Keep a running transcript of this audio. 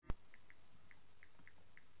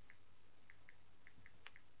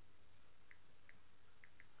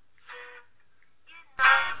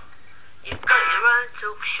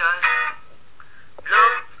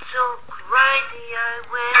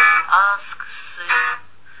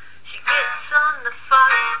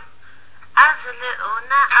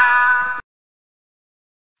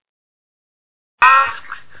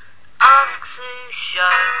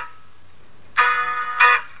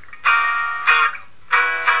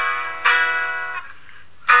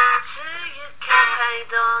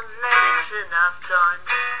enough time.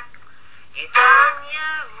 You done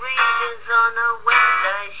your readers on a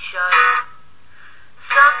Wednesday show.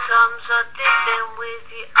 Sometimes I did them with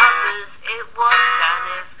the others. It was kind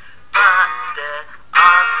of but the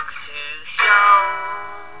Ask Sue show.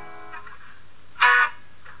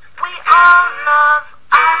 We all love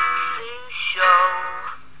Ask Sue show.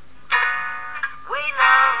 We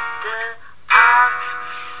love the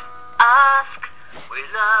Ask. We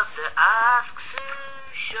love the Ask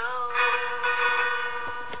Sue show.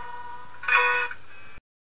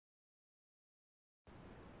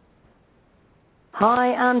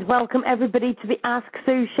 Hi and welcome everybody to the Ask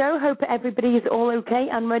Sue show. Hope everybody is all okay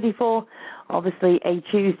and ready for, obviously, a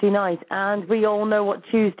Tuesday night. And we all know what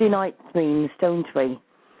Tuesday night means, don't we?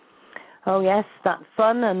 Oh yes, that's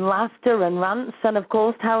fun and laughter and rants and, of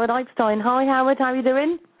course, Howard Epstein. Hi Howard, how are you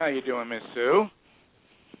doing? How you doing, Miss Sue?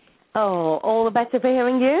 Oh, all the better for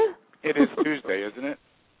hearing you? It is Tuesday, isn't it?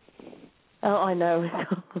 Oh, I know.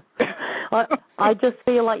 I just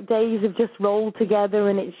feel like days have just rolled together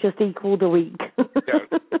and it's just equaled a week.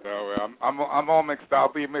 Yes. So I'm all mixed up.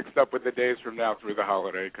 I'll be mixed up with the days from now through the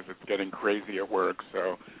holiday because it's getting crazy at work.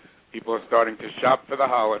 So people are starting to shop for the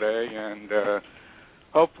holiday, and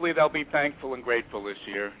hopefully they'll be thankful and grateful this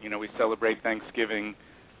year. You know, we celebrate Thanksgiving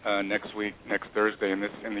next week, next Thursday in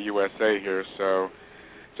the USA here. So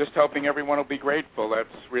just hoping everyone will be grateful. That's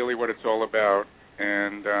really what it's all about.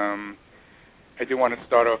 And I do want to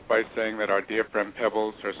start off by saying that our dear friend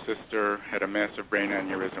Pebbles, her sister, had a massive brain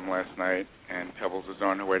aneurysm last night, and Pebbles is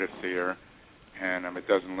on her way to see her, and it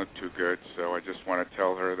doesn't look too good, so I just want to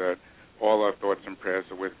tell her that all our thoughts and prayers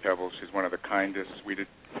are with Pebbles. She's one of the kindest, sweetest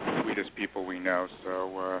people we know,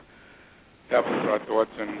 so Pebbles, our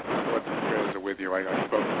thoughts and prayers are with you. I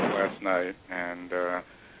spoke to her last night, and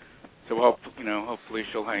so hopefully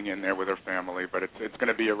she'll hang in there with her family, but it's going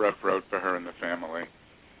to be a rough road for her and the family.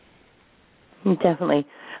 Definitely.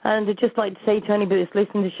 And I'd just like to say to anybody that's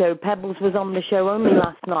listening to the show, Pebbles was on the show only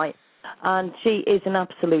last night, and she is an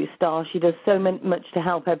absolute star. She does so much to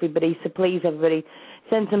help everybody, so please, everybody,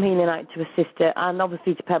 send some healing out to her sister, and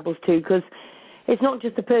obviously to Pebbles too, because it's not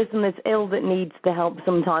just the person that's ill that needs the help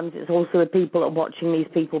sometimes, it's also the people that are watching these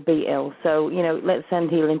people be ill. So, let's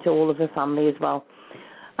send healing to all of her family as well.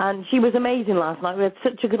 And she was amazing last night. We had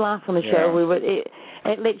such a good laugh on the show.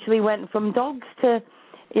 It literally went from dogs to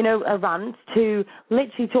a rant to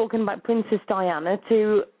literally talking about Princess Diana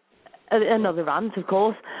to another rant, of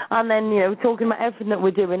course, and then, talking about everything that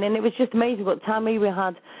we're doing. And it was just amazing. We got Tammy, we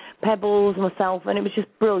had Pebbles, myself, and it was just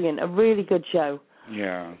brilliant. A really good show.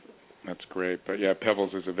 Yeah, that's great. But, yeah,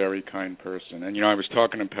 Pebbles is a very kind person. And, I was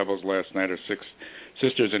talking to Pebbles last night. Her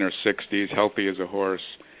sister's in her 60s, healthy as a horse.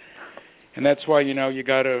 And that's why, you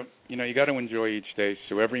got to enjoy each day.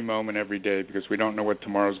 So every moment, every day, because we don't know what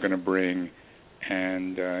tomorrow's going to bring.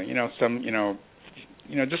 And, just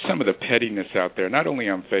some of the pettiness out there, not only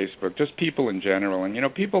on Facebook, just people in general. And,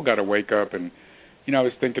 people got to wake up and, I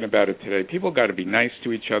was thinking about it today. People got to be nice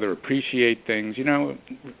to each other, appreciate things.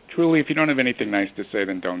 Truly, if you don't have anything nice to say,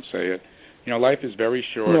 then don't say it. Life is very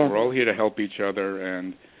short. Yeah. We're all here to help each other.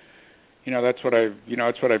 And, that's what I've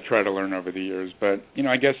tried to learn over the years. But,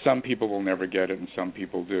 I guess some people will never get it and some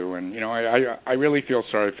people do. And, I really feel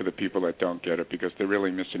sorry for the people that don't get it because they're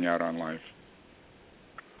really missing out on life.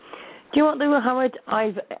 Do you know what, though, Howard?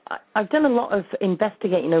 I've done a lot of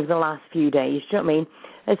investigating over the last few days, do you know what I mean?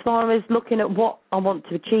 As far as looking at what I want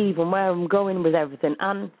to achieve and where I'm going with everything.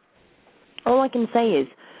 And all I can say is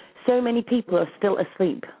so many people are still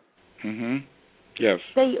asleep. Mm-hmm. Yes.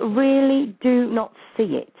 They really do not see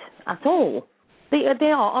it at all. They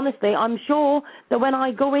are, honestly. I'm sure that when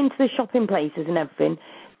I go into the shopping places and everything,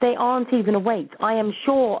 they aren't even awake. I am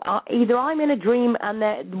sure either I'm in a dream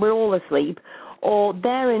and we're all asleep, or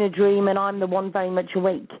they're in a dream and I'm the one very much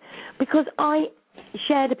awake. Because I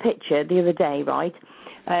shared a picture the other day, right?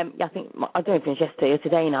 I don't know if it was yesterday or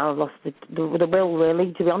today now. I've lost the will,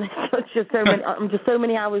 really, to be honest. I'm just so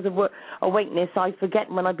many hours of awakeness, I forget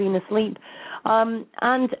when I've been asleep. And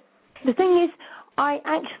the thing is, I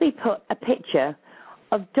actually put a picture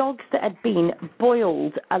of dogs that had been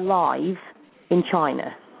boiled alive in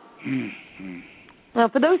China. Mm-hmm. Now,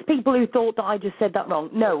 for those people who thought that I just said that wrong,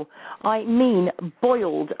 no, I mean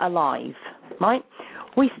boiled alive, right?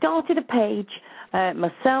 We started a page,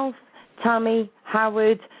 myself, Tammy,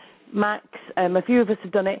 Howard, Max, a few of us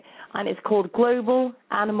have done it, and it's called Global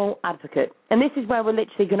Animal Advocate. And this is where we're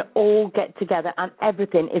literally going to all get together and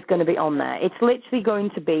everything is going to be on there. It's literally going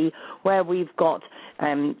to be where we've got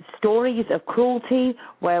stories of cruelty,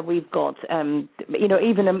 where we've got,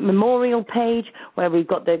 even a memorial page, where we've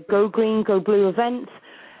got the Go Green, Go Blue events.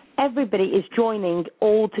 everybody is joining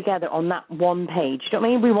all together on that one page. Do you know what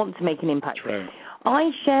I mean? We want to make an impact. That's right.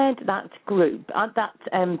 I shared that group,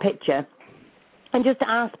 that picture, and just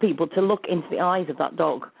asked people to look into the eyes of that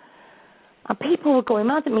dog. And people were going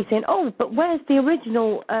mad at me saying, oh, but where's the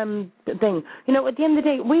original thing? You know, at the end of the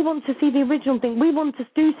day, we want to see the original thing. We want to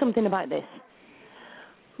do something about this.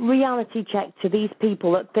 Reality check to these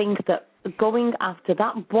people that think that going after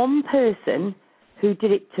that one person who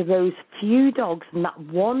did it to those few dogs and that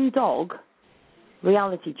one dog,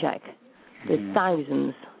 reality check. There's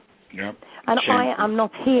thousands. Yep. And I'm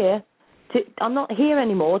not here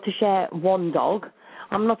anymore to share one dog.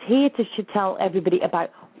 I'm not here to tell everybody about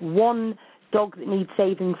one dog that needs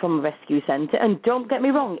saving from a rescue centre. And don't get me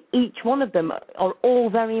wrong, each one of them are all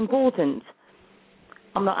very important.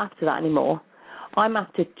 I'm not after that anymore. I'm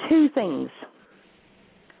after two things.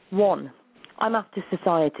 One, I'm after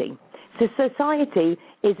society. So society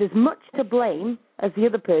is as much to blame as the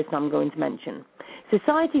other person I'm going to mention.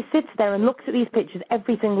 Society sits there and looks at these pictures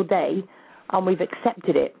every single day, and we've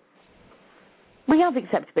accepted it. We have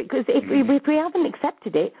accepted it, because if we haven't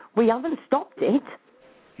accepted it, we haven't stopped it.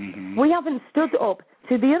 We haven't stood up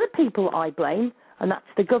to the other people I blame, and that's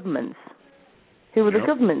the governments. Who are the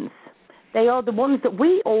governments? They are the ones that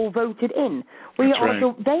we all voted in. They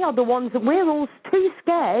are the ones that we're all too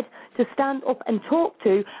scared to stand up and talk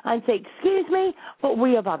to and say, excuse me, but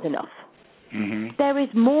we have had enough. There is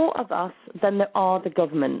more of us than there are the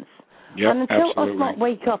governments. Yep, and until absolutely. us not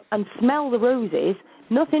wake up and smell the roses,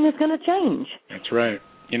 nothing is going to change. That's right.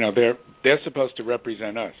 You know, they're supposed to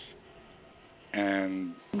represent us.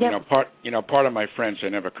 And part of my French, I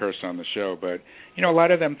never curse on the show, but a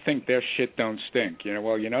lot of them think their shit don't stink.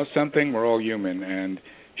 Well, something, we're all human, and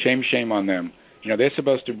shame on them. They're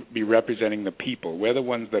supposed to be representing the people. We're the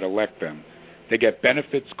ones that elect them. They get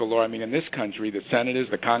benefits galore. I mean, in this country, the senators,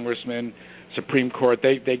 the congressmen, Supreme Court,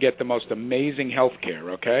 they get the most amazing health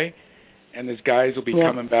care, okay? And these guys will be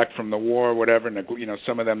coming back from the war or whatever, and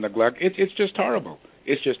some of them neglect. It's just horrible.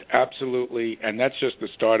 It's just absolutely, and that's just the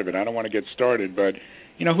start of it. I don't want to get started, but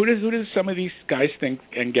who does some of these guys think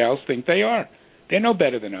and gals think they are? They're no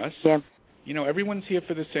better than us. Yeah. Everyone's here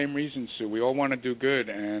for the same reason, Sue. We all want to do good,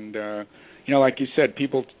 and like you said,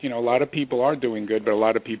 people, a lot of people are doing good, but a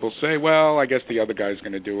lot of people say, well, I guess the other guy's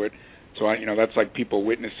going to do it. So that's like people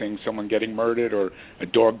witnessing someone getting murdered or a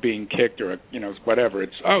dog being kicked or whatever.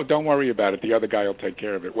 It's, oh, don't worry about it. The other guy will take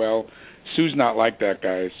care of it. Well, Sue's not like that,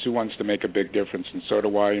 guys. Sue wants to make a big difference, and so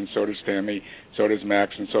do I, and so does Tammy, so does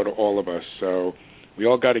Max, and so do all of us. So we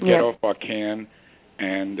all got to get off our can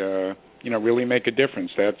and really make a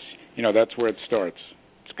difference. That's where it starts.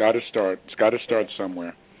 It's got to start. It's got to start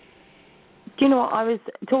somewhere. Do you know what? I was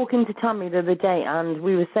talking to Tammy the other day, and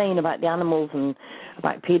we were saying about the animals and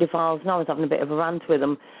about paedophiles, and I was having a bit of a rant with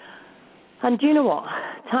them. And do you know what?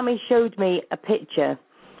 Tammy showed me a picture,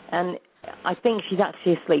 and I think she's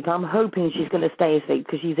actually asleep. I'm hoping she's going to stay asleep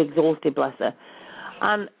because she's exhausted, bless her.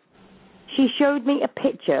 And she showed me a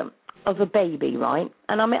picture of a baby, right?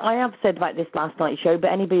 And I have said about this last night's show,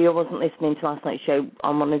 but anybody who wasn't listening to last night's show,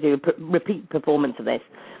 I'm going to do a repeat performance of this.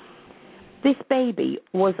 This baby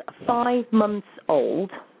was 5 months old.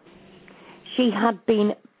 She had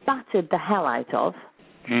been battered the hell out of.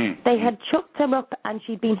 They had chucked her up and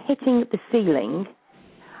she'd been hitting the ceiling,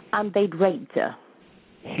 and they'd raped her.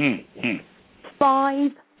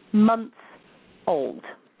 5 months old.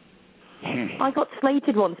 I got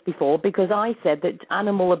slated once before because I said that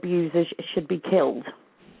animal abusers should be killed.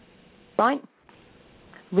 Right?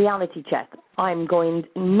 Reality check. I'm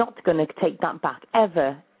not going to take that back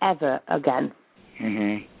ever again.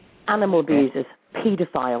 Animal abusers,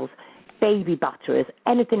 paedophiles, baby batterers,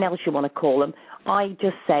 anything else you want to call them. I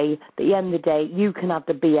just say, at the end of the day, you can have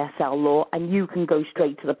the BSL law and you can go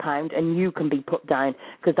straight to the pound and you can be put down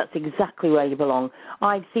because that's exactly where you belong.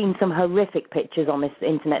 I've seen some horrific pictures on this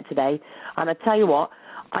internet today, and I tell you what,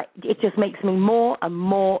 it just makes me more and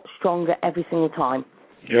more stronger every single time.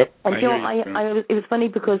 Yep. And it was funny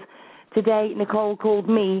because today Nicole called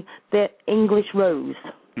me the English Rose,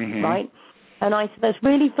 right? And I said, that's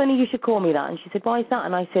really funny you should call me that. And she said, why is that?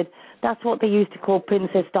 And I said, that's what they used to call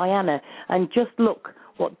Princess Diana. And just look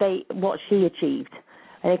what she achieved.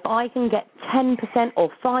 And if I can get 10%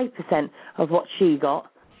 or 5% of what she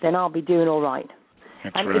got, then I'll be doing all right.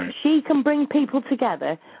 That's and right. if she can bring people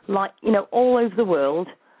together, like, all over the world,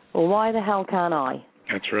 well, why the hell can't I?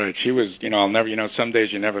 That's right. She was, I'll never, some days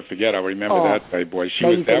you never forget. I'll remember that day, boy.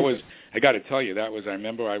 I got to tell you, I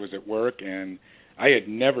remember I was at work, and I had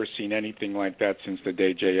never seen anything like that since the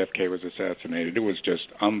day JFK was assassinated. It was just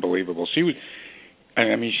unbelievable.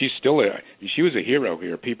 I mean, she was a hero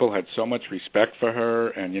here. People had so much respect for her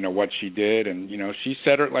and, what she did. And, she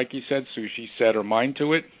set her, like you said, Sue, she set her mind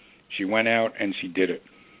to it. She went out and she did it.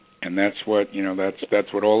 And that's what,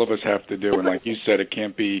 that's what all of us have to do. And like you said, it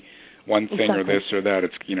can't be one thing or this or that.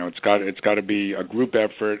 It's got to be a group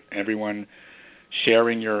effort, everyone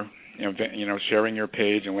sharing your, sharing your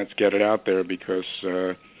page, and let's get it out there because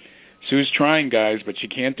Sue's trying, guys, but she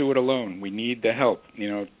can't do it alone. We need the help.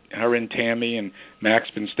 Her and Tammy and Max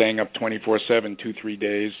been staying up 24/7, 2-3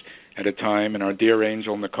 days at a time, and our dear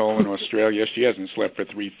angel Nicole in Australia, she hasn't slept for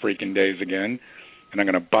 3 freaking days again, and I'm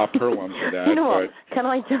going to bop her one for that. You know what? Can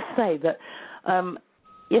I just say that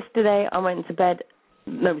yesterday I went to bed.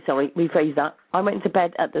 No, sorry, rephrase that. I went to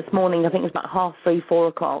bed at this morning. I think it was about 3:30, 4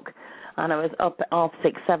 o'clock, and I was up at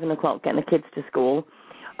 6:30, 7 o'clock getting the kids to school.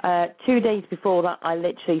 2 days before that, I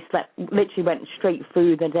literally went straight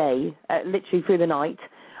through the day, literally through the night,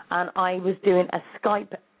 and I was doing a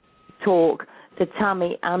Skype talk to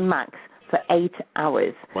Tammy and Max for 8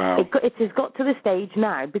 hours. Wow. It has got to the stage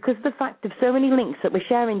now, because of the fact of so many links that we're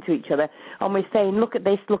sharing to each other, and we're saying, look at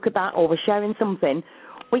this, look at that, or we're sharing something,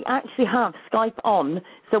 we actually have Skype on,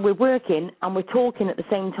 so we're working and we're talking at the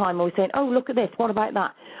same time, and we're saying, oh, look at this, what about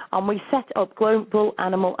that? And we set up Global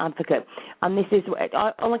Animal Advocate, and this is,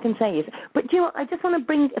 all I can say is, but do you know what, I just want to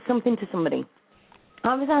bring something to somebody.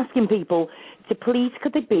 I was asking people to please,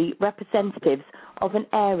 could they be representatives of an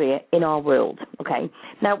area in our world, okay?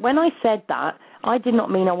 Now, when I said that, I did not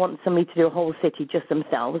mean I want somebody to do a whole city just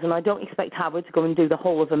themselves, and I don't expect Howard to go and do the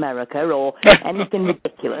whole of America or anything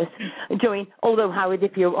ridiculous. Although, Howard,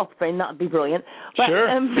 if you're offering, that would be brilliant. But, sure.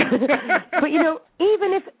 But,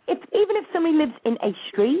 even if somebody lives in a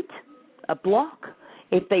street, a block,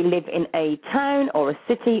 if they live in a town or a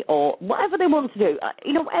city or whatever they want to do,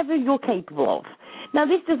 whatever you're capable of. Now,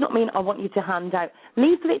 this does not mean I want you to hand out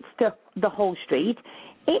leaflets to the whole street.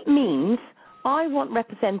 It means I want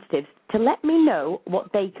representatives to let me know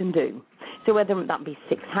what they can do. So whether that be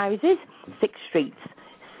 6 houses, 6 streets,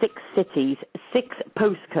 6 cities, 6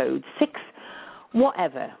 postcodes, 6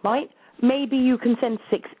 whatever, right? Maybe you can send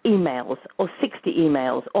 6 emails or 60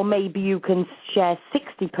 emails, or maybe you can share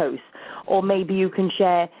 60 posts, or maybe you can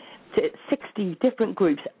share to 60 different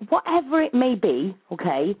groups. Whatever it may be,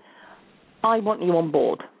 okay, I want you on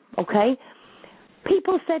board, okay?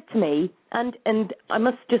 People said to me, and I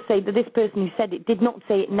must just say that this person who said it did not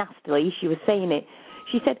say it nastily, she was saying it.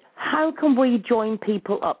 She said, how can we join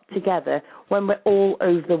people up together when we're all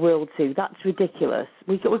over the world too? That's ridiculous.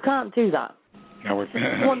 We can't do that. No,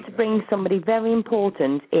 I want to bring somebody very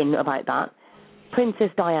important in about that, Princess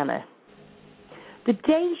Diana. The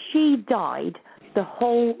day she died, the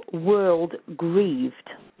whole world grieved.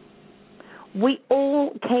 We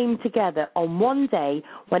all came together on one day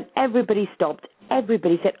when everybody stopped,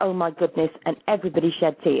 everybody said, oh my goodness, and everybody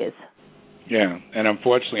shed tears. Yeah, and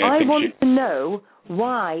unfortunately I want to know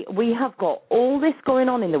why we have got all this going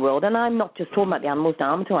on in the world, and I'm not just talking about the animals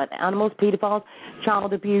now, I'm talking about the animals, paedophiles,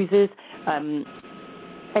 child abusers, and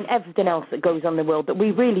everything else that goes on in the world that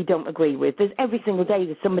we really don't agree with. There's every single day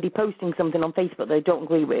there's somebody posting something on Facebook they don't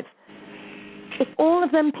agree with. If all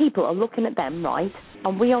of them people are looking at them, right,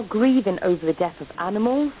 and we are grieving over the death of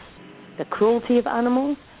animals, the cruelty of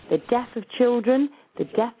animals, the death of children, the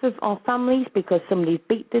death of our families because somebody's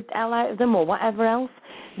beat the hell out of them or whatever else,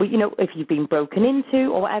 if you've been broken into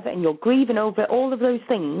or whatever, and you're grieving over all of those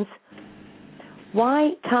things,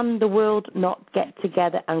 why can the world not get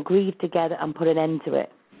together and grieve together and put an end to it?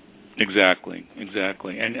 Exactly.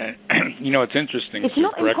 And it's interesting. It's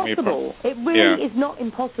not impossible. It really is not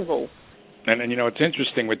impossible. And it's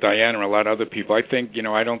interesting with Diana and a lot of other people. I think,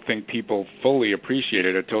 I don't think people fully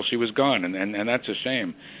appreciated it until she was gone, and that's a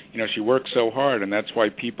shame. She worked so hard, and that's why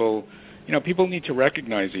people need to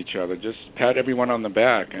recognize each other. Just pat everyone on the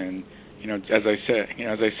back, and as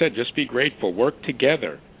I said, just be grateful. Work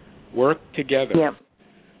together. Yep.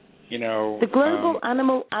 The Global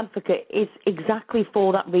Animal Advocate is exactly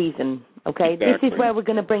for that reason. Okay, exactly. This is where we're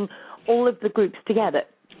going to bring all of the groups together.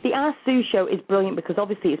 The Ask Sue show is brilliant because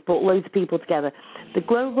obviously it's brought loads of people together. The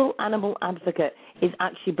Global Animal Advocate is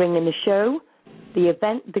actually bringing the show, the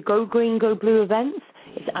event, the Go Green, Go Blue events.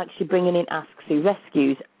 It's actually bringing in Ask Sue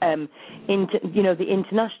Rescues, into the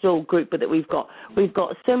international group that we've got. We've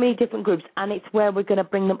got so many different groups, and it's where we're going to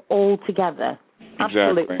bring them all together.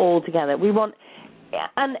 Absolutely, exactly. All together.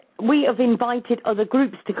 And we have invited other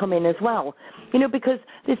groups to come in as well, because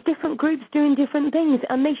there's different groups doing different things,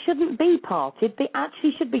 and they shouldn't be parted. They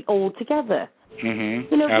actually should be all together.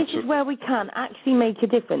 Mm-hmm. This is where we can actually make a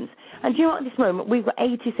difference. And at this moment, we've got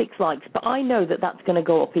 86 likes, but I know that that's going to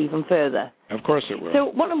go up even further. Of course it will.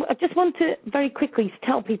 So I just want to very quickly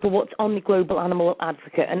tell people what's on the Global Animal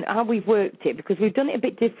Advocate and how we've worked it, because we've done it a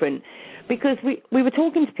bit different. Because we were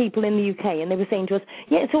talking to people in the UK and they were saying to us,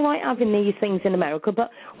 yeah, it's all right having these things in America, but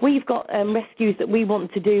we've got rescues that we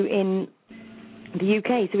want to do in the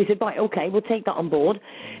UK. So we said, right, okay, we'll take that on board.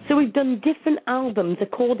 So we've done different albums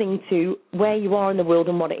according to where you are in the world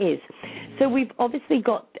and what it is. So we've obviously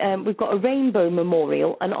got we've got a rainbow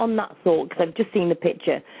memorial, and on that thought, because I've just seen the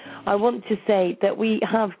picture, I want to say that we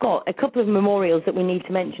have got a couple of memorials that we need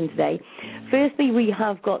to mention today. Firstly, we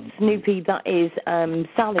have got Snoopy, that is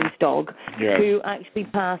Sally's dog, yes, who actually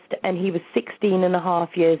passed, and he was 16 and a half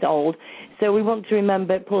years old. So we want to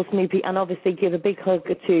remember poor Snoopy and obviously give a big hug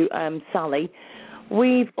to Sally.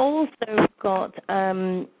 We've also got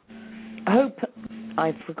Hope.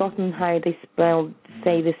 I've forgotten how they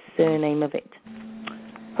say the surname of it.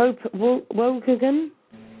 Hope Wogagan.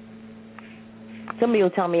 Somebody will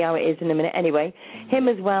tell me how it is in a minute. Anyway, him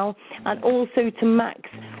as well, and also to Max,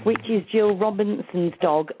 which is Jill Robinson's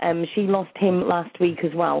dog. She lost him last week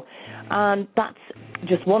as well, and that's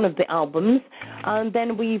just one of the albums. And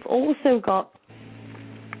then we've also got.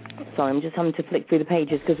 Sorry, I'm just having to flick through the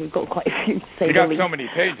pages because we've got quite a few to say. You got so many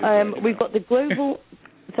pages. We've got the global.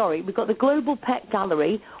 We've got the Global Pet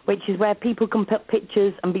Gallery, which is where people can put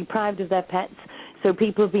pictures and be proud of their pets. So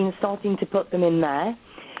people have been starting to put them in there.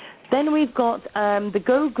 Then we've got the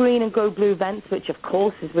Go Green and Go Blue events, which of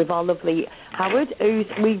course is with our lovely Howard.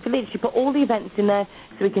 We've literally put all the events in there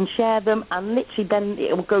so we can share them, and literally then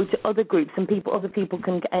it will go to other groups and other people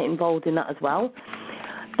can get involved in that as well.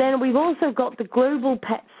 Then we've also got the Global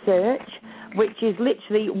Pet Search, which is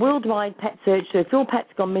literally worldwide pet search. So if your pet's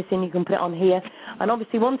gone missing, you can put it on here. And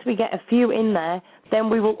obviously once we get a few in there, then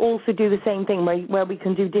we will also do the same thing where we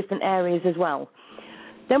can do different areas as well.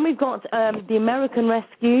 Then we've got the American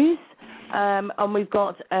rescues, and we've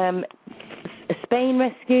got Spain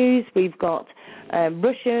rescues, we've got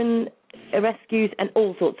Russian rescues, and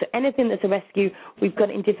all sorts. So anything that's a rescue, we've got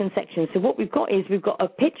it in different sections. So what we've got is we've got a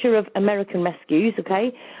picture of American rescues,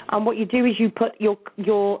 okay? And what you do is you put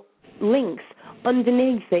your links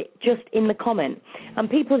underneath it just in the comment. And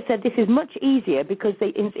people have said this is much easier because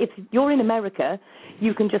if you're in America,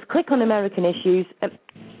 you can just click on American issues,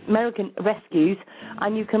 American rescues,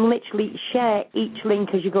 and you can literally share each link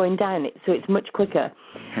as you're going down it, so it's much quicker.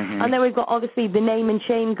 Mm-hmm. And then we've got obviously the Name and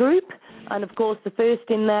Shame group, and of course the first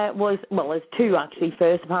in there was, well, there's two actually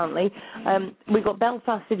first apparently. We've got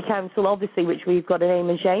Belfast City Council, obviously, which we've got a Name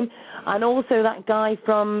and Shame, and also that guy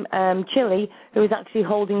from Chile who was actually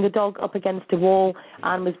holding the dog up against a wall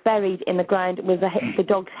and was buried in the ground with the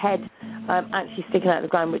dog's head actually sticking out of the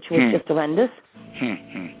ground, which was just horrendous.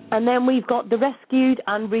 And then we've got the Rescued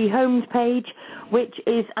and Rehomed page, which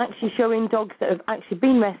is actually showing dogs that have actually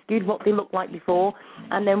been rescued, what they look like before,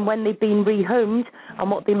 and then when they've been rehomed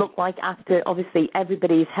and what they look like after. Obviously,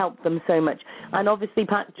 everybody's helped them so much. And obviously,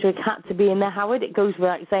 Patrick had to be in there, Howard. It goes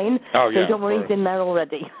without saying. Oh, yeah. So don't worry, he's in there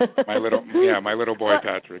already. my little boy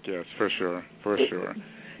Patrick, yes, for sure.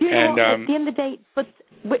 You know, at the end of the day, but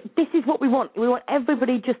this is what we want. We want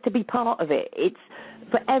everybody just to be part of it. It's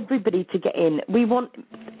for everybody to get in. We want,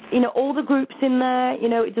 all the groups in there.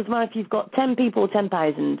 It doesn't matter if you've got 10 people or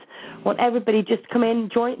 10,000. Want everybody just come in,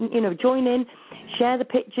 join in, share the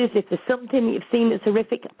pictures. If there's something that you've seen that's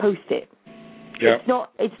horrific, post it. Yeah.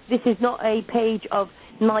 This is not a page of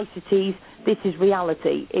niceties. This is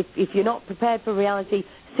reality. If you're not prepared for reality,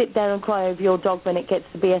 sit there and cry over your dog when it gets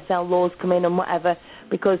the BSL laws come in and whatever,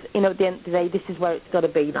 because, at the end of the day, this is where it's got to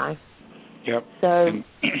be now. Yep. So,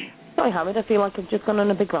 sorry, Howard, I feel like I've just gone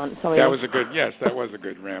on a big rant. Sorry. That was a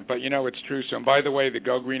good rant. But, it's true. So, and by the way, the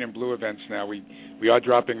Go Green and Blue events now, we are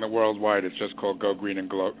dropping the worldwide. It's just called Go Green and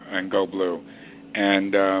Go Blue.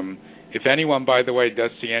 And if anyone, by the way,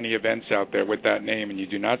 does see any events out there with that name and you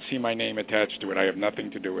do not see my name attached to it, I have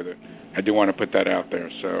nothing to do with it. I do want to put that out there.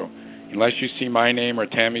 So, unless you see my name or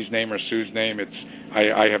Tammy's name or Sue's name,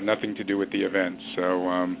 I have nothing to do with the event. So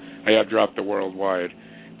I have dropped the worldwide,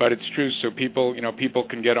 but it's true. So people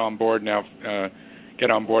can get on board now,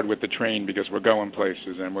 get on board with the train because we're going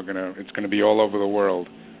places and it's gonna be all over the world.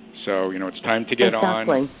 So it's time to get on.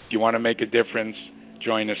 If you want to make a difference,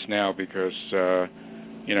 join us now because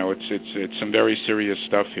it's some very serious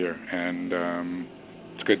stuff here and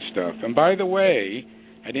it's good stuff. And by the way,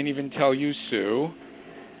 I didn't even tell you, Sue.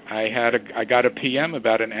 I got a PM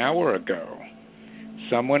about an hour ago.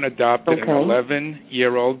 Someone adopted an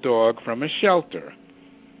 11-year-old dog from a shelter,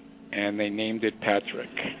 and they named it Patrick.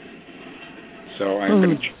 So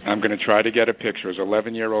I'm going to try to get a picture. It's an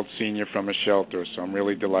 11-year-old senior from a shelter, so I'm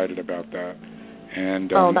really delighted about that.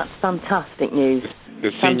 And that's fantastic news.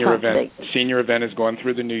 senior event is going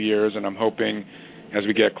through the New Year's, and I'm hoping as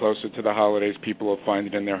we get closer to the holidays, people will find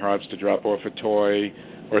it in their hearts to drop off a toy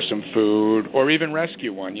or some food or even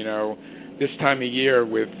rescue one. You know, this time of year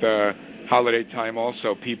with holiday time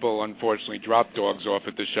also, people unfortunately drop dogs off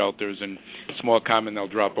at the shelters, and it's more common they'll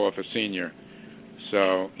drop off a senior.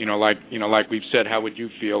 So, like we've said, how would you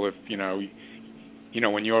feel if,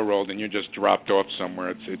 when you're old and you're just dropped off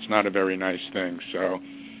somewhere? It's not a very nice thing. So,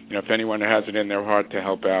 if anyone has it in their heart to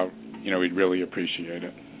help out, we'd really appreciate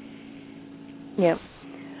it. Yeah.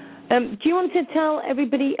 Do you want to tell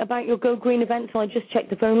everybody about your Go Green event? So I just check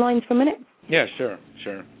the phone lines for a minute. Yeah, sure.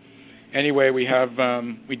 Anyway, we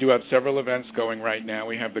do have several events going right now.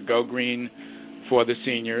 We have the Go Green for the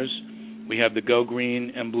seniors. We have the Go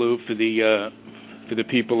Green and Blue for the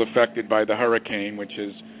people affected by the hurricane, which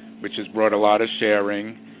has brought a lot of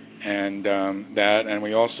sharing, and and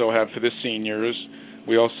we also have for the seniors.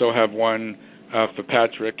 We also have one for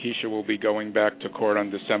Patrick. Keisha will be going back to court on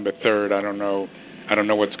December 3rd. I don't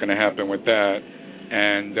know what's going to happen with that.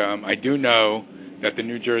 And I do know that the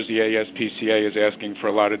New Jersey ASPCA is asking for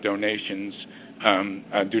a lot of donations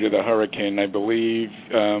due to the hurricane. I believe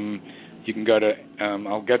you can go to,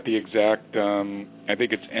 I'll get the exact, I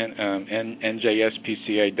think it's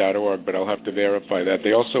njspca.org, but I'll have to verify that.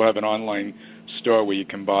 They also have an online store where you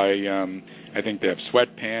can buy, I think they have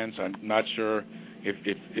sweatpants. I'm not sure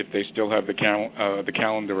if they still have the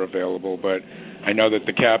calendar available, but I know that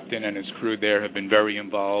the captain and his crew there have been very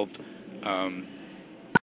involved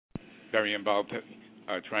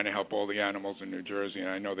trying to help all the animals in New Jersey, and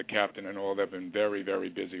I know the captain and all have been very, very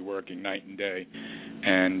busy working night and day.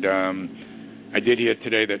 And I did hear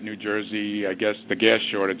today that New Jersey, I guess the gas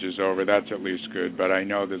shortage is over. That's at least good, but I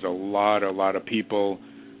know there's a lot of people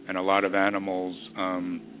and a lot of animals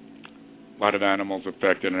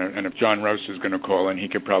affected, and if John Ross is going to call in, he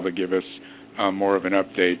could probably give us more of an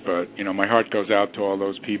update. But my heart goes out to all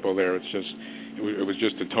those people there. It was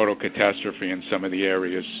just a total catastrophe in some of the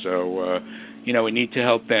areas. So we need to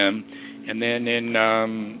help them. And then in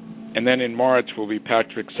March will be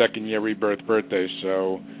Patrick's second year rebirth birthday.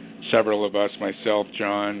 So several of us, myself,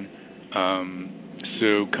 John,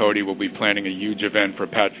 Sue, Cody, will be planning a huge event for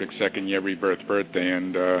Patrick's second year rebirth birthday,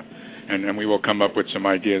 and we will come up with some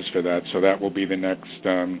ideas for that. So that will be the next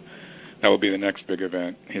big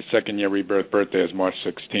event. His second year rebirth birthday is March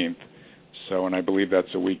 16th. So, and I believe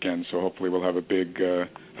that's a weekend. So hopefully we'll have a big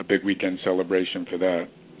weekend celebration for that.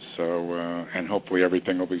 So, and hopefully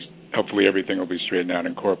everything will be straightened out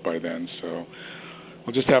in court by then. So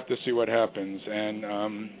we'll just have to see what happens. And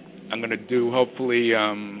I'm going to do. Hopefully,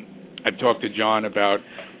 I've talked to John about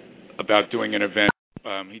doing an event.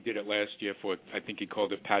 He did it last year for, I think he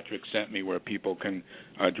called it Patrick Sent Me, where people can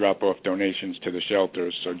drop off donations to the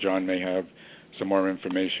shelters. So John may have some more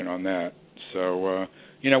information on that. So,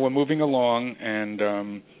 we're moving along, and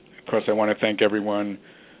of course I want to thank everyone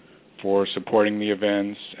for supporting the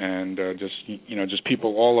events, and just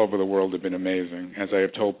people all over the world have been amazing. As I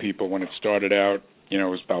have told people, when it started out, it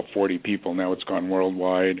was about 40 people. Now it's gone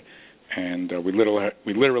worldwide, and we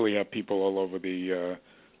literally have people all over the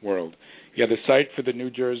world. Yeah, the site for the New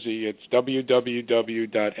Jersey, it's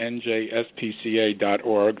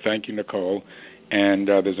www.njspca.org. Thank you, Nicole. And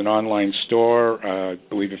there's an online store. I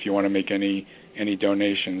believe if you want to make any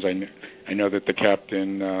donations, I know that the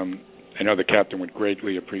captain would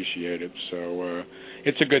greatly appreciate it. So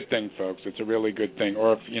it's a good thing, folks. It's a really good thing.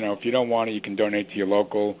 Or if you don't want it, you can donate to your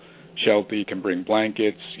local shelter. You can bring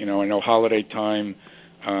blankets. I know holiday time.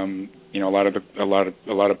 A lot of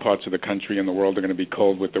parts of the country and the world are going to be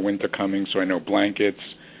cold with the winter coming. So I know blankets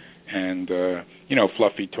and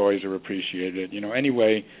fluffy toys are appreciated.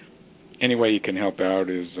 Any way you can help out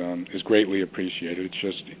is greatly appreciated. It's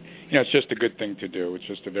just it's just a good thing to do. It's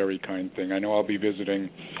just a very kind thing. I know I'll be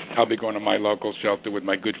going to my local shelter with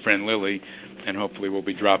my good friend Lily, and hopefully we'll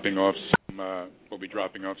be dropping off some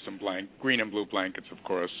green and blue blankets, of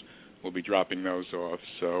course. We'll be dropping those off.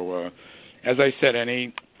 So as I said,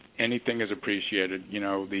 anything is appreciated.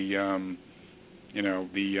 The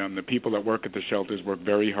people that work at the shelters work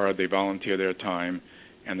very hard. They volunteer their time,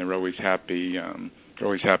 and they're always happy. They're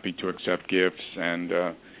always happy to accept gifts and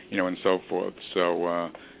and so forth. So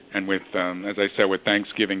and with as I said, with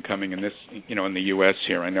Thanksgiving coming in this in the U.S.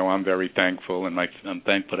 here, I know I'm very thankful, and I'm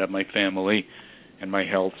thankful to have my family and my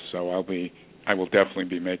health. So I will definitely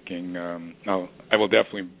be making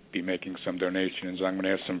some donations. I'm going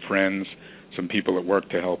to ask some friends, some people at work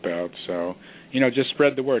to help out. So, just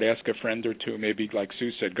spread the word. Ask a friend or two. Maybe, like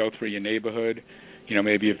Sue said, go through your neighborhood.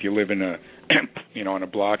 Maybe if you live in a, on a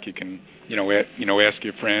block, you can, ask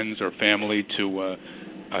your friends or family to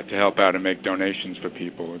to help out and make donations for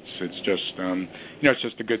people. It's just it's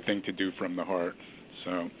just a good thing to do from the heart.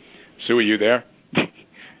 So, Sue, are you there?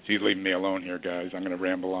 She's leaving me alone here, guys. I'm going to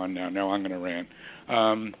ramble on now. No, I'm going to rant.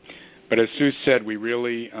 But as Sue said, we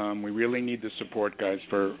really need the support, guys,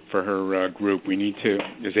 for her group. We need to.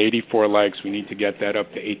 There's 84 likes. We need to get that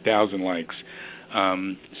up to 8,000 likes.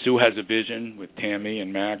 Sue has a vision with Tammy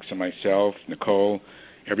and Max and myself, Nicole.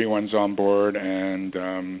 Everyone's on board, and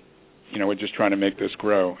we're just trying to make this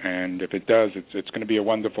grow. And if it does, it's going to be a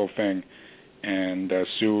wonderful thing. And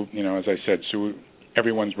Sue, as I said, Sue,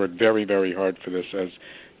 everyone's worked very, very hard for this. As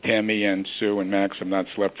Tammy and Sue and Max have not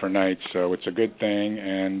slept for nights, so it's a good thing.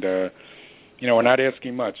 And we're not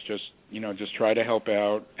asking much. Just try to help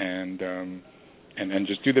out and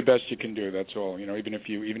just do the best you can do. That's all. Even if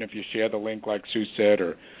you share the link like Sue said,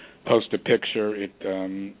 or post a picture, it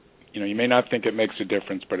you may not think it makes a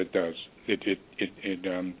difference, but it does. It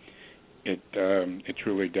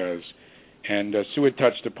truly does. And Sue had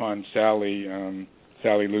touched upon Sally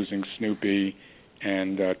losing Snoopy,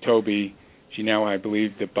 and Toby. She now, I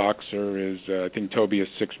believe, the boxer is. I think Toby is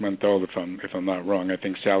 6 months old. If I'm not wrong, I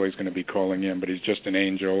think Sally's going to be calling in, but he's just an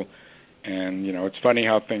angel. And it's funny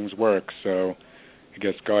how things work. So I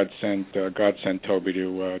guess God sent Toby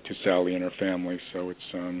to Sally and her family. So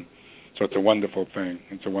it's a wonderful thing.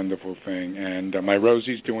 It's a wonderful thing. And my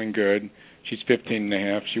Rosie's doing good. She's 15 and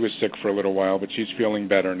a half. She was sick for a little while, but she's feeling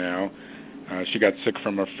better now. She got sick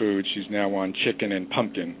from her food. She's now on chicken and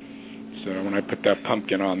pumpkin. So when I put that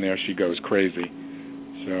pumpkin on there, she goes crazy.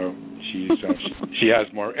 So she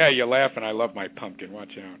has more. Hey, you're laughing. I love my pumpkin.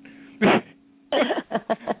 Watch out.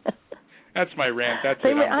 That's my rant.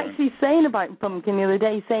 They were actually saying about pumpkin the other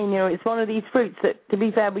day, saying, it's one of these fruits that, to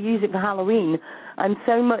be fair, we use it for Halloween, and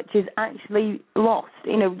so much is actually lost.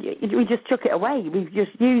 We just chuck it away. We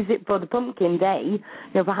just use it for the pumpkin day,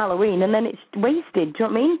 for Halloween, and then it's wasted. Do you know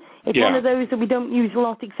what I mean? It's one of those that we don't use a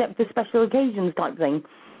lot except for special occasions type thing.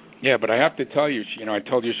 Yeah, but I have to tell you, I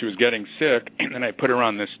told you she was getting sick, and then I put her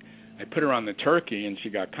on the turkey, and she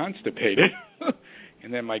got constipated.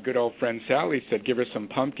 And then my good old friend Sally said, "Give her some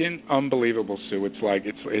pumpkin." Unbelievable, Sue.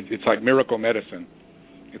 It's like miracle medicine.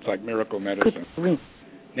 It's like miracle medicine.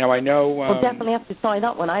 Now I know. We'll definitely have to try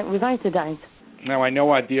that one out without a doubt. Now I know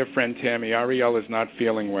our dear friend Tammy Ariel is not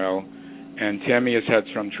feeling well, and Tammy has had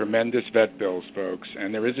some tremendous vet bills, folks.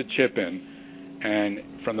 And there is a chip in, and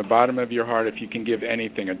from the bottom of your heart, if you can give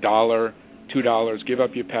anything, $1, $2, give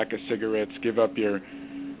up your pack of cigarettes, give up your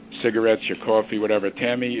cigarettes, your coffee, whatever.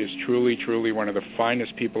 Tammy is truly, truly one of the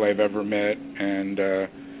finest people I've ever met, and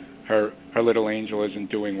her little angel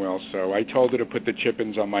isn't doing well. So I told her to put the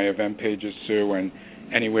chip-ins on my event pages, Sue, and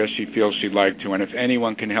anywhere she feels she'd like to. And if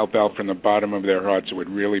anyone can help out from the bottom of their hearts, it would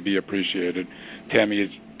really be appreciated.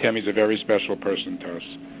 Tammy's a very special person to us.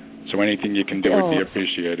 So anything you can do would be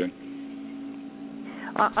appreciated.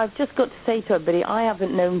 I've just got to say to everybody, I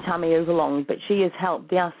haven't known Tammy over long, but she has helped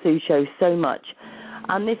the Ask Sue show so much.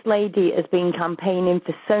 And this lady has been campaigning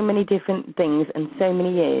for so many different things and so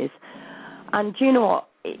many years. And do you know what?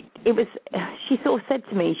 She sort of said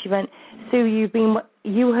to me, she went, "Sue,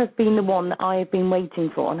 you have been the one that I have been waiting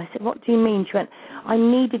for." And I said, "What do you mean?" She went, "I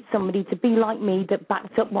needed somebody to be like me that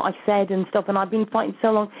backed up what I said and stuff, and I've been fighting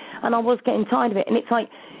so long, and I was getting tired of it." And it's like,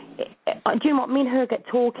 do you know what? Me and her get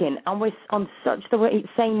talking, and we're on such the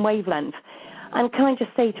same wavelength. And can I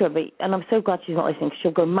just say to her, and I'm so glad she's not listening, because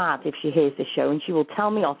she'll go mad if she hears this show, and she will tell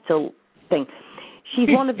me off till thing. She's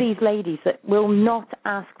one of these ladies that will not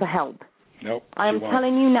ask for help. Nope. I am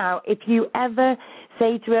telling you now, if you ever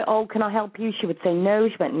say to her, "Oh, can I help you?" she would say no.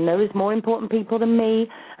 She went, "No, there's more important people than me,"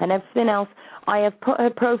 and everything else. I have put her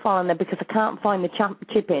profile on there because I can't find the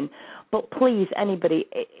chip in. But please, anybody,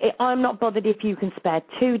 I'm not bothered if you can spare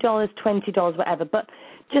 $2, $20, whatever, but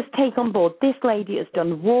just take on board. This lady has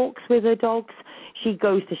done walks with her dogs. She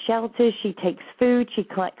goes to shelters. She takes food. She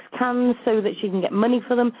collects cans so that she can get money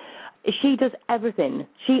for them. She does everything.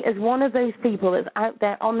 She is one of those people that's out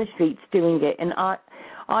there on the streets doing it, and I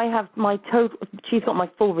have she's got my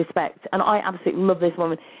full respect, and I absolutely love this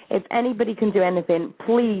woman. If anybody can do anything,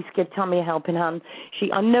 please give Tammy a helping hand.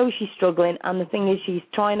 I know she's struggling, and the thing is, she's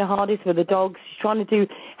trying her hardest with the dogs. She's trying to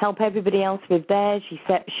help everybody else with theirs. She's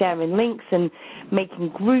sharing links and making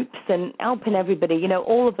groups and helping everybody.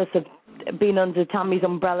 All of us have been under Tammy's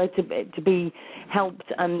umbrella to be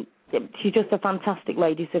helped, and she's just a fantastic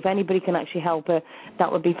lady. So if anybody can actually help her, that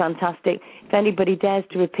would be fantastic. If anybody dares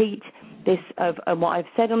to repeat this of what I've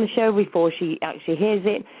said on the show before she actually hears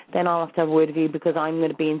it, then I'll have to have a word with you because I'm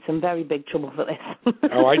going to be in some very big trouble for this.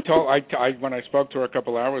 When I spoke to her a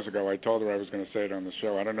couple hours ago, I told her I was going to say it on the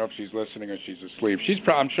show. I don't know if she's listening or she's asleep.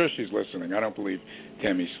 I'm sure she's listening. I don't believe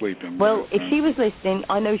Tammy's sleeping. Well, if she was listening,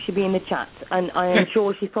 I know she'd be in the chat, and I am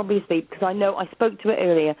sure she's probably asleep because I know I spoke to her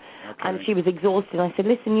earlier, and she was exhausted. I said,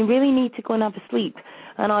 listen, you really need to go and have a sleep.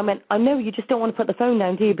 And I went, I know you just don't want to put the phone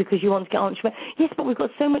down, do you, because you want to get on. She went, yes, but we've got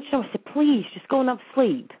so much to do. I said, please, just go and have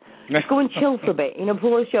sleep. Just go and chill for a bit,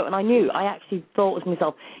 before the show. And I actually thought to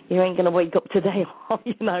myself, you ain't going to wake up today,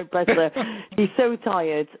 bless her. She's so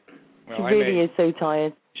tired. Well, she really is so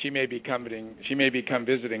tired. She may come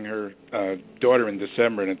visiting her daughter in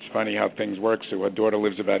December, and it's funny how things work. So her daughter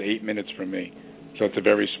lives about 8 minutes from me, so it's a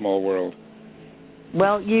very small world.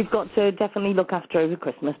 Well, you've got to definitely look after her over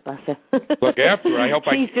Christmas, bless her. Look after her. I hope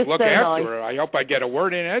I look after her. I hope I get a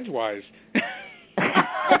word in edgewise.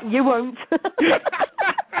 You won't.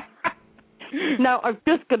 Now, I've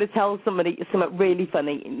just got to tell something really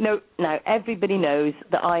funny. Now, everybody knows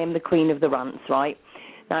that I am the queen of the rants, right?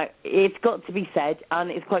 Now, it's got to be said, and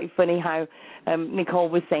it's quite funny how Nicole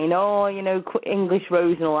was saying, English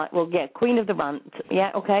Rose and all that. Well, yeah, queen of the rant.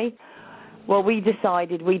 Yeah, okay. Well, we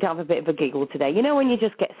decided we'd have a bit of a giggle today. When you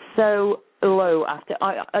just get so low after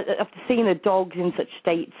seeing the dogs in such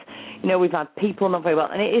states. We've had people not very well,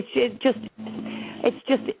 and it's just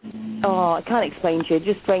I can't explain to you. It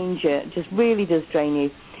just drains you. It just really does drain you.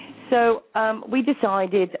 So we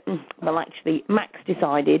decided, well, actually, Max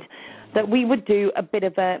decided that we would do a bit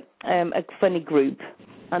of a funny group.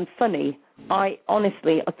 And funny, I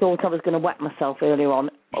thought I was going to wet myself earlier on.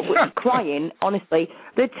 Crying, honestly.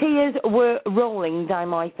 The tears were rolling down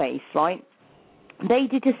my face, right? They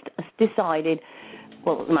decided,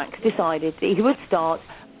 well, Max decided that he would start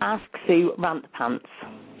Ask Sue Rant Pants.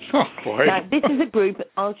 Oh, boy. Now, this is a group.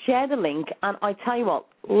 I'll share the link, and I tell you what,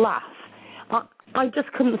 laugh. I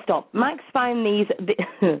just couldn't stop. Max found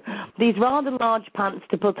these rather large pants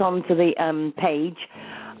to put onto the page,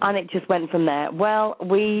 and it just went from there. Well,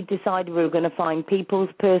 we decided we were going to find people's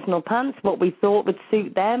personal pants, what we thought would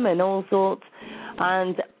suit them and all sorts.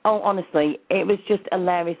 And, honestly, it was just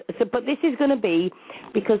hilarious. So, but this is going to be,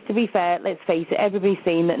 because to be fair, let's face it, everybody's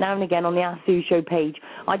seen that now and again on the Ask Sue show page,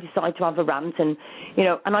 I decide to have a rant. And,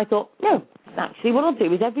 and I thought, no, actually what I'll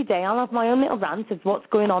do is every day I'll have my own little rant of what's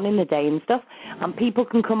going on in the day and stuff. And people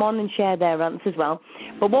can come on and share their rants as well.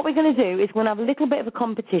 But what we're going to do is we're going to have a little bit of a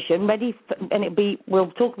competition and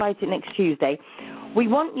we'll talk about it next Tuesday. We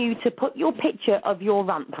want you to put your picture of your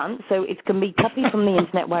rant pants, so it can be copied from the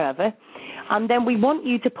internet, wherever. And then we want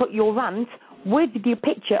you to put your rant with your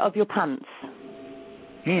picture of your pants.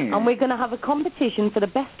 And we're going to have a competition for the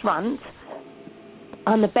best rant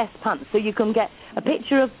and the best pants. So you can get a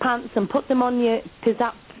picture of pants and put them on your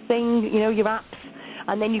Pizzap thing, your apps.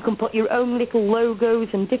 And then you can put your own little logos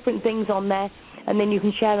and different things on there. And then you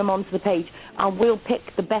can share them onto the page. And we'll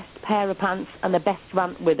pick the best pair of pants and the best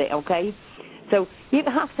rant with it, okay? So you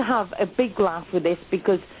have to have a big laugh with this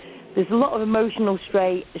because there's a lot of emotional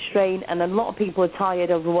strain and a lot of people are tired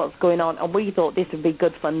over what's going on, and we thought this would be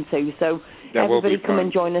good fun too. So everybody come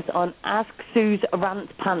and join us on Ask Sue's Rant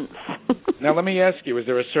Pants. Now let me ask you, is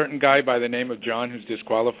there a certain guy by the name of John who's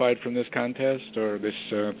disqualified from this contest or this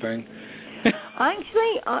thing?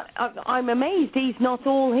 Actually, I'm amazed he's not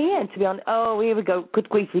all here, to be honest. Oh, here we go. Good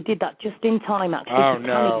grief, we did that just in time, actually. Oh,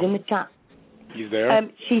 no. He's in the chat. He's there?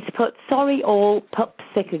 She's put, sorry all, pup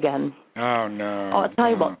sick again. Oh, no. I'll tell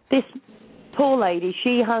you what, this poor lady,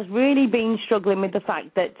 she has really been struggling with the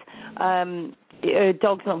fact that her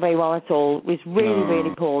dog's not very well at all. It's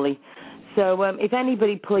really poorly. So if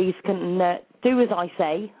anybody, please, can do as I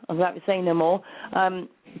say, I'm about to say no more,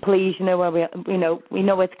 please, where we know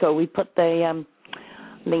where to go. We put the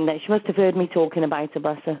link there. She must have heard me talking about her,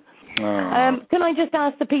 bless her. Can I just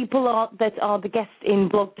ask the people that are the guests in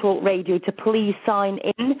Blog Talk Radio to please sign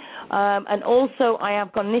in? And also, I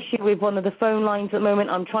have got an issue with one of the phone lines at the moment.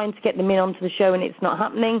 I'm trying to get them in onto the show, and it's not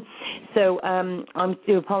happening. So I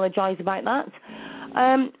do apologise about that.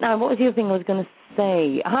 Now, what was the other thing I was going to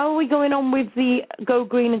say? How are we going on with the Go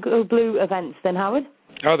Green and Go Blue events then, Howard?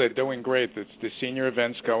 Oh, they're doing great. The senior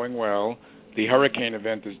event's going well. The hurricane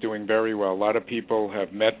event is doing very well. A lot of people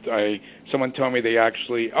have met. Someone told me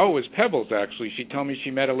it was Pebbles, actually. She told me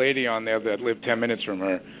she met a lady on there that lived 10 minutes from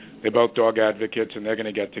her. They're both dog advocates, and they're going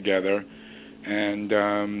to get together. And,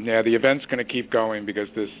 the event's going to keep going because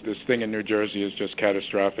this thing in New Jersey is just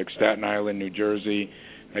catastrophic. Staten Island, New Jersey.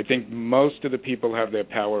 I think most of the people have their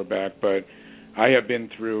power back, but I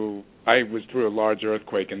was through a large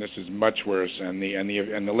earthquake, and this is much worse, and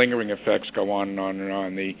the lingering effects go on and on and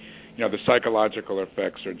on. the psychological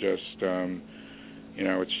effects are just,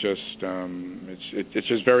 it's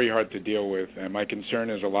just very hard to deal with. And my concern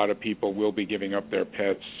is a lot of people will be giving up their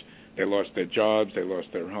pets. They lost their jobs, they lost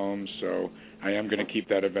their homes, so I am going to keep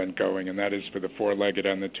that event going, and that is for the 4-legged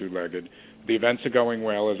and the 2-legged. The events are going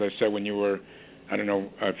well. As I said when you were, I don't know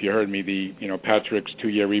if you heard me, Patrick's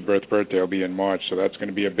 2-year rebirth birthday will be in March, so that's going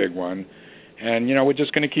to be a big one. And, we're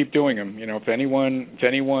just going to keep doing them. If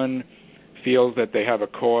anyone feels that they have a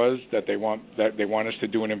cause that they want us to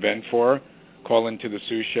do an event for, call into the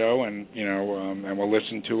Sue Show, and and we'll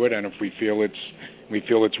listen to it. And if we feel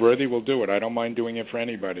it's worthy, we'll do it. I don't mind doing it for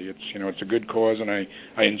anybody. It's a good cause, and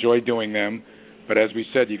I enjoy doing them. But as we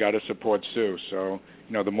said, you got to support Sue. So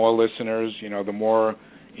the more listeners, the more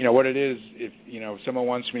what it is. If someone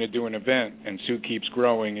wants me to do an event and Sue keeps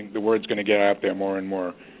growing, the word's going to get out there more and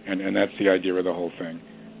more. And that's the idea of the whole thing.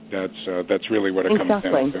 That's really what it comes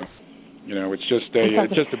down to. It's just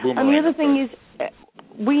a boomerang. And the other thing is,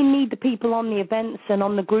 we need the people on the events and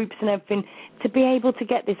on the groups and everything to be able to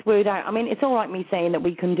get this word out. I mean, it's all right me saying that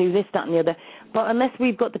we can do this, that, and the other, but unless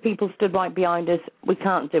we've got the people stood right behind us, we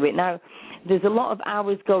can't do it. Now, there's a lot of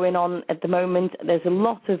hours going on at the moment. There's a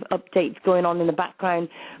lot of updates going on in the background,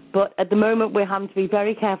 but at the moment we're having to be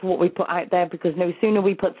very careful what we put out there, because no sooner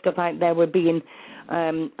we put stuff out there, we're being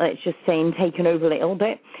let's just say, taken over a little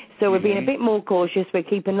bit. So we're being a bit more cautious. We're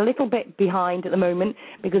keeping a little bit behind at the moment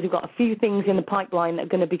because we've got a few things in the pipeline that are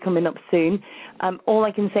going to be coming up soon. All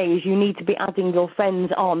I can say is you need to be adding your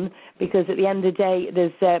friends on, because at the end of the day,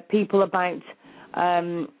 there's people about...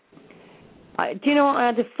 do you know what? I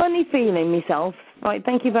had a funny feeling myself. Right,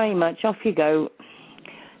 thank you very much. Off you go.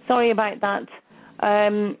 Sorry about that.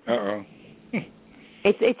 Uh-oh.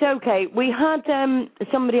 It's okay. We had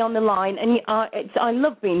somebody on the line, and I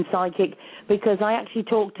love being psychic, because I actually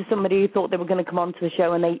talked to somebody who thought they were going to come on to the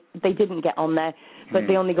show, and they didn't get on there, but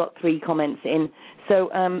they only got 3 comments in. So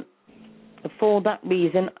for that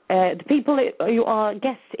reason, the people who are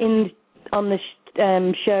guests on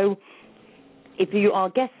the show, if you are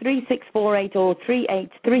guest 3648 or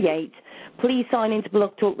 3838, please sign into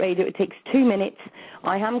Blog Talk Radio. It takes 2 minutes.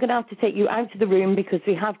 I am going to have to take you out of the room because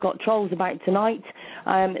we have got trolls about tonight.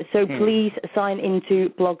 So please sign into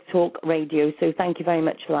Blog Talk Radio. So thank you very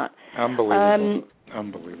much for that. Unbelievable.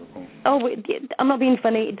 Unbelievable. Oh, I'm not being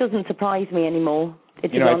funny. It doesn't surprise me anymore. To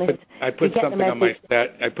be honest. I put something on my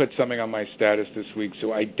I put something on my status this week.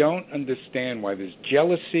 So I don't understand why there's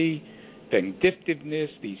jealousy, vindictiveness,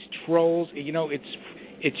 these trolls.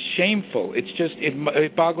 It's shameful. It's just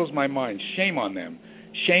it boggles my mind. Shame on them.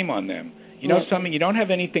 Shame on them. Something, you don't have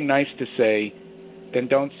anything nice to say, then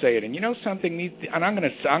don't say it. And something, and I'm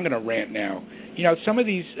gonna rant now. Some of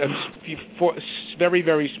these very,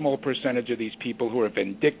 very small percentage of these people who are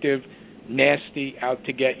vindictive, nasty, out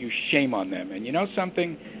to get you, shame on them. And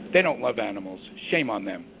something, they don't love animals. Shame on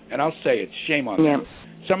them. And I'll say it, shame on them.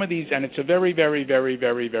 Some of these, and it's a very, very, very,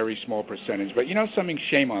 very, very small percentage, but something,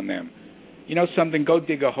 shame on them. Something, go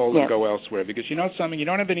dig a hole and go elsewhere, because something, you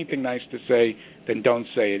don't have anything nice to say, then don't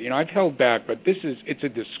say it. I've held back, but it's a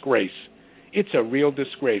disgrace. It's a real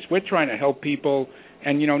disgrace. We're trying to help people,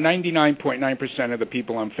 and 99.9% of the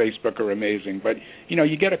people on Facebook are amazing, but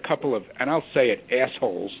you get a couple of, and I'll say it,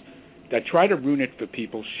 assholes that try to ruin it for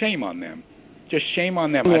people. Shame on them. Just shame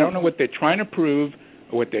on them. I don't know what they're trying to prove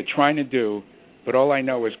or what they're trying to do, but all I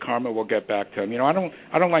know is karma will get back to them.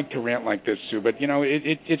 I don't like to rant like this, Sue, but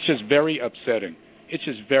it's just very upsetting. It's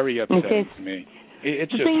just very upsetting to me.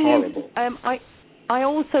 It's just horrible. I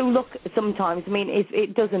also look sometimes.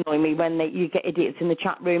 It does annoy me when you get idiots in the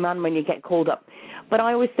chat room and when you get called up. But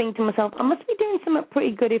I always think to myself, I must be doing something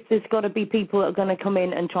pretty good if there's got to be people that are going to come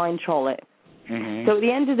in and try and troll it. So at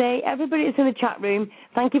the end of the day, everybody that's in the chat room,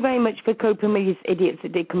 thank you very much for coping with these idiots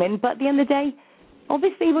that did come in. But at the end of the day,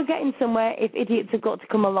 obviously we're getting somewhere if idiots have got to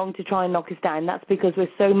come along to try and knock us down. That's because we're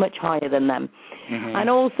so much higher than them. And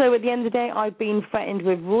also, at the end of the day, I've been threatened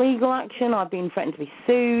with legal action. I've been threatened to be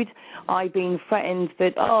sued. I've been threatened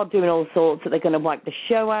with, doing all sorts, that they're going to wipe the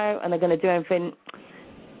show out and they're going to do everything.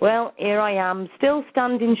 Well, here I am, still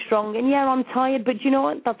standing strong. And, I'm tired, but you know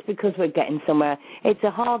what? That's because we're getting somewhere. It's a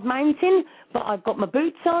hard mountain, but I've got my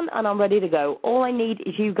boots on and I'm ready to go. All I need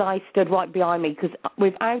is you guys stood right behind me, because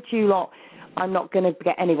without you lot, I'm not going to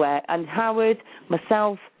get anywhere. And Howard,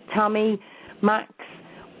 myself, Tammy, Max,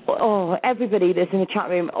 everybody that's in the chat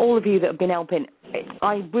room, all of you that have been helping,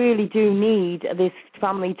 I really do need this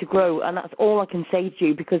family to grow, and that's all I can say to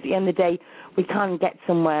you, because at the end of the day, we can get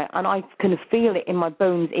somewhere, and I can feel it in my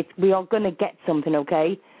bones. We are going to get something,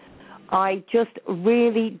 okay? I just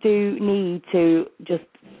really do need to just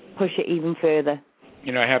push it even further.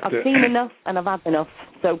 I've seen enough and I've had enough.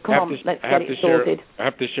 So come on, let's get it sorted. I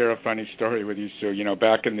have to share a funny story with you, Sue.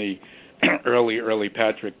 Back in the early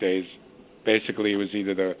Patrick days, basically it was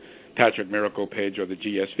either the Patrick Miracle page or the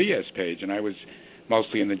GSVS page, and I was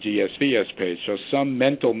mostly in the GSVS page. So some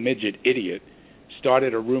mental midget idiot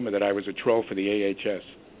started a rumor that I was a troll for the AHS.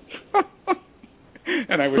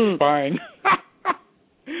 And I was spying.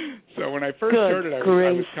 So when I first heard it,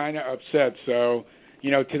 I was kind of upset. So,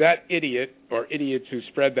 to that idiot or idiots who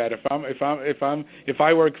spread that, if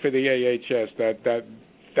I work for the AHS,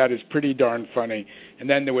 that is pretty darn funny. And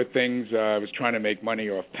then there were things I was trying to make money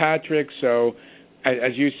off Patrick. So,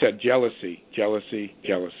 as you said, jealousy.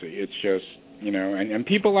 It's just, and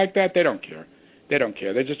people like that, they don't care.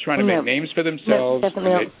 They're just trying to make names for themselves,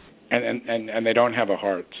 and they don't have a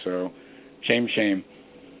heart. So, shame.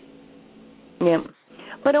 Yeah.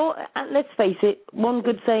 But let's face it, one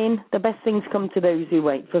good saying, the best things come to those who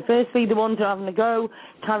wait. For firstly, the ones who are having a go,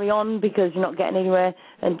 carry on because you're not getting anywhere.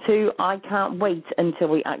 And two, I can't wait until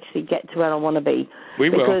we actually get to where I want to be.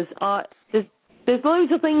 We will. Because there's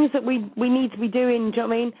loads of things that we need to be doing, do you know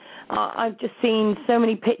what I mean? I've just seen so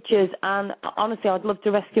many pictures, and honestly, I'd love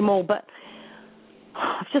to rescue them all, but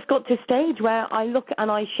I've just got to a stage where I look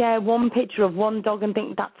and I share one picture of one dog and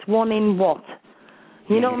think, that's one in what?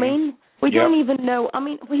 You know what I mean? We don't even know. I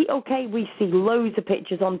mean, we see loads of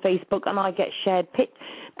pictures on Facebook, and I get shared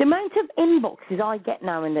the amount of inboxes I get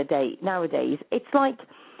nowadays, it's like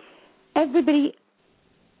everybody,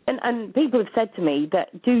 and people have said to me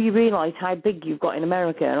that, do you realise how big you've got in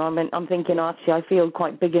America? And I'm thinking, actually, I feel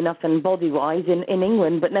quite big enough and body-wise in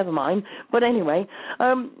England, but never mind. But anyway,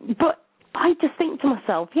 but I just think to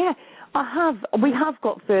myself, we have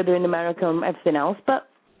got further in America and everything else, but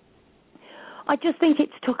I just think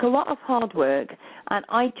it's took a lot of hard work, and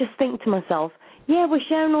I just think to myself, we're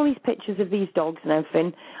sharing all these pictures of these dogs and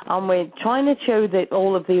everything, and we're trying to show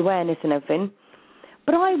all of the awareness and everything,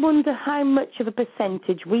 but I wonder how much of a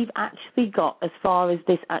percentage we've actually got as far as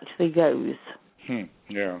this actually goes.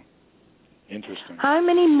 Yeah. Interesting. How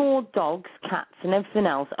many more dogs, cats, and everything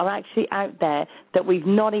else are actually out there that we've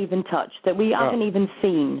not even touched, that we haven't even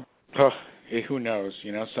seen? Who knows?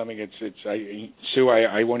 Something. Sue,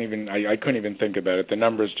 I won't even. I couldn't even think about it. The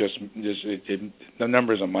numbers the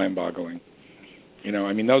numbers are mind-boggling. Those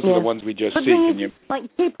are the ones we just see.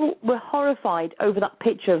 People were horrified over that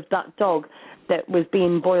picture of that dog that was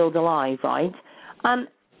being boiled alive, right? And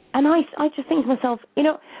I just think to myself, do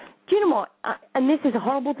you know what? And this is a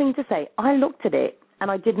horrible thing to say. I looked at it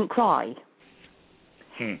and I didn't cry.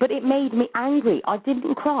 But it made me angry. I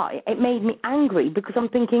didn't cry. It made me angry because I'm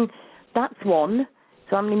thinking, that's one.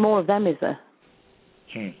 So how many more of them is there?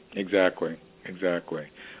 Exactly.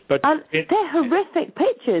 But they're horrific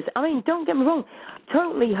pictures. I mean, don't get me wrong.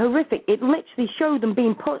 Totally horrific. It literally showed them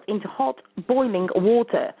being put into hot, boiling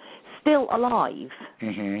water, still alive. Do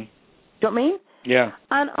you know what I mean? Yeah.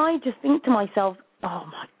 And I just think to myself, oh,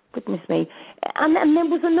 my goodness me. And there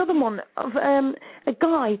was another one of a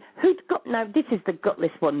guy who'd got, now this is the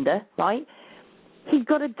gutless wonder, right? He'd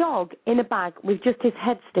got a dog in a bag with just his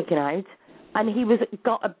head sticking out, and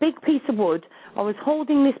got a big piece of wood. I was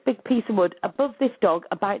holding this big piece of wood above this dog,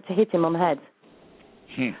 about to hit him on the head.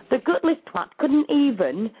 The gutless twat couldn't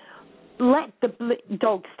even let the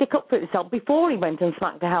dog stick up for itself before he went and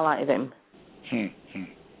smacked the hell out of him.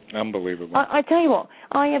 Unbelievable. I tell you what,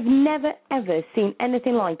 I have never, ever seen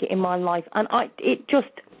anything like it in my life, and it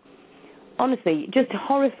just, honestly, just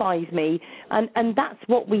horrifies me, and that's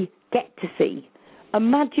what we get to see.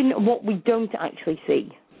 Imagine what we don't actually see.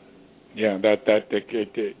 Yeah,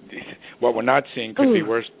 what we're not seeing could be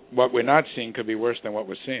worse. What we're not seeing could be worse than what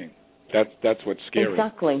we're seeing. That's what's scary.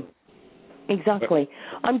 Exactly.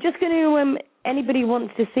 I'm just going to. Anybody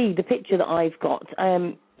wants to see the picture that I've got?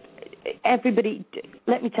 Everybody,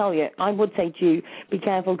 let me tell you. I would say to you, be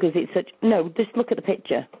careful because it's such. No, just look at the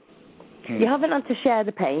picture. You haven't had to share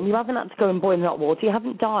the pain. You haven't had to go in boiling hot water. You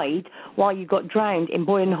haven't died while you got drowned in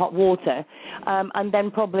boiling hot water, and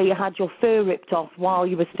then probably had your fur ripped off while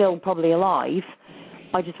you were still probably alive.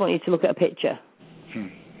 I just want you to look at a picture.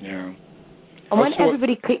 Yeah. And when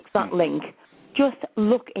everybody clicks that link, just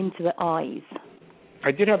look into the eyes.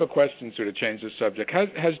 I did have a question, Sue, to change the subject.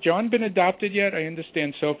 Has John been adopted yet? I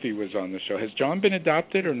understand Sophie was on the show. Has John been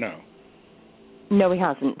adopted or no? No, he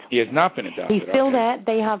hasn't. He has not been adopted. He's still there.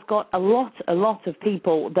 They have got a lot of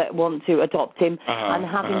people that want to adopt him and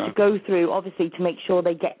having to go through, obviously, to make sure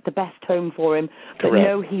they get the best home for him. But Correct.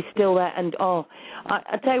 no, he's still there. And,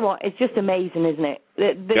 I tell you what, it's just amazing, isn't it?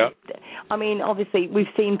 I mean, obviously, we've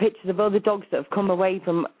seen pictures of other dogs that have come away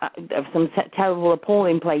from some terrible,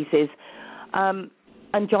 appalling places.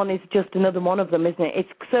 And John is just another one of them, isn't it? It's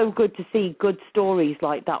so good to see good stories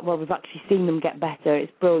like that where we've actually seen them get better.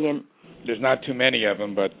 It's brilliant. There's not too many of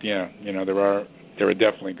them, but yeah, there are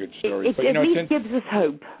definitely good stories. But at least gives us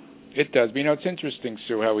hope. It does. But, it's interesting,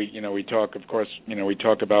 Sue, how we talk. Of course, we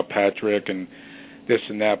talk about Patrick and this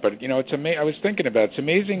and that. But it's amazing. I was thinking about it's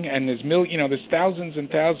amazing, and there's thousands and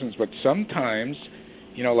thousands. But sometimes,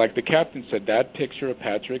 like the captain said, that picture of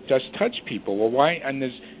Patrick does touch people. Well, why? And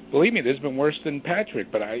believe me, there's been worse than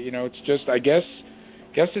Patrick. But it's just, I guess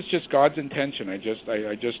it's just God's intention. I just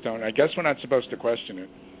don't. I guess we're not supposed to question it.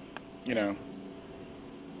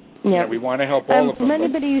 Yeah. We want to help all of them. For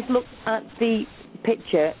anybody who's looked at the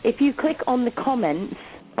picture, if you click on the comments,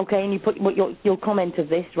 okay, and you put what your comment of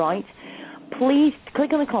this, right, please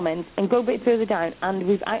click on the comments and go a bit further down, and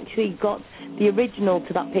we've actually got the original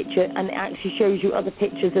to that picture, and it actually shows you other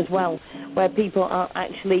pictures as well, where people are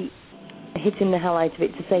actually hitting the hell out of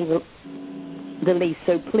it, to say the least.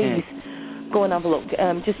 So please go and have a look.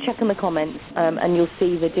 Just check in the comments, and you'll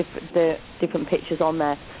see the different pictures on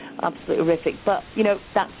there. Absolutely horrific. But,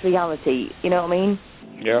 that's reality. You know what I mean?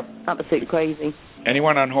 Yep. Absolutely crazy.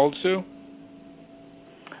 Anyone on hold, Sue?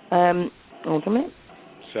 Hold a minute.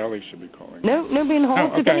 Sally should be calling. No, nobody on hold.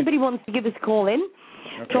 Oh, okay. If anybody wants to give us a call in,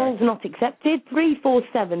 calls not accepted,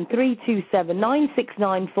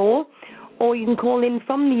 347-327-9694, or you can call in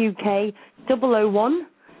from the UK,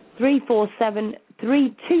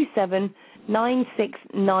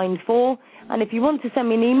 001-347-327-9694. And if you want to send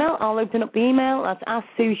me an email, I'll open up the email. That's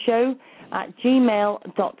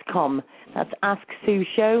asksueshow@gmail.com. That's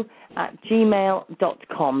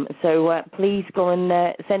asksueshow@gmail.com. So please go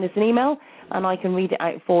and send us an email, and I can read it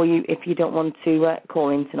out for you if you don't want to call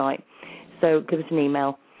in tonight. So give us an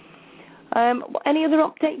email. Any other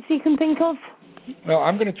updates you can think of? Well,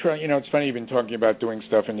 I'm going to try. It's funny you've been talking about doing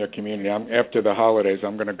stuff in your community. After the holidays,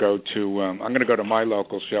 I'm going to go to my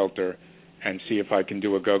local shelter and see if I can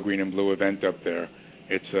do a Go Green and Blue event up there.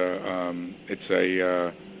 It's a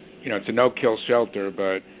no-kill shelter,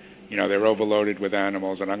 but they're overloaded with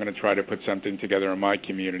animals, and I'm going to try to put something together in my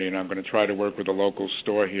community, and I'm going to try to work with a local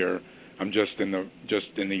store here. I'm just in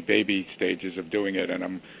the baby stages of doing it, and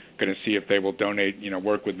I'm going to see if they will donate,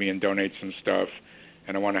 work with me and donate some stuff.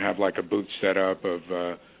 And I want to have like a booth set up of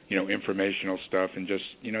informational stuff, and just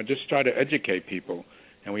try to educate people.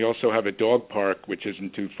 And we also have a dog park, which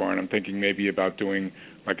isn't too far, and I'm thinking maybe about doing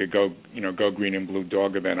like a Go Green and Blue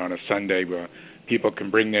dog event on a Sunday where people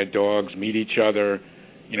can bring their dogs, meet each other,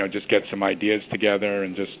 just get some ideas together,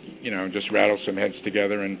 and just rattle some heads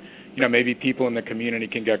together, and maybe people in the community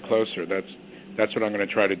can get closer. That's what I'm going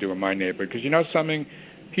to try to do in my neighborhood, because something,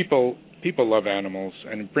 people love animals,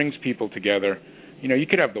 and it brings people together. You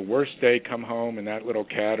could have the worst day, come home, and that little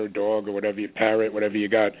cat or dog or whatever, parrot, whatever you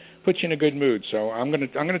got, puts you in a good mood. So I'm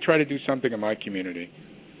gonna try to do something in my community.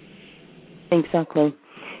 Exactly. Do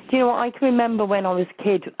you know what? I can remember when I was a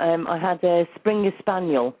kid, I had a Springer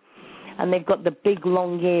Spaniel, and they've got the big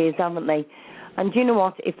long ears, haven't they? And do you know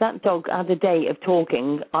what? If that dog had a day of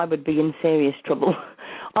talking, I would be in serious trouble.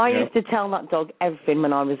 I used to tell that dog everything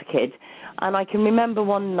when I was a kid. And I can remember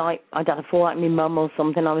one night, I'd had a fallout with my mum or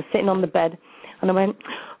something. I was sitting on the bed, and I went,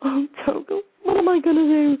 "Oh, Togo, what am I going to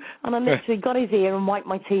do?" And I literally got his ear and wiped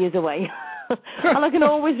my tears away. And I can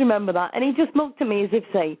always remember that. And he just looked at me as if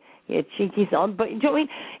to say, "You cheeky son." But do you know what I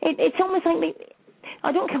mean? It's almost like,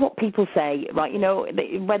 I don't care what people say, right?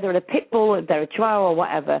 Whether they're a pit bull or they're a chihuahua or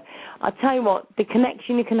whatever. I tell you what, the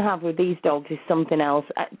connection you can have with these dogs is something else.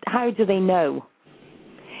 How do they know?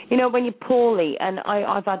 When you're poorly, and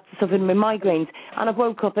I've had suffered with migraines, and I've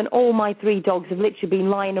woke up and all my 3 dogs have literally been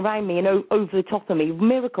lying around me and over the top of me.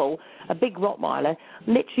 Miracle, a big Rottweiler,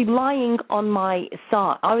 literally lying on my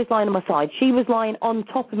side. I was lying on my side. She was lying on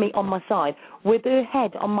top of me on my side with her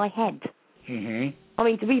head on my head. Mm-hmm. I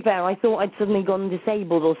mean, to be fair, I thought I'd suddenly gone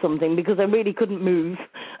disabled or something because I really couldn't move.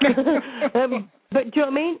 But do you know what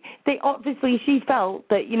I mean? She felt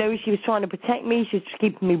that, she was trying to protect me, she was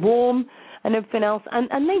keeping me warm and everything else,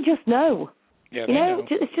 and they just know. Yeah, they know.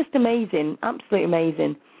 It's just amazing, absolutely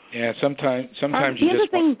amazing. Yeah, sometimes you the other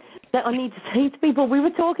thing that I need to say to people, we were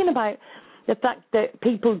talking about the fact that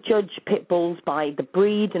people judge pit bulls by the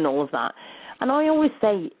breed and all of that, and I always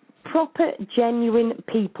say proper, genuine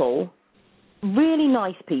people, really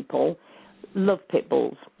nice people, love pit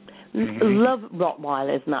bulls, love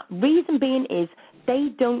Rottweilers and that. Reason being is they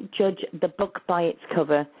don't judge the book by its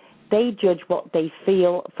cover. They judge what they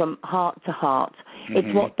feel from heart to heart.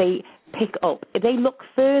 It's what they pick up. They look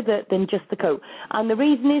further than just the coat. And the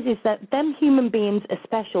reason is that them human beings are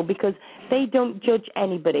special because they don't judge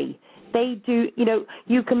anybody. They do,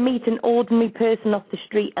 you can meet an ordinary person off the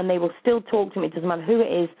street and they will still talk to me. It doesn't matter who it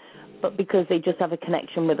is. but because they just have a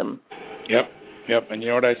connection with them. Yep. And you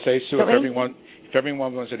know what I say, Sue? Don't If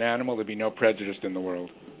everyone was an animal, there'd be no prejudice in the world.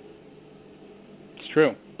 It's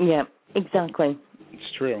true. Yeah, exactly.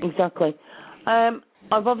 It's true. Exactly.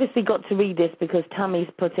 I've obviously got to read this because Tammy's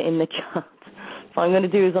put it in the chat. So I'm going to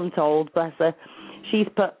do as I'm told, bless her. She's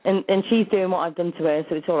put, and she's doing what I've done to her,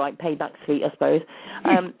 so it's all right, payback sweet, I suppose.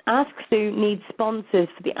 Ask Sue needs sponsors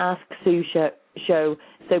for the Ask Sue show,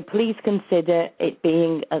 so please consider it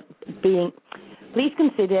being a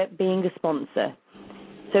sponsor.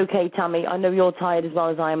 It's okay, Tammy. I know you're tired as well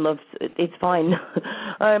as I am, love. It's fine.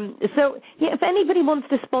 So, yeah, if anybody wants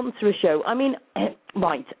to sponsor a show, I mean,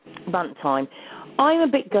 right, rant time. I'm a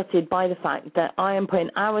bit gutted by the fact that I am putting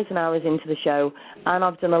hours and hours into the show, and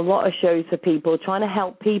I've done a lot of shows for people, trying to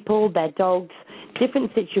help people, their dogs,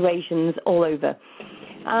 different situations all over.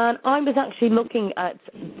 And I was actually looking at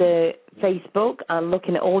the Facebook and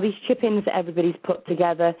looking at all these chip-ins that everybody's put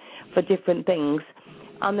together for different things.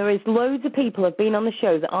 And there is loads of people who have been on the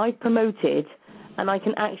show that I've promoted, and I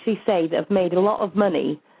can actually say that have made a lot of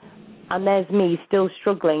money, and there's me still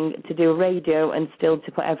struggling to do a radio and still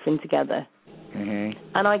to put everything together. Mm-hmm.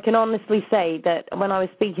 And I can honestly say that when I was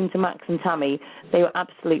speaking to Max and Tammy, they were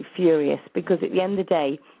absolutely furious, because at the end of the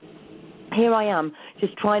day, here I am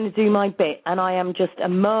just trying to do my bit, and I am just a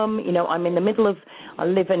mum. You know, I'm in the middle of, I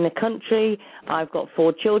live in the country, I've got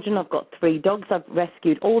 4 children, I've got 3 dogs, I've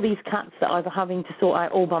rescued all these cats that I'm having to sort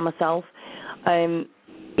out all by myself,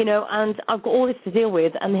 you know, and I've got all this to deal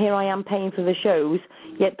with, and here I am paying for the shows,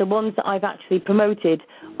 yet the ones that I've actually promoted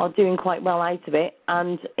are doing quite well out of it,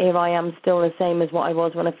 and here I am still the same as what I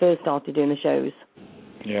was when I first started doing the shows.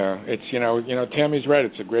 Yeah, it's, you know, Tammy's right.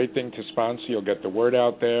 It's a great thing to sponsor. You'll get the word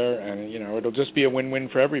out there, and, you know, it'll just be a win-win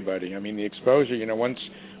for everybody. I mean, the exposure, you know, once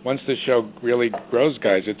the show really grows,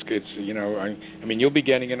 guys, it's you know, I mean, you'll be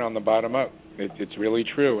getting it on the bottom up. It's really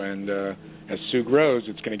true, and as Sue grows,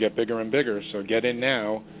 it's going to get bigger and bigger. So get in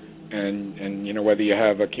now, and you know, whether you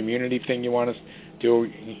have a community thing you want to do,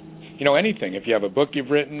 you know, anything. If you have a book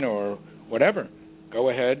you've written or whatever, go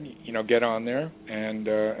ahead, you know, get on there and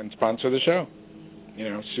sponsor the show. You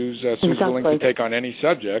know, Sue's exactly. willing to take on any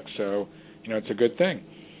subject, so, you know, it's a good thing.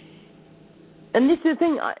 And this is the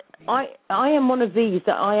thing, I am one of these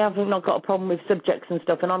that I have not got a problem with subjects and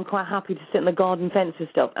stuff, and I'm quite happy to sit in the garden fence and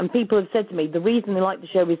stuff. And people have said to me, the reason they like the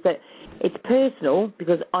show is that it's personal,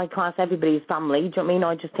 because I class everybody as family. Do you know what I mean?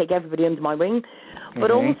 I just take everybody under my wing. But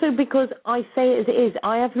also because I say it as it is,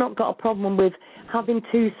 I have not got a problem with having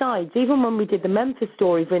 2 sides. Even when we did the Memphis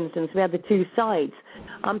story, for instance, we had the 2 sides.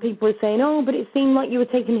 And people were saying, oh, but it seemed like you were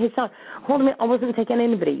taking his side. Hold on a minute, I wasn't taking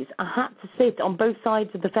anybody's. I had to sit on both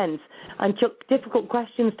sides of the fence and chuck difficult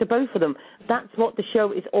questions to both of them. That's what the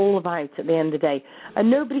show is all about at the end of the day.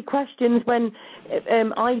 And nobody questions when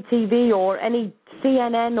ITV or any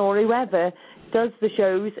CNN or whoever does the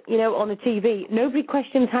shows, you know, on the TV. Nobody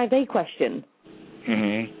questions how they question.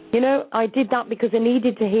 Mm-hmm. You know, I did that because I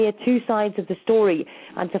needed to hear 2 sides of the story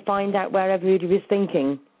and to find out where everybody was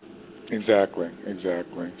thinking. Exactly.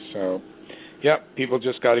 So, yeah, people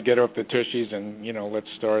just got to get off the tushies and, you know, let's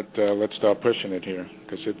start pushing it here,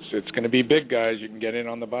 because it's going to be big, guys. You can get in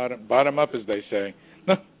on the bottom up, as they say.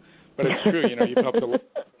 But it's true, you know, you've helped a lot.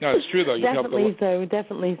 No, it's true though.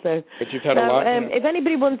 Definitely so. But you've had a lot. You know. If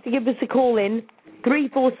anybody wants to give us a call in,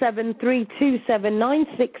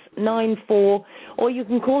 347-327-9694, or you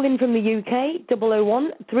can call in from the UK,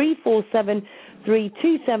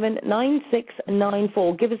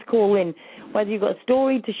 001-347-327-9694. Give us a call in, whether you've got a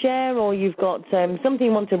story to share or you've got something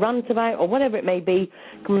you want to rant about or whatever it may be.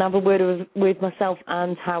 Come and have a word with myself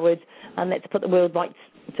and Howard, and let's put the world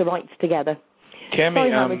to rights together. Tammy,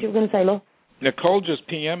 sorry, Howard, you were going to say, Law? Nicole just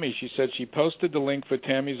PM'd me. She said she posted the link for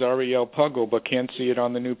Tammy's REL Puggle but can't see it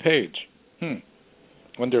on the new page.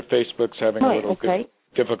 Wonder if Facebook's having a little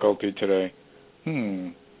difficulty today. Do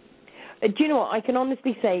you know what? I can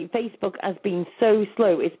honestly say Facebook has been so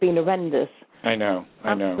slow. It's been horrendous. I know.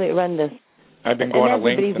 Absolutely horrendous. I've been going to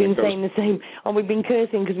links. Everybody's been saying the same. And we've been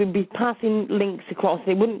cursing because we've been passing links across.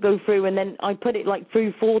 They wouldn't go through, and then I put it like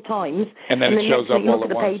through 4 times. And then it shows up all at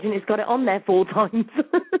once. Page and it's got it on there 4 times.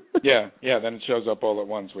 Yeah. Then it shows up all at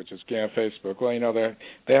once, which is Facebook. Well, you know,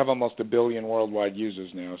 they have almost 1 billion worldwide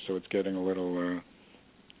users now, so it's getting a little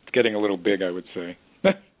big, I would say.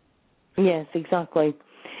 Yes, exactly.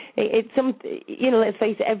 It's some, you know, let's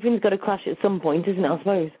face it, everything's got to crash at some point, isn't it? I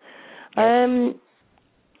suppose. Yep.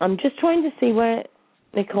 I'm just trying to see where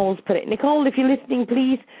Nicole's put it. Nicole, if you're listening,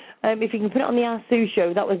 please, if you can put it on the Ask Sue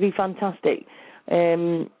show, that would be fantastic.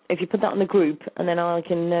 If you put that on the group, and then I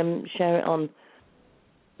can share it on.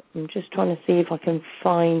 I'm just trying to see if I can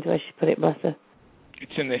find where she put it, bless her.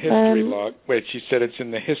 It's in the history log. Wait, she said it's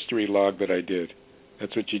in the history log that I did.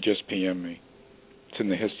 That's what you just PM'd me. It's in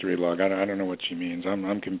the history log. I don't know what she means.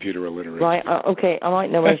 I'm computer illiterate. Right, okay, I might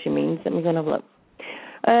know what she means. Let me go and have a look.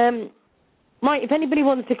 Right, if anybody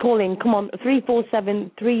wants to call in, come on,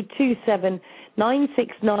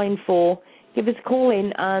 347-327-9694. Give us a call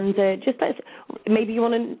in and just let us, maybe you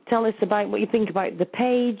want to tell us about what you think about the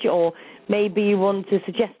page, or maybe you want to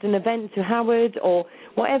suggest an event to Howard, or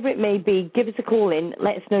whatever it may be. Give us a call in,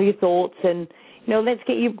 let us know your thoughts, and let's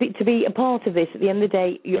get you to be a part of this. At the end of the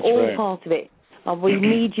day, you're all part of it. We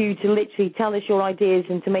need you to literally tell us your ideas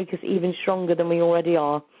and to make us even stronger than we already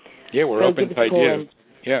are. Yeah, we're open to ideas.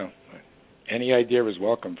 Yeah, any idea is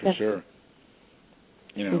welcome for sure.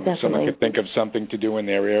 Someone could think of something to do in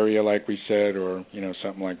their area, like we said, or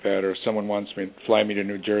something like that. Or if someone wants me to fly me to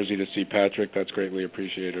New Jersey to see Patrick, that's greatly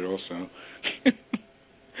appreciated also.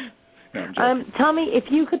 No, I'm joking. Tommy,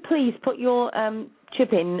 if you could please put your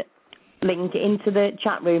chip-in link into the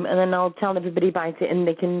chat room, and then I'll tell everybody about it, and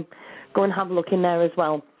they can go and have a look in there as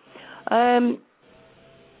well.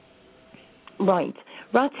 Right.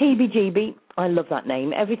 Rat Heebie-Jeebie, I love that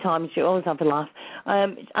name. Every time she always have a laugh.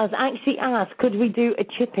 Has actually asked, could we do a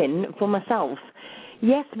chip-in for myself?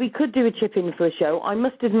 Yes, we could do a chip-in for a show. I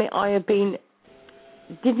must admit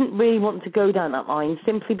didn't really want to go down that line,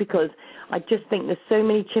 simply because I just think there's so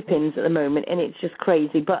many chip-ins at the moment, and it's just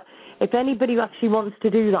crazy. But if anybody actually wants to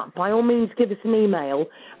do that, by all means give us an email,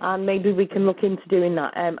 and maybe we can look into doing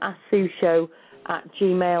that.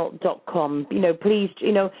 AskSueShow@gmail.com. Please,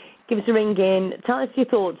 give us a ring in, tell us your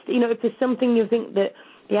thoughts. If there's something you think that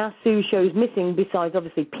the Ask Sue show is missing, besides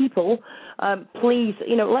obviously people, please,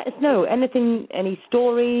 let us know. Anything, any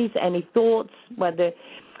stories, any thoughts, whether...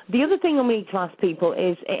 The other thing I need to ask people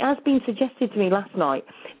is, it has been suggested to me last night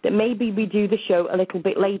that maybe we do the show a little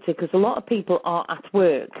bit later, because a lot of people are at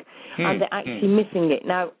work and they're actually missing it.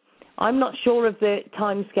 Now, I'm not sure of the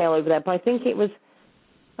time scale over there, but I think it was...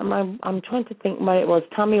 I'm trying to think where it was.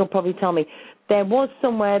 Tammy will probably tell me. There was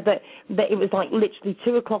somewhere that it was like literally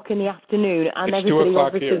 2 o'clock in the afternoon, and everybody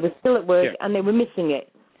obviously here. Was still at work, and they were missing it.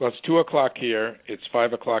 Well, it's 2 o'clock here, it's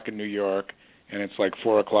 5 o'clock in New York, and it's like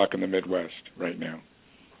 4 o'clock in the Midwest right now.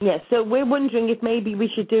 Yeah, so we're wondering if maybe we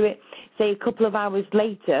should do it, say, a couple of hours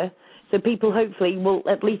later, so people hopefully will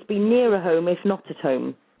at least be nearer home, if not at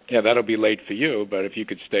home. Yeah, that'll be late for you, but if you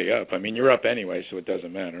could stay up. I mean, you're up anyway, so it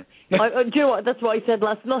doesn't matter. Do you know what? That's what I said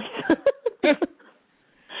last night.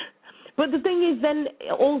 But the thing is, then,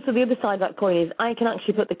 also the other side of that coin is I can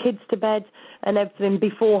actually put the kids to bed and everything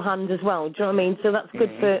beforehand as well. Do you know what I mean? So that's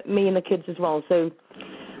good for me and the kids as well. So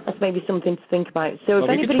that's maybe something to think about. So if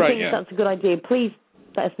anybody thinks that's a good idea, please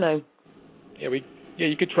let us know. Yeah,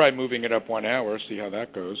 you could try moving it up 1 hour, see how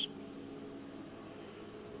that goes.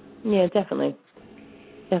 Yeah, definitely.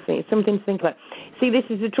 Definitely. It's something to think about. See, this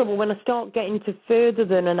is the trouble. When I start getting to further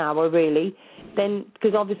than an hour, really, then,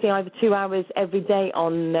 because obviously I have 2 hours every day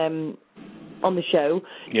on the show,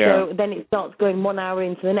 so then it starts going 1 hour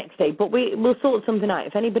into the next day. But we'll sort something out.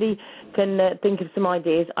 If anybody can think of some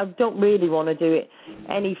ideas, I don't really want to do it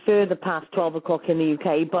any further past 12 o'clock in the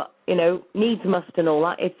UK, but, needs must and all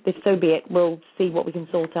that. If so be it, we'll see what we can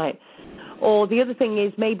sort out. Or the other thing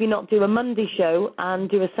is maybe not do a Monday show and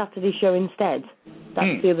do a Saturday show instead.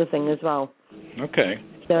 That's the other thing as well. Okay.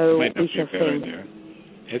 So we shall see.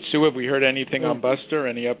 Hey, Sue, have we heard anything on Buster?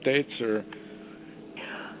 Any updates? Or?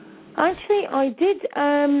 Actually, I did.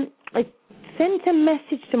 I sent a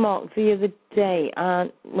message to Mark the other day.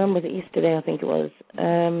 When was it? Yesterday, I think it was.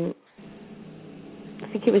 I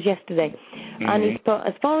think it was yesterday. Mm-hmm. And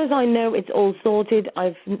as far as I know, it's all sorted.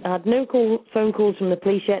 I've had no phone calls from the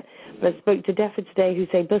police yet, but I spoke to Deford today, who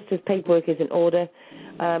say Buster's paperwork is in order.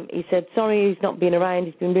 He said sorry he's not been around.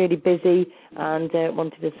 He's been really busy, and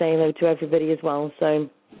wanted to say hello to everybody as well. So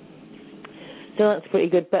that's pretty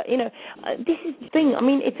good. But, this is the thing. I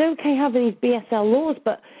mean, it's okay having these BSL laws,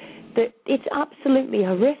 but it's absolutely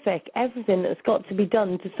horrific, everything that's got to be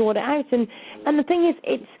done to sort it out. And the thing is,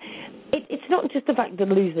 it's not just the fact that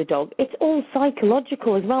they lose the dog. It's all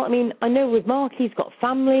psychological as well. I mean, I know with Mark, he's got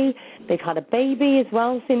family. They've had a baby as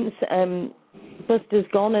well since Buster's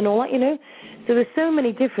gone and all that, So there's so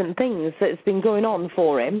many different things that's been going on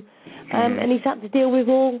for him, and he's had to deal with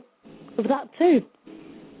all of that too.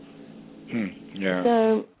 Yeah.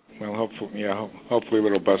 So, well, hopefully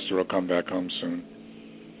little Buster will come back home soon.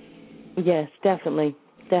 Yes, definitely.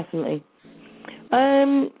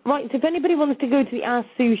 Right, so if anybody wants to go to the Ask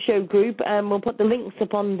Sue Show group, we'll put the links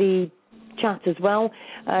up on the chat as well.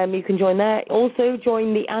 You can join there. Also,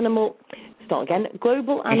 join the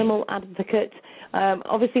Global Animal Advocate,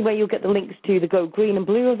 obviously where you'll get the links to the Go Green and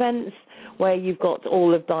Blue events, where you've got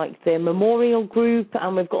all of like the memorial group,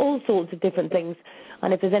 and we've got all sorts of different things.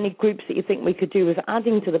 And if there's any groups that you think we could do with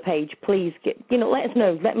adding to the page, please let us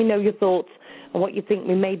know. Let me know your thoughts and what you think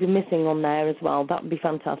we may be missing on there as well. That would be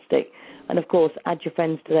fantastic. And of course, add your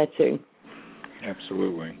friends to there too.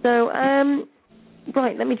 Absolutely. So,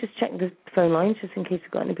 right, let me just check the phone lines just in case we've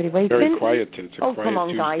got anybody waiting. Very quiet. It's a quiet come on,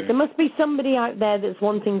 Tuesday. guys. There must be somebody out there that's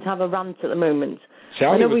wanting to have a rant at the moment.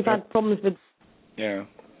 Sally I know we've had problems with... Yeah.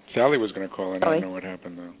 Sally was going to call in. Sorry. I don't know what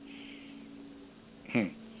happened, though.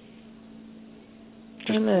 I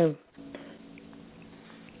don't know.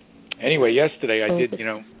 Anyway, yesterday I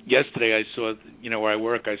saw, where I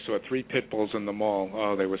work, I saw 3 pit bulls in the mall.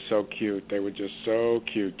 Oh, they were so cute. They were just so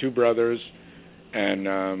cute. 2 brothers and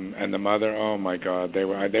the mother. Oh my God, they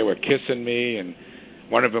were kissing me, and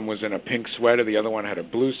one of them was in a pink sweater, the other one had a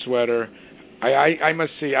blue sweater. I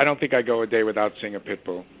must see. I don't think I go a day without seeing a pit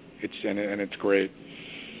bull. It's great.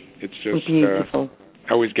 It's just beautiful.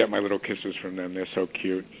 I always get my little kisses from them. They're so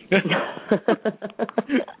cute.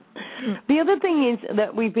 The other thing is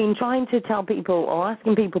that we've been trying to tell people or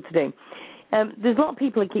asking people to do. There's a lot of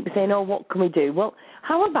people that keep saying, "Oh, what can we do?" Well,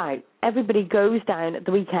 how about everybody goes down at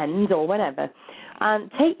the weekends or whenever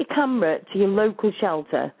and take your camera to your local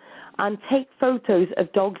shelter and take photos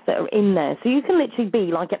of dogs that are in there. So you can literally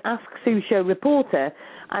be like an Ask Sue Show reporter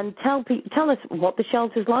and tell us what the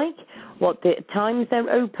shelter's like, what the times they're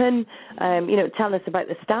open, tell us about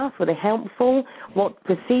the staff, were they helpful, what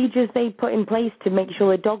procedures they put in place to make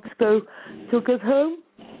sure the dogs go to a good home.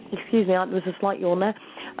 Excuse me, there was a slight yawn there.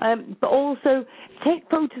 But also, take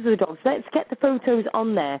photos of the dogs. Let's get the photos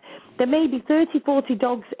on there. There may be 30, 40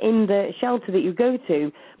 dogs in the shelter that you go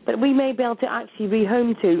to, but we may be able to actually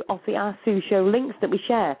rehome to off the Ask Sue Show links that we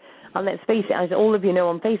share. And let's face it, as all of you know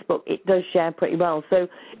on Facebook, it does share pretty well. So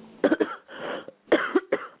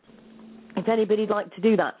if anybody'd like to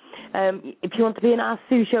do that, if you want to be an Ask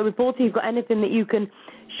Sue Show reporter, you've got anything that you can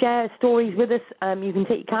share stories with us, you can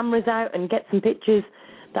take your cameras out and get some pictures.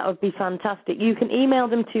 That would be fantastic. You can email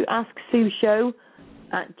them to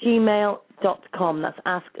asksueshow@gmail.com. That's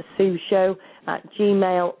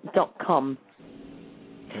asksueshow@gmail.com.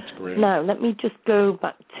 That's great. Now, let me just go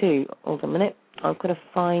back to... Hold on a minute. I've got to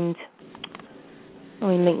find... Oh,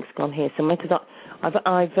 my link's gone here somewhere, because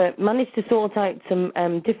I've managed to sort out some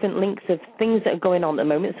different links of things that are going on at the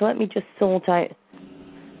moment, so let me just sort out...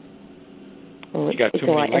 Oh, you got too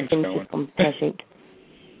many links going.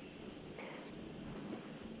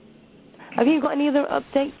 Have you got any other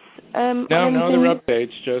updates? No other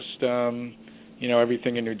updates. Just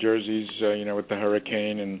everything in New Jersey's with the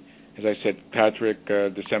hurricane, and as I said, Patrick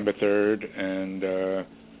December 3rd, and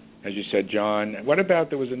as you said, John. What about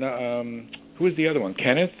there was who was the other one?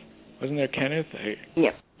 Kenneth? Wasn't there Kenneth?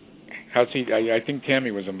 Yep. How's he? I think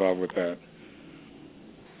Tammy was involved with that.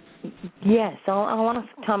 Yes, I'll ask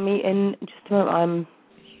Tammy in just a moment.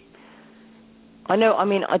 I know,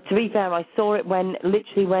 to be fair, I saw it when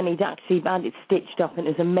he'd actually had it stitched up, and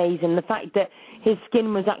it was amazing. The fact that his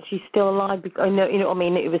skin was actually still alive, it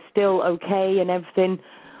was still okay and everything.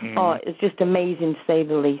 Mm. Oh, it's just amazing, to say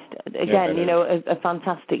the least. Again, a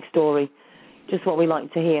fantastic story. Just what we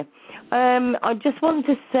like to hear. I just want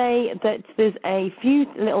to say that there's a few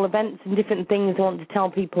little events and different things I want to tell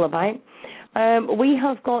people about. We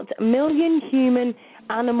have got Million Human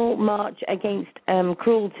Animal March Against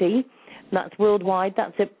Cruelty. That's worldwide.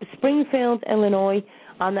 That's at Springfield, Illinois,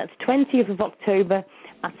 and that's 20th of October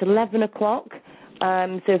at 11 o'clock.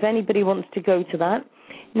 So if anybody wants to go to that.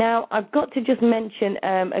 Now, I've got to just mention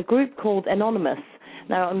a group called Anonymous.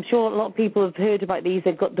 Now, I'm sure a lot of people have heard about these.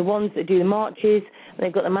 They've got the ones that do the marches, and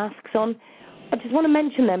they've got the masks on. I just want to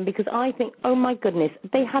mention them because I think, oh my goodness,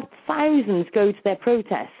 they had thousands go to their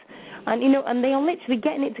protests. And, and they are literally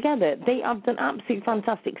getting it together. They have done absolutely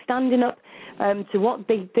fantastic, standing up to what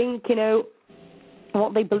they think,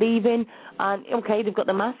 what they believe in. And, okay, they've got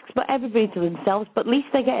the masks, but everybody to themselves. But at least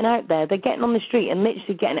they're getting out there. They're getting on the street and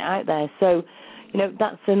literally getting it out there. So,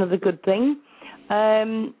 that's another good thing.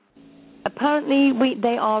 Apparently,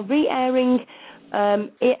 they are re-airing oh,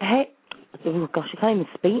 gosh, I can't even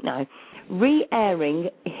speak now. Re-airing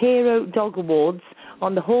Hero Dog Awards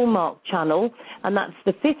on the Hallmark Channel, and that's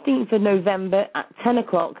the 15th of November at 10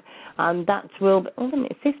 o'clock, and that will be... Hold on a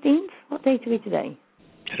minute, 15th? What date are we today?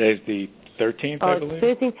 Today's the 13th, I believe.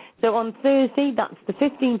 13th. So on Thursday, that's the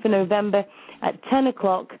 15th of November at 10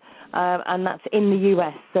 o'clock, and that's in the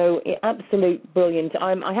US. So absolute brilliant.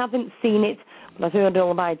 I haven't seen it, but I've heard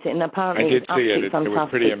all about it, and apparently it's absolutely fantastic. It was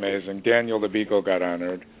pretty amazing. Daniel the Beagle got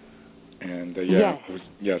honored. And, yes.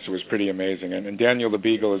 It was pretty amazing. And Daniel the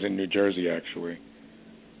Beagle is in New Jersey, actually.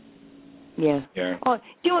 Yeah. Yeah. Oh, do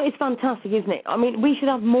you know what? It's fantastic, isn't it? I mean, we should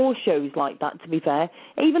have more shows like that, to be fair.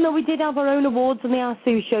 Even though we did have our own awards on the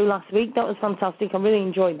ASU show last week, that was fantastic. I really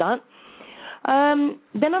enjoyed that.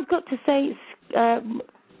 Then I've got to say,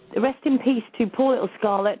 rest in peace to poor little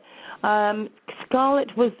Scarlett.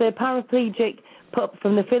 Scarlett was the paraplegic pup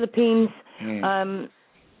from the Philippines.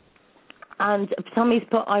 And Tammy's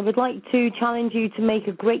put, I would like to challenge you to make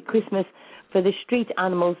a great Christmas for the street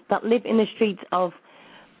animals that live in the streets of...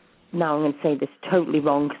 Now I'm going to say this totally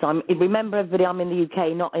wrong, because remember everybody, I'm in the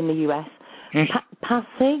UK, not in the US.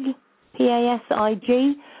 Pasig,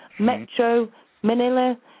 P-A-S-I-G, Metro,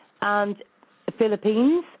 Manila, and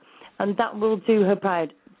Philippines, and that will do her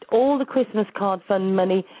proud. All the Christmas card fund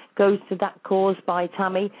money goes to that cause by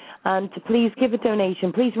Tammy, and to please give a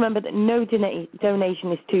donation. Please remember that no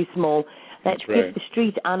donation is too small. Let's give the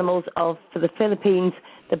street animals for the Philippines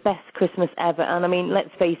the best Christmas ever. And I mean, let's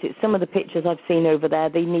face it, some of the pictures I've seen over there,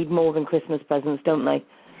 they need more than Christmas presents, don't they?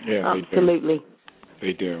 Yeah, absolutely.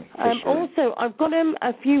 They do. Sure. Also, I've got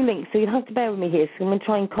a few links, so you'll have to bear with me here. So I'm going to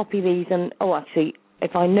try and copy these. And actually,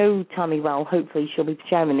 if I know Tammy well, hopefully she'll be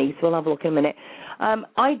sharing these. So we'll have a look in a minute.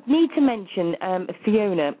 I need to mention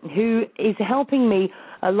Fiona, who is helping me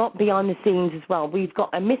a lot behind the scenes as well. We've got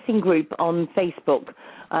a missing group on Facebook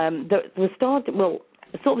that was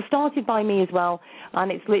started by me as well,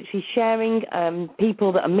 and it's literally sharing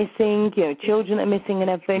people that are missing, children that are missing and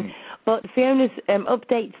everything. But Fiona's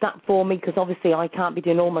updates that for me, because obviously I can't be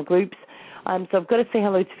doing all my groups. So I've got to say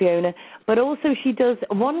hello to Fiona. But also she does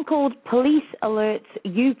one called Police Alerts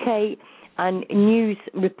UK and News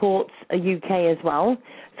Reports UK as well.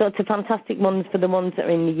 So it's a fantastic one for the ones that are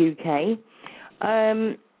in the UK.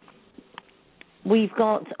 We've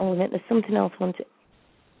got, there's something else I want to...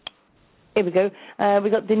 Here we go.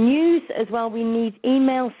 We've got the news as well. We need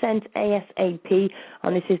email sent ASAP,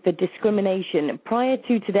 and this is the discrimination. Prior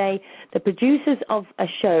to today, the producers of a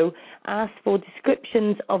show asked for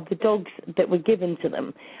descriptions of the dogs that were given to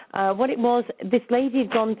them. What it was, this lady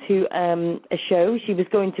had gone to a show she was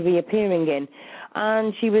going to be appearing in,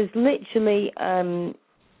 and she was literally...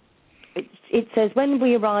 It says, when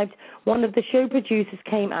we arrived, one of the show producers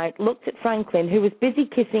came out, looked at Franklin, who was busy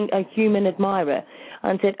kissing a human admirer,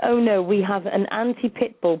 and said, oh no, we have an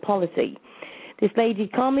anti-pit bull policy. This lady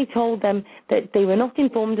calmly told them that they were not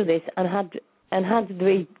informed of this, and had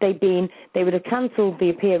they been, they would have cancelled the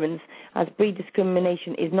appearance, as breed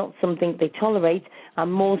discrimination is not something they tolerate,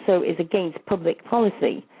 and more so is against public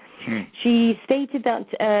policy. She stated that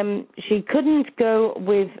she couldn't go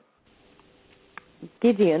with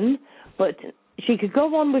Gideon, but she could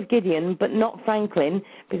go on with Gideon, but not Franklin,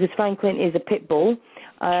 because Franklin is a pit bull.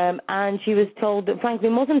 And she was told that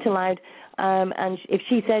Franklin wasn't allowed, and if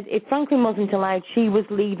Franklin wasn't allowed, she was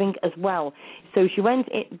leaving as well. So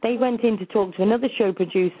they went in to talk to another show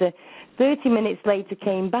producer. 30 minutes later,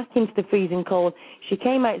 came back into the freezing cold. She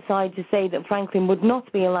came outside to say that Franklin would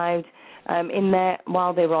not be allowed in there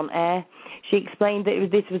while they were on air. She explained that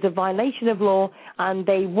this was a violation of law, and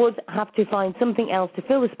they would have to find something else to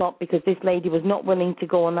fill the spot because this lady was not willing to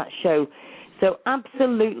go on that show. So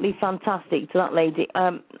absolutely fantastic to that lady.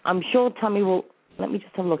 I'm sure Tammy will... Let me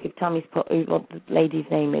just have a look if Tammy's put what the lady's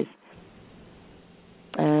name is.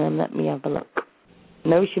 Let me have a look.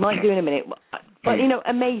 No, she might do in a minute. But,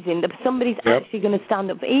 amazing that somebody's actually going to stand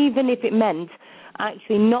up. Even if it meant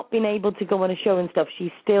actually not being able to go on a show and stuff,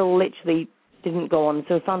 she still literally didn't go on.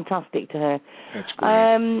 So fantastic to her. That's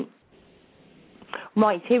great.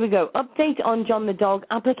 Right, here we go. Update on John the dog.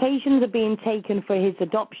 Applications are being taken for his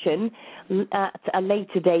adoption at a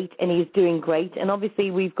later date, and he's doing great. And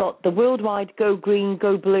obviously we've got the worldwide Go Green,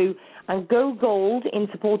 Go Blue, and Go Gold in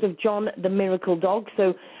support of John the Miracle Dog.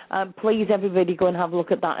 So please, everybody, go and have a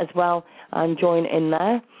look at that as well and join in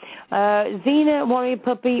there. Xena Warrior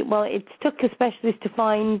Puppy, well, it took a specialist to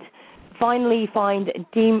finally find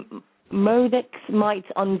Demodex mites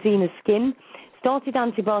on Xena's skin. Started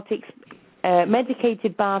antibiotics,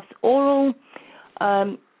 medicated baths, oral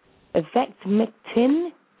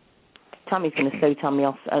Evectimitin. Tammy's going to so tell me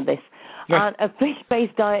off this. Yeah. And a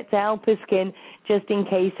fish-based diet to help her skin just in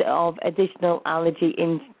case of additional allergy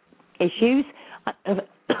issues. And,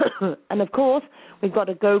 of course, we've got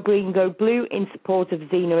a Go Green, Go Blue in support of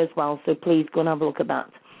Xena as well. So please go and have a look at that.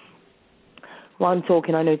 While I'm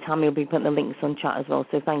talking, I know Tammy will be putting the links on chat as well,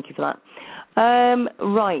 so thank you for that.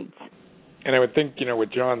 Right. And I would think,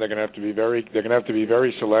 with John, they're going to have to be very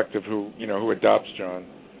selective who adopts John.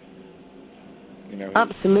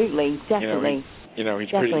 Absolutely, definitely. He's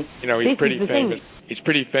definitely. pretty famous. He's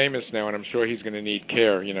pretty famous now, and I'm sure he's going to need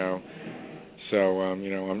care. So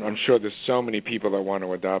I'm sure there's so many people that want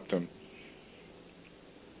to adopt him.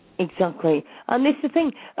 Exactly. And this is the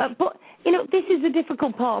thing. But, you know, this is the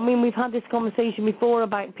difficult part. I mean, we've had this conversation before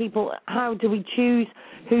about people, how do we choose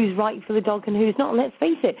who's right for the dog and who's not? And let's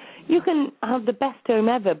face it, you can have the best home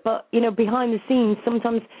ever, but, you know, behind the scenes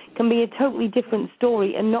sometimes can be a totally different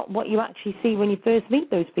story and not what you actually see when you first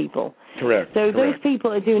meet those people. Correct. So correct. those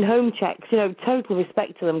people are doing home checks, you know, total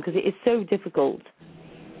respect to them because it is so difficult.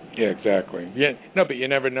 Yeah, exactly. Yeah, no, but you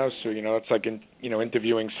never know, Sue. You know, it's like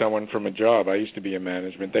interviewing someone from a job. I used to be in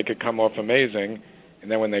management. They could come off amazing,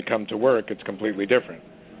 and then when they come to work, it's completely different.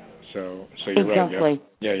 So you're exactly. right.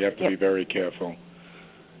 You have to be very careful.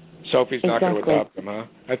 Sophie's not going to adopt him, huh?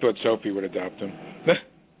 I thought Sophie would adopt him.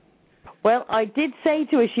 Well, I did say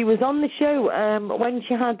to her, she was on the show when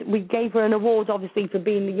we gave her an award, obviously, for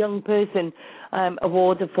being the young person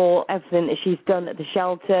award for everything that she's done at the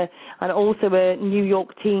shelter, and also a New York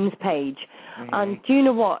Teens page. Mm-hmm. And do you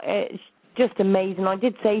know what? It's just amazing. I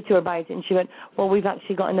did say to her about it, and she went, well, we've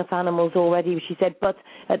actually got enough animals already. She said, but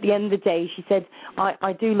at the end of the day, she said,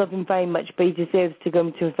 I do love him very much, but he deserves to go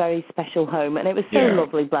into a very special home. And it was so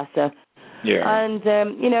lovely, bless her. Yeah. And,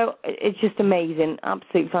 you know, it's just amazing.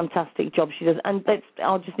 Absolute fantastic job she does. And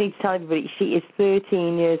I'll just need to tell everybody, she is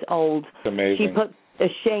 13 years old. It's amazing. She puts a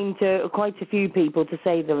shame to quite a few people, to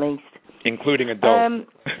say the least. Including adults.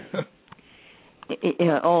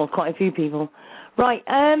 Quite a few people. Right,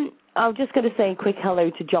 I'm just going to say a quick hello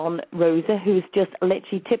to John Rosa, who's just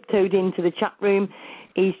literally tiptoed into the chat room.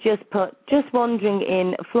 He's just put, just wandering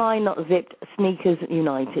in, fly not zipped, sneakers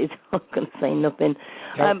united. I'm going to say nothing.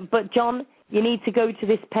 Nope. But John, you need to go to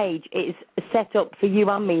this page. It's set up for you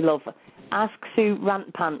and me, love. Ask Sue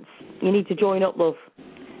Rant Pants. You need to join up, love.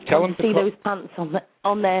 Tell him to see those pants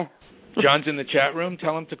on there. John's in the chat room.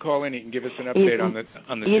 Tell him to call in. He can give us an update on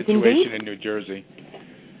the situation in New Jersey.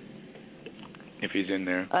 If he's in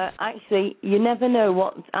there. Actually, you never know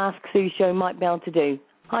what Ask Sue show might be able to do.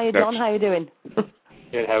 Hiya, John. How you doing?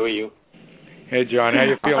 Good. How are you? Hey, John. How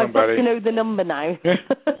you feeling, buddy? I've got to know the number now.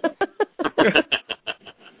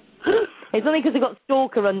 It's only because I got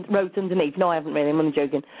Stalker wrote underneath. No, I haven't really. I'm only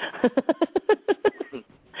joking.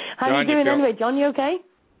 How John, you doing anyway, John? You okay?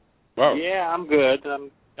 Whoa. Yeah, I'm good.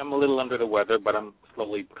 I'm a little under the weather, but I'm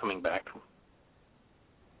slowly coming back.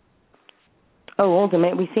 Oh, hold on a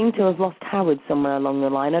minute. We seem to have lost Howard somewhere along the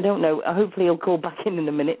line. I don't know. Hopefully he'll call back in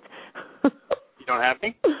a minute. You don't have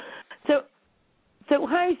me? So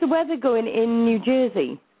how's the weather going in New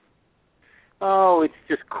Jersey? Oh, it's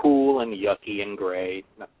just cool and yucky and gray.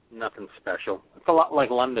 Nothing special. It's a lot like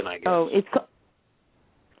London, I guess.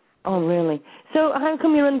 Oh, really? So how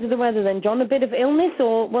come you're under the weather then, John? A bit of illness,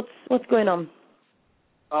 or what's going on?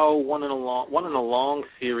 Oh, one in a long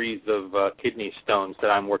series of kidney stones that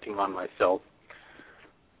I'm working on myself.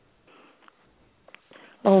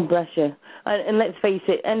 Oh, bless you. And let's face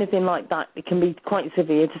it, anything like that, it can be quite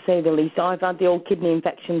severe, to say the least. I've had the old kidney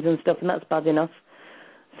infections and stuff, and that's bad enough.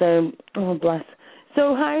 So, oh, bless.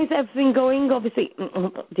 So how's everything going? Obviously,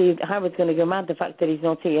 Howard's going to go mad, the fact that he's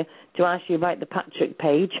not here, to ask you about the Patrick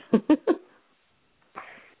page.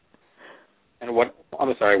 And what?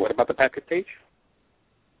 I'm sorry, what about the Patrick page?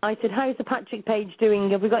 I said, how's the Patrick page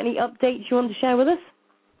doing? Have we got any updates you want to share with us?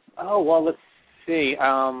 Oh, well, let's see.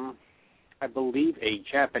 I believe a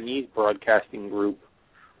Japanese broadcasting group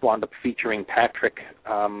wound up featuring Patrick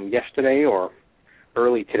yesterday or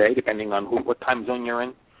early today, depending on what time zone you're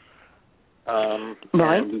in.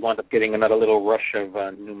 Right. And we wound up getting another little rush of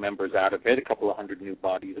new members out of it, a couple of hundred new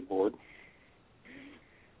bodies aboard.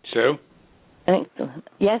 Sue? Excellent.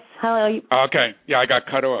 Yes, how are you? Okay. Yeah, I got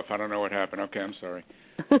cut off. I don't know what happened. Okay, I'm sorry.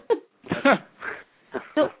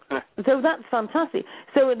 So that's fantastic.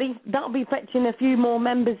 So at least that'll be fetching a few more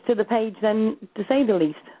members to the page then, to say the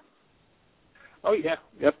least. Oh, yeah.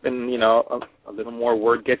 Yep. And, a little more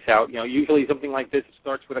word gets out. Usually something like this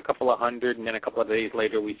starts with a couple of hundred, and then a couple of days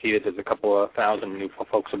later we see that there's a couple of thousand new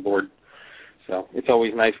folks aboard. So it's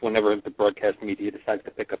always nice whenever the broadcast media decides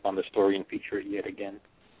to pick up on the story and feature it yet again.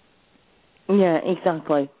 Yeah,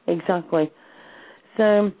 exactly.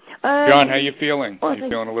 So, John, how you feeling? Are you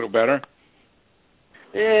feeling a little better?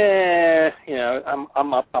 Yeah,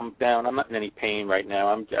 I'm up, I'm down. I'm not in any pain right now.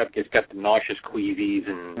 I've just got the nauseous queasies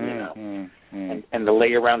and and the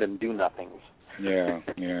lay around and do nothings. Yeah.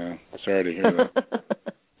 Sorry to hear that.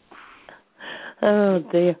 Oh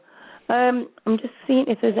dear. I'm just seeing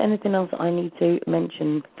if there's anything else I need to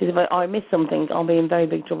mention, because if I miss something, I'll be in very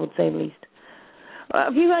big trouble, to say the least.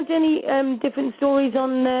 Have you had any different stories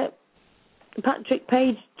on the Patrick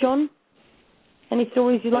page, John? Any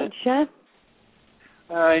stories you'd like to share?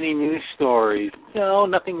 Any news stories? No,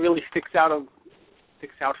 nothing really sticks out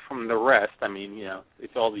from the rest. I mean,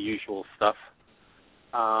 it's all the usual stuff.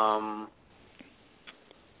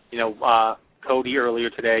 Cody earlier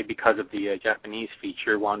today, because of the Japanese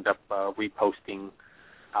feature, wound up reposting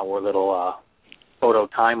our little photo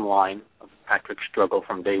timeline of Patrick's struggle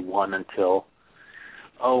from day one until,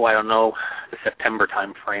 I don't know, the September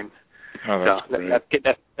time frame. Oh, that's great.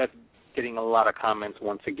 That's getting a lot of comments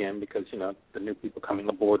once again because, the new people coming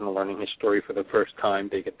aboard and learning his story for the first time,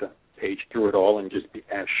 they get to page through it all and just be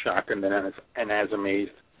as shocked and as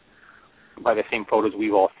amazed by the same photos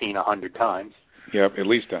we've all seen 100 times. Yep, at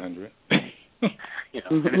least 100. And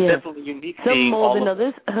it's definitely unique. Some more than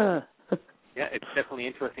others. Yeah, it's definitely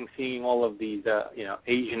interesting seeing all of these,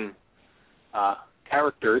 Asian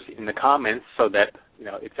characters in the comments. So that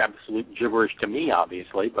it's absolute gibberish to me,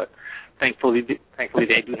 obviously. But thankfully,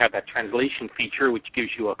 they do have that translation feature, which gives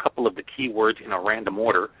you a couple of the keywords in a random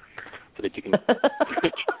order, so that you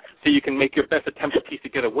can make your best attempt to piece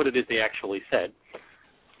together what it is they actually said.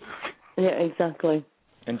 Yeah, exactly.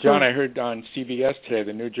 And, John, I heard on CBS today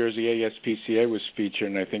the New Jersey ASPCA was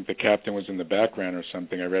featured, and I think the captain was in the background or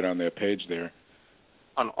something. I read on their page there.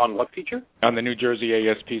 On what feature? On the New Jersey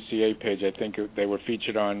ASPCA page. I think they were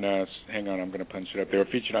featured on, hang on, I'm going to punch it up. They were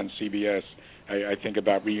featured on CBS, I think,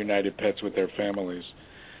 about reunited pets with their families.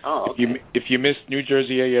 Oh, okay. If you missed New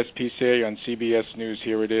Jersey ASPCA on CBS News,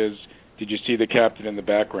 here it is. Did you see the captain in the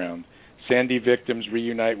background? Sandy victims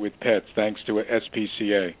reunite with pets thanks to a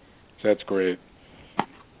SPCA. So that's great.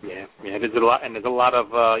 Yeah, there's a lot of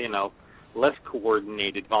less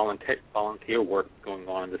coordinated volunteer work going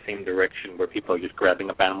on in the same direction, where people are just grabbing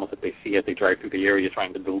up animals that they see as they drive through the area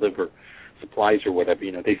trying to deliver supplies or whatever.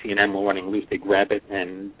 They see an animal running loose, they grab it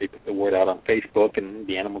and they put the word out on Facebook, and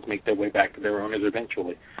the animals make their way back to their owners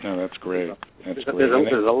eventually. Oh, that's great. There's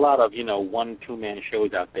a lot of 1-2 man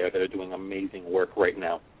shows out there that are doing amazing work right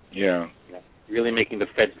now. Yeah. Really making the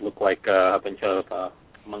feds look like a bunch of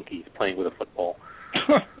monkeys playing with a football.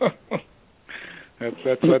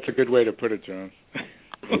 That's a good way to put it, John.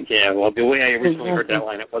 Yeah, well, the way I originally heard that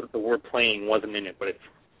line, it wasn't the word "playing" wasn't in it, but it's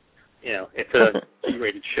a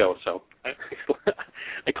G-rated show, so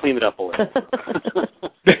I cleaned it up a little.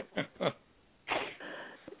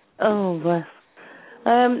 Oh, bless.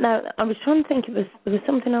 Now, I was trying to think there was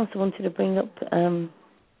something else I wanted to bring up.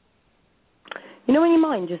 When your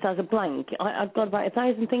mind just has a blank, I've got about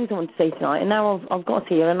 1,000 things I want to say tonight, and now I've got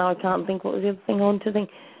here, and now I can't think what was the other thing I want to think.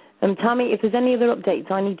 Tammy, if there's any other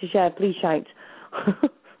updates I need to share, please shout.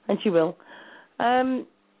 And she will.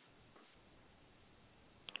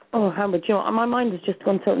 Howard, my mind has just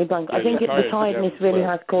gone totally blank. Yeah, I think the tiredness really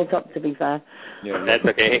has caught up, to be fair. Yeah, that's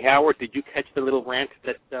okay. Hey, Howard, did you catch the little rant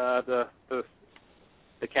that the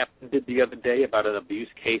captain did the other day about an abuse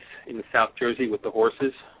case in South Jersey with the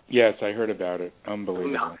horses? Yes, I heard about it.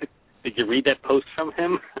 Unbelievable. No. Did you read that post from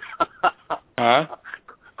him? Huh?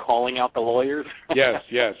 Calling out the lawyers? Yes.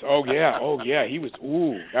 Oh, yeah. He was,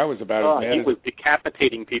 that was about as mad he was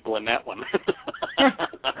decapitating people in that one.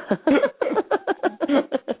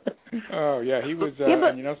 Oh, yeah, he was,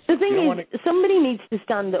 the thing is, somebody needs to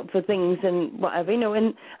stand up for things and whatever,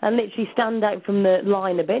 and literally stand out from the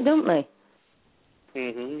line a bit, don't they?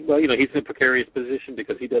 Mm-hmm. Well, he's in a precarious position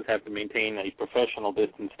because he does have to maintain a professional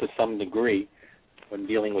distance to some degree when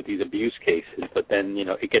dealing with these abuse cases. But then,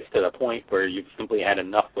 it gets to the point where you've simply had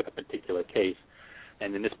enough with a particular case.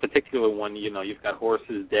 And in this particular one, you've got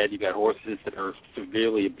horses dead, you've got horses that are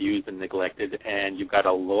severely abused and neglected, and you've got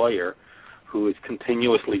a lawyer who is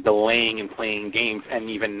continuously delaying and playing games and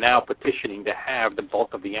even now petitioning to have the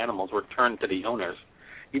bulk of the animals returned to the owners,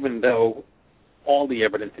 even though all the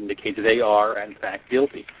evidence indicates they are, in fact,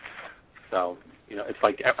 guilty. So, it's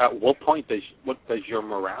like, at what point does your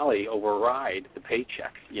morality override the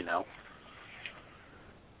paycheck,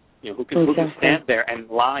 who can stand there and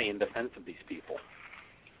lie in defense of these people?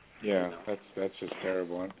 Yeah, that's just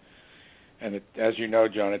terrible. And as you know,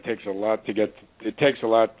 John, it takes a lot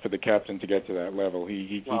for the captain to get to that level.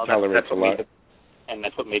 He tolerates a lot. And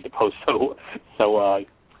that's what made the post so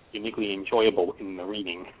uniquely enjoyable in the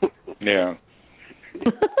reading. Yeah.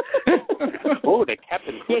 Oh, the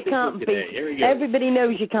captain! You can't beat. Everybody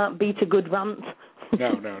knows you can't beat a good rant.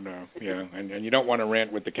 No. Yeah, and you don't want to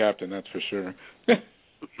rant with the captain. That's for sure. You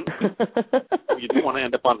don't want to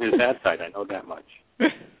end up on his bad side. I know that much.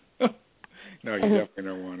 No, you definitely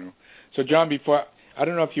don't want to. So, John, before I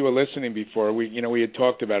don't know if you were listening before. We had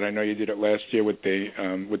talked about. I know you did it last year with the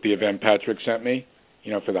event Patrick sent me.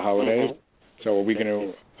 For the holidays. Mm-hmm. So, are we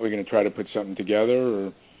gonna try to put something together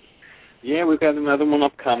or? Yeah, we've got another one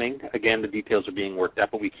upcoming. Again, the details are being worked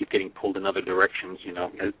out, but we keep getting pulled in other directions.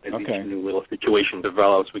 As each new little situation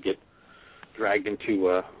develops, we get dragged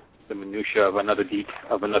into the minutia of another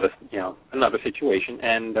situation,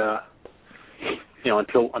 and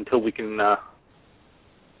until we can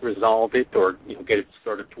resolve it or get it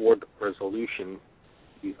started toward resolution,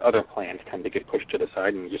 these other plans tend to get pushed to the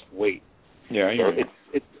side and you just wait. Yeah,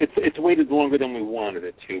 so it's waited longer than we wanted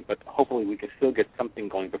it to, but hopefully we can still get something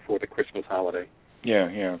going before the Christmas holiday.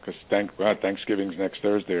 Yeah, because thank God Thanksgiving's next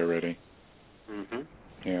Thursday already. Mhm.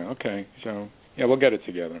 Yeah. Okay. So we'll get it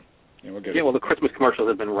together. Yeah, we'll get it. Yeah. Well, the Christmas commercials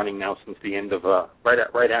have been running now since the end of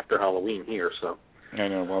right after Halloween here. So. I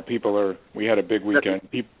know. Well, we had a big weekend.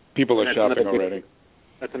 People are shopping already.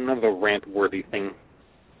 That's another rant-worthy thing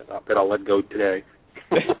that I'll let go today.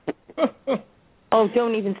 Oh,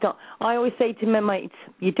 don't even start. I always say to my mates,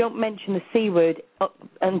 you don't mention the C word up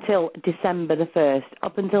until December the 1st.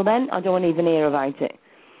 Up until then, I don't want to even hear about it.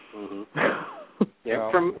 Mm-hmm.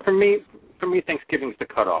 Yeah, for me, Thanksgiving's the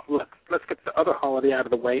cutoff. Let's get the other holiday out of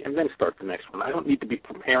the way and then start the next one. I don't need to be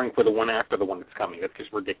preparing for the one after the one that's coming. That's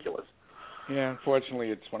just ridiculous. Yeah, unfortunately,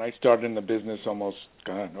 it's when I started in the business almost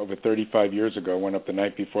over 35 years ago, went up the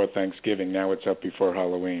night before Thanksgiving. Now it's up before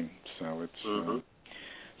Halloween. So it's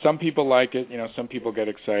some people like it. Some people get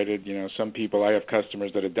excited. Some people, I have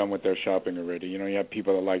customers that are done with their shopping already. You have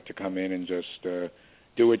people that like to come in and just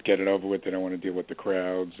do it, get it over with. They don't want to deal with the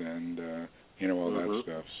crowds and all that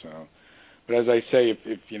stuff. So, but as I say,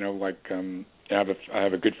 if I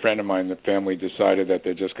have a good friend of mine. The family decided that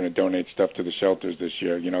they're just going to donate stuff to the shelters this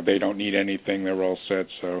year. They don't need anything; they're all set.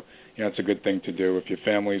 So, it's a good thing to do. If your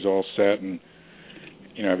family's all set and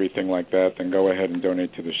everything like that, then go ahead and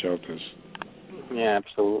donate to the shelters. Yeah,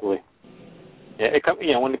 absolutely.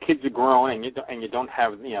 Yeah, when the kids are growing and you don't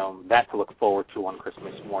have that to look forward to on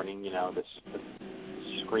Christmas morning. The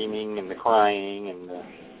screaming and the crying and the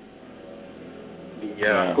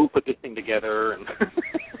who put this thing together and.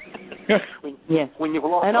 When you've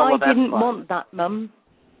lost and all I of that didn't fun. want that, Mum.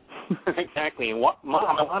 Exactly. And Mom,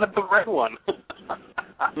 I wanted the red one.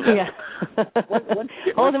 Yeah.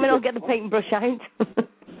 Hold on, I'll get the paint brush out.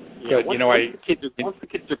 Yeah, once the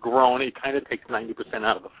kids are grown, it kind of takes 90%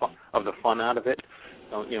 out of the fun out of it.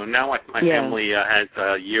 So now my family has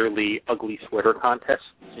yearly ugly sweater contests.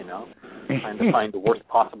 Trying to find the worst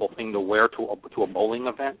possible thing to wear to a bowling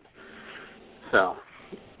event. So.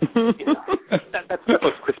 That's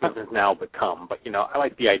what Christmas has now become. But I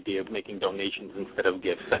like the idea of making donations instead of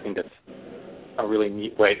gifts. I think that's a really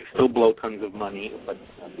neat way to still blow tons of money, but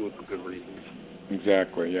do it for good reasons.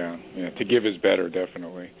 Exactly. Yeah. To give is better,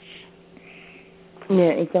 definitely.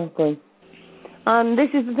 Yeah, exactly. This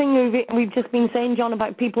is the thing we've just been saying, John,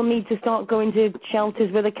 about people need to start going to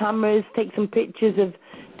shelters with the cameras, take some pictures of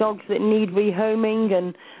dogs that need rehoming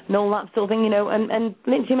and all that sort of thing, and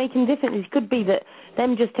literally making a difference. It could be that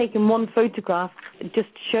them just taking one photograph just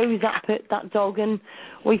shows that dog and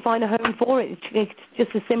we find a home for it. It's just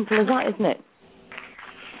as simple as that, isn't it?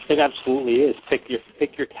 It absolutely is.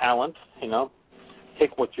 Pick your talent,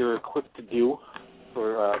 pick what you're equipped to do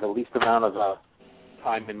for the least amount of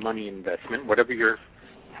time and money investment, whatever your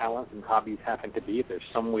talents and hobbies happen to be. If there's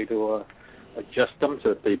some way to adjust them so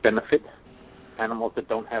that they benefit animals that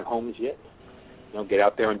don't have homes yet, get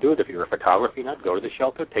out there and do it. If you're a photography nut, go to the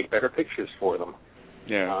shelter, take better pictures for them.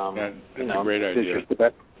 Yeah, that's a great idea.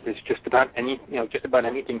 Just about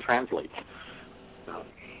anything translates.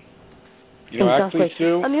 Actually,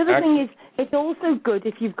 Sue, and the other thing is, it's also good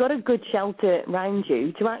if you've got a good shelter around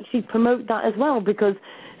you to actually promote that as well, because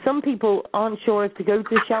some people aren't sure if to go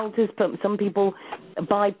to shelters, some people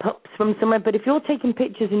buy pups from somewhere, but if you're taking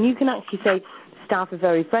pictures and you can actually say, staff are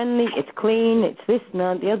very friendly, it's clean, it's this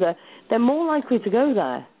and the other, they're more likely to go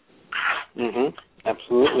there.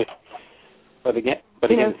 Absolutely. But again,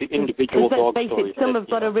 it's the individual dog stories. Some have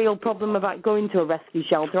got a real problem about going to a rescue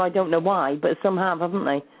shelter. I don't know why, but some have, haven't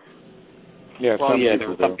they? Yeah,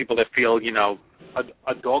 there are some people that feel,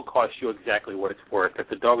 a dog costs you exactly what it's worth. If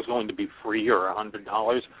the dog is going to be free or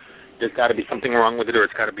 $100, there's got to be something wrong with it, or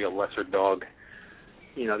it's got to be a lesser dog.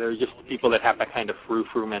 There are just people that have that kind of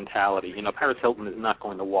frou-frou mentality. Paris Hilton is not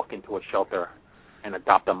going to walk into a shelter and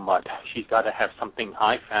adopt a mutt. She's got to have something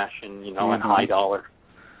high fashion, and high dollar,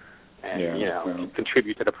 and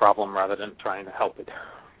contribute to the problem rather than trying to help it.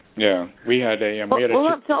 Yeah, we had well,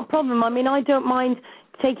 that's not a problem. I mean, I don't mind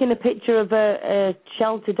taking a picture of a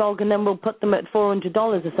shelter dog and then we'll put them at $400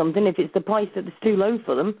 or something if it's the price that's too low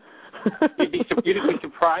for them. You'd be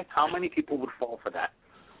surprised how many people would fall for that.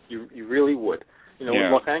 You really would.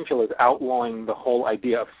 Los Angeles outlawing the whole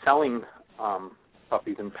idea of selling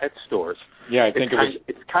puppies in pet stores. Yeah, I think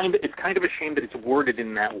it's kind of a shame that it's worded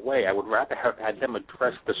in that way. I would rather have had them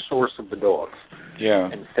address the source of the dogs. Yeah.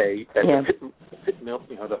 And say that the pit milk,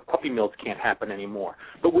 the puppy mills can't happen anymore.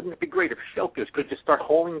 But wouldn't it be great if shelters could just start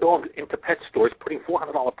hauling dogs into pet stores, putting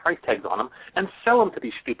 $400 price tags on them, and sell them to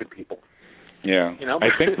these stupid people? Yeah. You know, I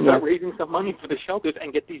think start raising some money for the shelters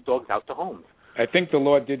and get these dogs out to homes. I think the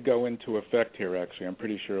law did go into effect here, actually. I'm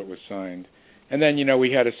pretty sure it was signed. And then,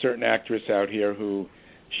 we had a certain actress out here who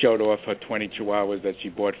showed off her 20 chihuahuas that she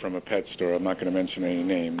bought from a pet store. I'm not going to mention any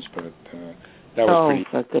names, but that was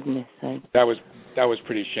for goodness sake. That was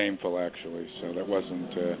pretty shameful, actually. So that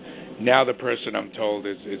wasn't. Now the person, I'm told,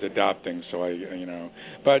 is adopting. So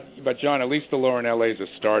but John, at least the law in LA is a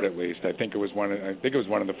start. At least I think it was one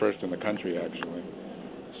of the first in the country, actually.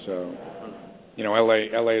 So,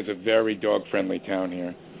 LA is a very dog-friendly town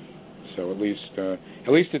here. So at least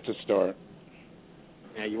it's a start.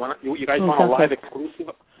 Yeah, you guys want a live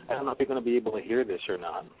exclusive? I don't know if you're going to be able to hear this or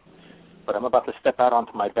not, but I'm about to step out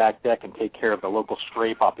onto my back deck and take care of the local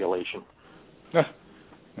stray population.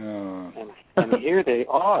 And here they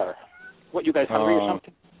are. What, you guys hungry or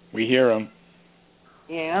something? We hear them.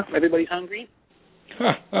 Yeah, everybody's hungry?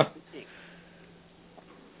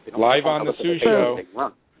 Live on the Sue Show.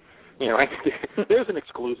 Right? There's an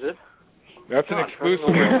exclusive. That's an exclusive.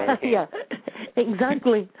 Right? Yeah,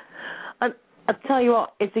 exactly. And I'll tell you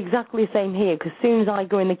what, it's exactly the same here, because as soon as I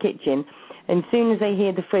go in the kitchen, and as soon as they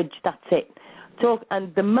hear the fridge, that's it.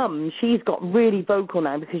 And the mum, she's got really vocal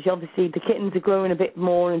now, because obviously the kittens are growing a bit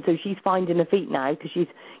more, and so she's finding her feet now, because she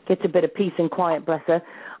gets a bit of peace and quiet, bless her.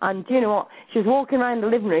 And do you know what? She was walking around the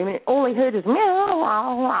living room, and all I heard was meow,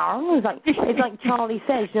 wow, wow. It's like Charlie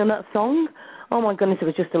Says, that song? Oh my goodness, it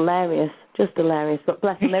was just hilarious. But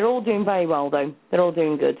bless them, they're all doing very well, though. They're all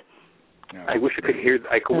doing good. I wish you could hear.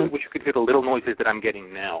 Wish you could hear the little noises that I'm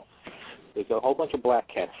getting now. There's a whole bunch of black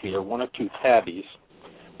cats here, one or two tabbies,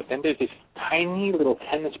 but then there's this tiny little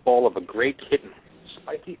tennis ball of a gray kitten,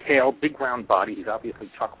 spiky tail, big round body. He's obviously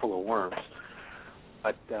chock full of worms,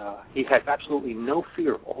 but he has absolutely no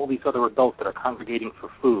fear of all these other adults that are congregating for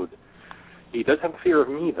food. He does have fear of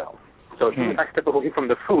me, though. So if I step away from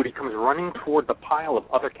the food, he comes running toward the pile of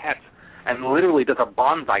other cats and literally does a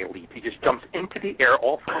bonsai leap. He just jumps into the air,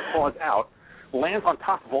 all four paws out, lands on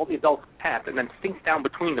top of all the adult cats, and then sinks down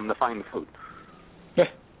between them to find the food.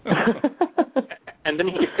 And then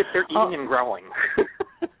he just sits there eating and growling.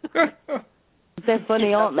 They're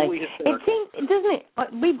funny, aren't they? It seems, doesn't it?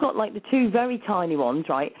 We've got like the two very tiny ones,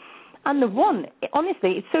 right? And the one,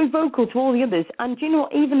 honestly, it's so vocal to all the others. And do you know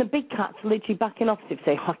what? Even the big cats are literally backing off to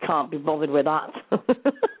say, I can't be bothered with that.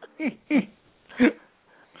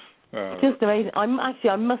 Just amazing.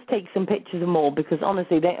 I must take some pictures of them all, because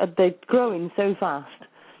honestly, they're growing so fast.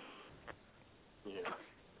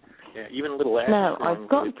 Yeah, even little Ash is growing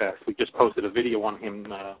really fast. We just posted a video on him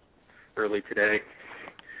early today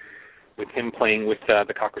with him playing with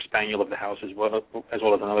the Cocker Spaniel of the house as well as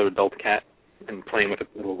another adult cat, and playing with a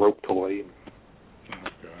little rope toy and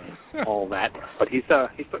all that. But he's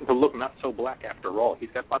starting to look not so black after all.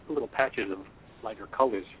 He's got lots of little patches of lighter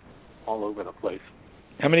colors all over the place.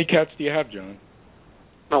 How many cats do you have, John?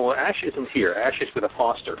 No, well, Ash isn't here. Ash is with a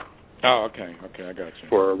foster. Oh, okay, I got you.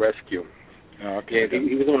 For a rescue. Oh, okay. Yeah,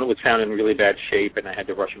 he was the one that was found in really bad shape, and I had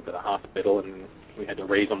to rush him to the hospital, and we had to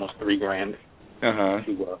raise almost $3,000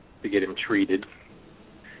 to get him treated.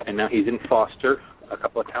 And now he's in foster a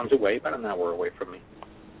couple of towns away, about an hour away from me.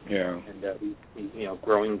 Yeah. And he's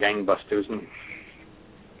growing gangbusters and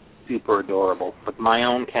super adorable. But my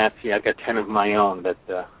own cats, I've got 10 of my own that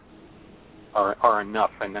are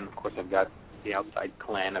enough, and then of course I've got the outside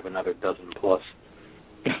clan of another dozen plus.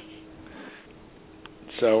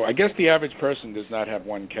 So I guess the average person does not have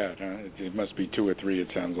one cat, huh? It must be 2 or 3. It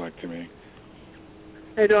sounds like to me.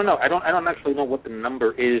 I don't know. I don't actually know what the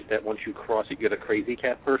number is that once you cross it, you're the crazy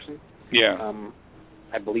cat person. Yeah.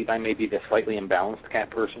 I believe I may be the slightly imbalanced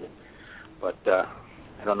cat person, but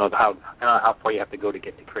I don't know how far you have to go to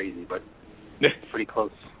get to crazy, but it's pretty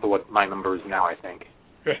close to what my number is now, I think.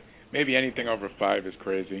 Maybe anything over 5 is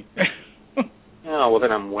crazy. Oh, well,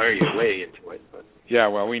 then I'm way into it. But yeah,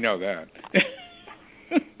 well, we know that.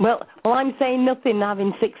 Well, I'm saying nothing,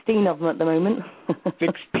 having 16 of them at the moment.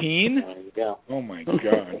 16? There you go. Oh, my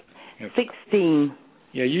God. 16.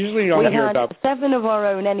 Yeah, usually you don't hear about... We had 7 of our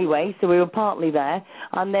own anyway, so we were partly there,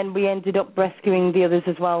 and then we ended up rescuing the others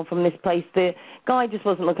as well from this place. The guy just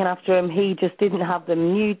wasn't looking after them. He just didn't have them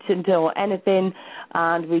neutered or anything,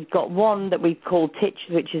 and we've got one that we've called Titch,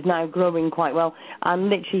 which is now growing quite well, and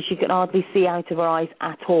literally she could hardly see out of her eyes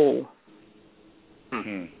at all.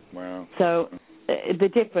 Mm-hmm. Wow. So the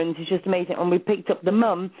difference is just amazing. And we picked up the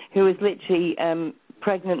mum, who was literally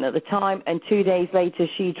pregnant at the time, and 2 days later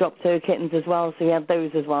she dropped her kittens as well, so we had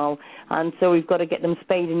those as well. And so we've got to get them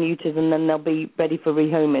spayed and neutered, and then they'll be ready for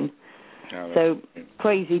rehoming. Oh, so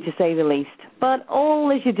crazy to say the least. But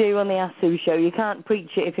all as you do on the Ask Sue show, you can't preach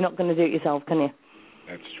it if you're not going to do it yourself, can you?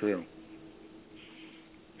 That's true.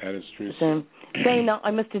 That is true. So, saying that,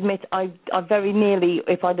 I must admit, I very nearly,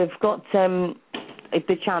 if I'd have got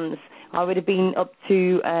the chance, I would have been up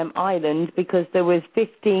to Ireland, because there was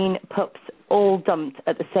 15 pups all dumped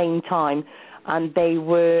at the same time, and they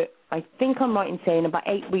were, I think I'm right in saying, about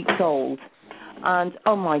 8 weeks old. And,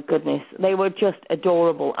 oh my goodness, they were just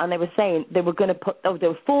adorable. And they were saying they were going to put, they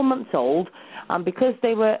were 4 months old, and because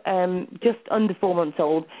they were just under 4 months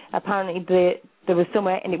old, apparently there was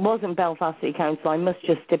somewhere, and it wasn't Belfast City Council, I must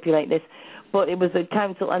just stipulate this, but it was a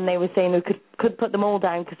council, and they were saying they could put them all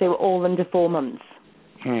down because they were all under 4 months.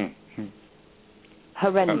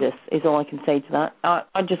 Horrendous is all I can say to that.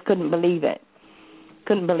 I just couldn't believe it.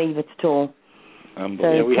 Couldn't believe it at all.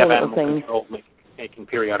 So we have animal control making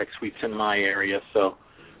periodic sweeps in my area, so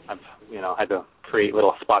I've had to create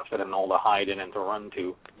little spots for them all to hide in and to run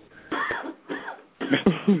to,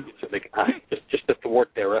 so they can just to thwart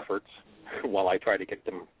their efforts while I try to get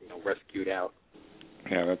them rescued out.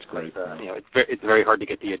 Yeah, that's great. But, it's very hard to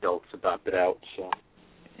get the adults adopted out. So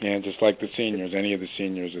yeah, just like the seniors, any of the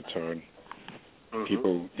seniors, it's hard.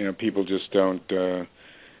 People just don't.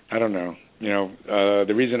 I don't know.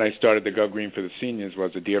 The reason I started the Go Green for the Seniors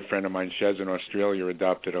was a dear friend of mine, Shez in Australia,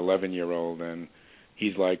 adopted an 11-year-old, and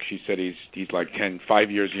she said he's like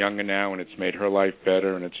 5 years younger now, and it's made her life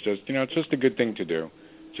better, and it's just, it's just a good thing to do.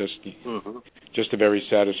 Just a very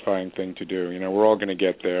satisfying thing to do. We're all going to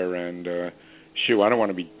get there, and I don't want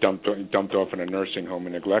to be dumped off in a nursing home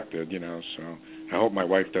and neglected, so I hope my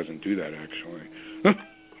wife doesn't do that, actually.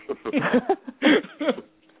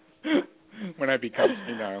 When I become,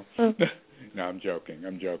 no, I'm joking.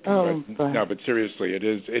 Oh, but seriously, it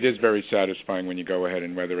is very satisfying when you go ahead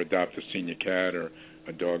and whether adopt a senior cat or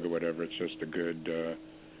a dog or whatever. It's just a good,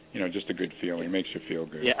 just a good feeling. It makes you feel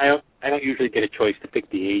good. Yeah, I don't usually get a choice to pick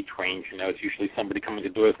the age range. It's usually somebody coming to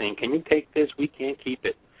the door saying, "Can you take this? We can't keep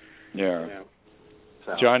it." Yeah.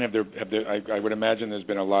 So. John, I would imagine there's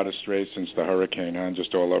been a lot of strays since the hurricane, huh?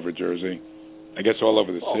 Just all over Jersey. I guess all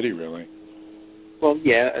over the city, really. Well,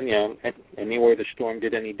 yeah, anywhere the storm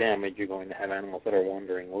did any damage, you're going to have animals that are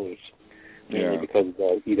wandering loose. Mainly because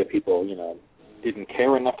either people, didn't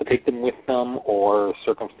care enough to take them with them, or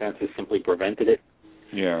circumstances simply prevented it.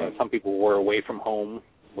 Yeah. Some people were away from home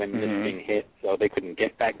when this thing hit, so they couldn't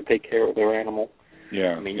get back to take care of their animal.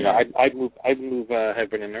 Yeah. I'd move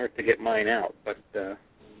heaven and earth to get mine out, but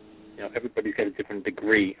everybody's got a different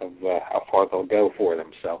degree of how far they'll go for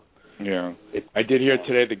them. So. Yeah. I did hear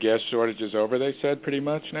today the gas shortage is over, they said, pretty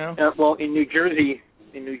much now? Well, in New Jersey,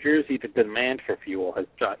 the demand for fuel has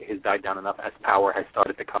died down enough as power has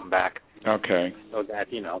started to come back. Okay. So that,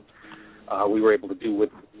 we were able to do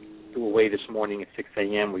away this morning at 6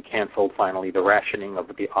 a.m. We canceled finally the rationing of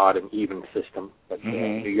the odd and even system. But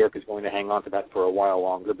New York is going to hang on to that for a while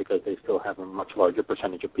longer because they still have a much larger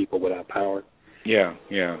percentage of people without power. Yeah.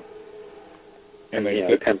 And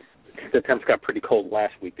the temps got pretty cold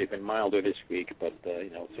last week. They've been milder this week, but as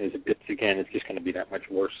soon as it dips again, it's just going to be that much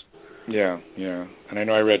worse. Yeah. And I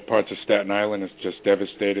know I read parts of Staten Island is just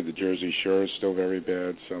devastated. The Jersey Shore is still very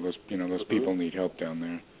bad. So those people need help down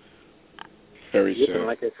there. Very sad. And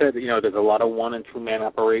like I said, there's a lot of 1- and 2-man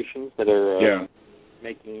operations that are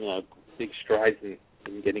making big strides in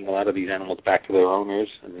getting a lot of these animals back to their owners,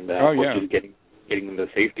 and just getting them to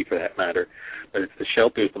safety for that matter. But it's the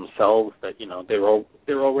shelters themselves that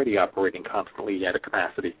they're already operating constantly at a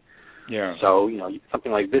capacity. Yeah. So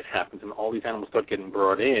something like this happens, and all these animals start getting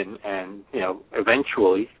brought in, and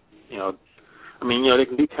eventually, they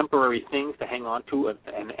can do temporary things to hang on to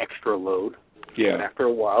an extra load. Yeah. And after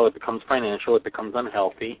a while, it becomes financial, it becomes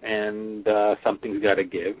unhealthy, and something's got to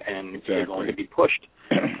give, and they're going to be pushed.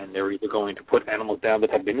 And they're either going to put animals down that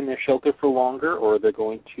have been in their shelter for longer, or they're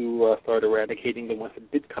going to start eradicating the ones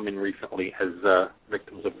that did come in recently as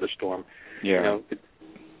victims of the storm. Yeah.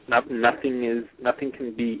 Nothing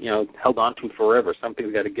can be held on to forever.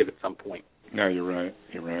 Something's got to give at some point. No, you're right.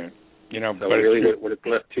 So but really, what it's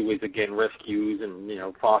left to is again rescues and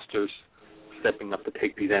fosters stepping up to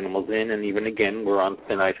take these animals in, and even again, we're on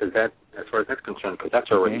thin ice as far as that's concerned, because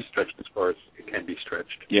that's already stretched as far as it can be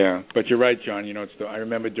stretched. Yeah, but you're right, John. I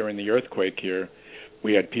remember during the earthquake here,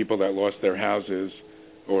 we had people that lost their houses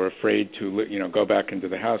or afraid to, go back into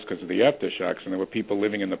the house because of the aftershocks, and there were people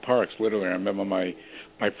living in the parks. Literally, I remember my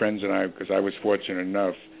friends and I, because I was fortunate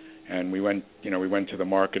enough, and we went to the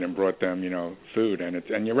market and brought them, food,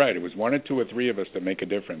 and you're right, it was 1 or 2 or 3 of us that make a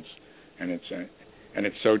difference, and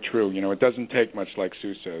it's so true. It doesn't take much, like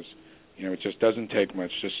Sue says. It just doesn't take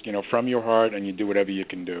much. Just, from your heart, and you do whatever you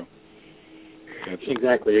can do.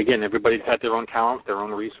 Exactly. Again, everybody's got their own talents, their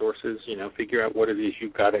own resources. Figure out what it is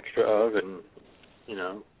you've got extra of, and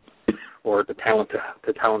or the talent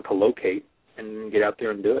to locate, and get out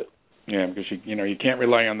there and do it. Yeah, because you can't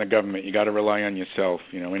rely on the government. You got to rely on yourself.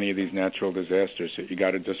 Any of these natural disasters, you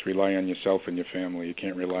got to just rely on yourself and your family. You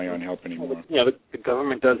can't rely on help anymore. The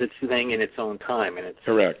government does its thing in its own time, and it's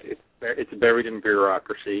correct. It's buried in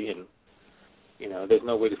bureaucracy, and there's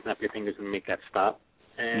no way to snap your fingers and make that stop.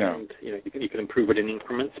 And no. You can improve it in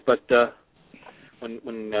increments, but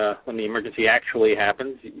when the emergency actually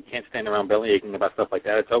happens, you can't stand around belly aching about stuff like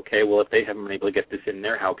that. It's okay. Well, if they haven't been able to get this in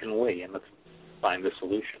there, how can we? And let's find the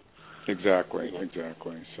solution. Exactly.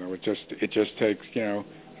 So it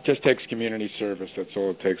just takes community service. That's all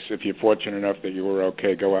it takes. If you're fortunate enough that you were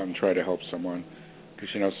okay, go out and try to help someone,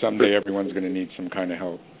 because someday everyone's going to need some kind of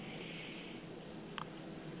help.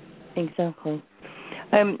 Exactly.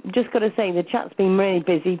 Just got to say, the chat's been really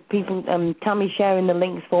busy. People, Tammy's sharing the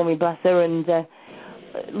links for me, bless her, and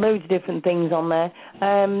loads of different things on there.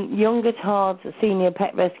 Young at Heart Senior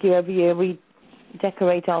Pet Rescue. Every year we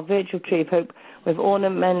decorate our virtual tree of hope with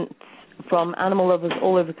ornaments from animal lovers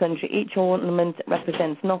all over the country. Each ornament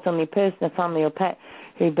represents not only a person, a family, or pet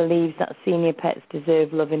who believes that senior pets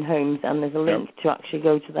deserve loving homes, and there's a link to actually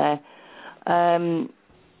go to there.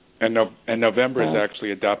 And November is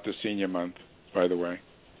actually Adopt a Senior Month, by the way.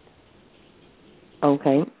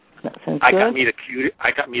 Okay, that sounds good.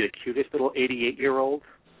 I got me the cutest little 88-year-old.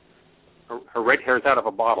 Her red hair's out of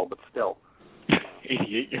a bottle, but still.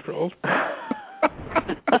 88-year-old?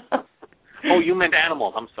 Oh, you meant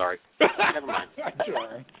animals. I'm sorry. Never mind.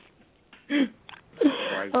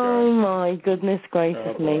 Oh, my goodness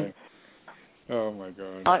gracious me. Oh, my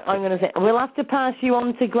God. I'm going to say, we'll have to pass you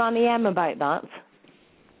on to Granny M about that.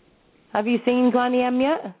 Have you seen Granny M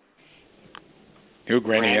yet? Who,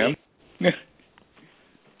 Granny M?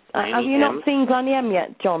 Have you not seen Granny M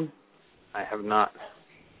yet, John? I have not.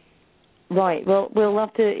 Right, well, we'll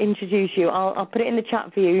have to introduce you. I'll put it in the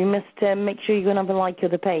chat for you. You must make sure you go and have a like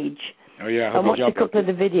of the page. Oh, yeah. And watch a couple of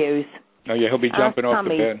the videos. Oh, yeah, he'll be jumping off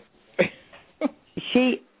the bed.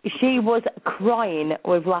 She was crying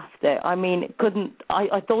with laughter. I mean,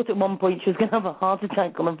 I thought at one point she was going to have a heart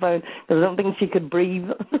attack on the phone because I don't think she could breathe.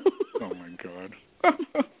 Oh, my God.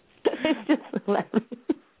 It's just hilarious.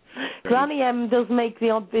 Granny M does make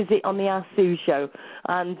the odd visit on the Ask Sue show.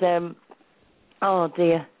 And, oh,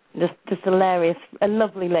 dear. Just hilarious, a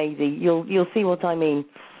lovely lady. You'll see what I mean.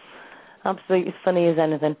 Absolutely funny as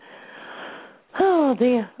anything. Oh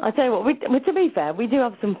dear! I tell you what, to be fair, we do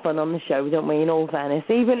have some fun on the show, don't we? In all fairness,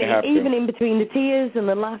 even in between the tears and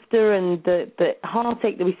the laughter and the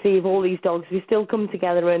heartache that we see of all these dogs, we still come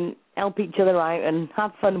together and help each other out and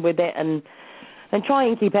have fun with it and try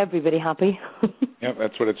and keep everybody happy. Yep,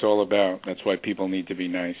 that's what it's all about. That's why people need to be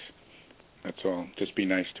nice. That's all. Just be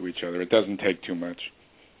nice to each other. It doesn't take too much.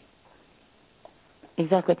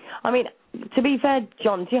 Exactly. I mean, to be fair,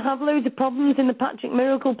 John, do you have loads of problems in the Patrick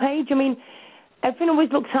Miracle page? I mean, everything always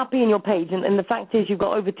looks happy in your page, and the fact is you've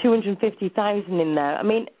got over 250,000 in there. I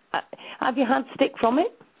mean, have you had stick from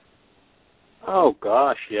it? Oh,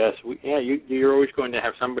 gosh, yes. You're always going to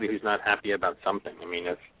have somebody who's not happy about something. I mean,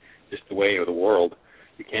 it's just the way of the world.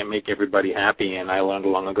 You can't make everybody happy, and I learned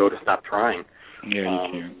long ago to stop trying. Yeah,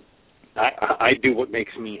 you can. I do what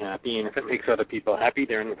makes me happy, and if it makes other people happy,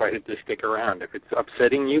 they're invited to stick around. If it's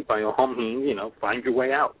upsetting you, by all means, find your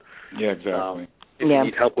way out. Yeah, exactly. If you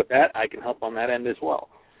need help with that, I can help on that end as well.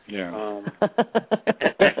 Yeah.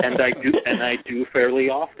 And I do fairly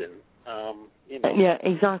often. Yeah,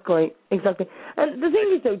 exactly. And the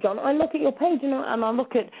thing is, though, John, I look at your page and I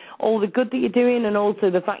look at all the good that you're doing, and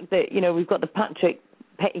also the fact that we've got the Patrick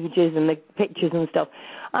pages and the pictures and stuff,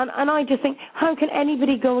 and I just think, how can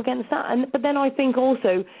anybody go against that? But then I think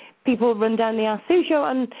also people run down the Ask Sue show,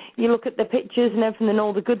 and you look at the pictures and everything and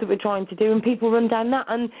all the good that we're trying to do, and people run down that,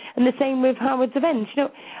 and the same with Howard's events,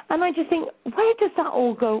 and I just think, where does that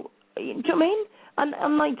all go? Do you know what I mean?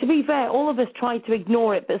 And like, to be fair, all of us try to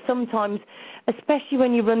ignore it, but sometimes, especially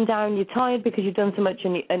when you run down, you're tired because you've done so much,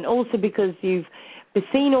 and also because you've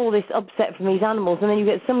seen all this upset from these animals, and then you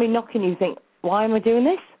get somebody knocking you, think, why am I doing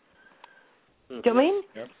this? Do you know what I mean?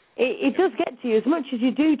 Yep. It does get to you. As much as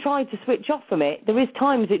you do try to switch off from it, there is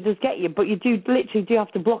times it does get you, but you literally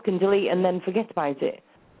have to block and delete and then forget about it.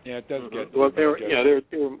 Yeah, it does get. Well, there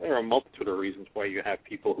are a multitude of reasons why you have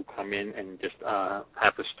people who come in and just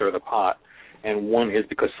have to stir the pot. And one is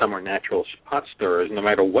because some are natural pot stirrers. No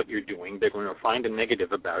matter what you're doing, they're going to find a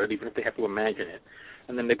negative about it, even if they have to imagine it.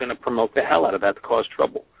 And then they're going to promote the hell out of that to cause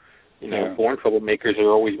trouble. Born troublemakers are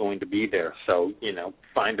always going to be there. So,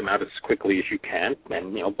 find them out as quickly as you can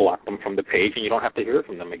and, block them from the page, and you don't have to hear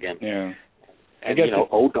from them again. Yeah. And,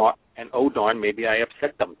 oh darn, maybe I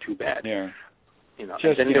upset them too bad. Yeah. And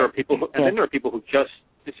then there are people who, just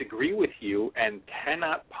disagree with you and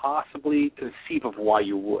cannot possibly conceive of why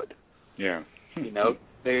you would. Yeah. You know,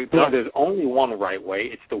 there's only one right way.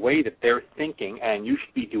 It's the way that they're thinking, and you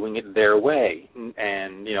should be doing it their way.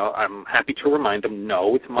 And, you know, I'm happy to remind them,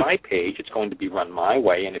 no, it's my page. It's going to be run my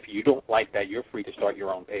way, and if you don't like that, you're free to start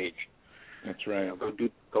your own page. That's right. You know, go do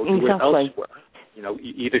it elsewhere. You know,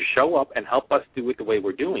 either show up and help us do it the way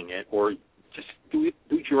we're doing it, or just do it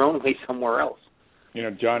your own way somewhere else. You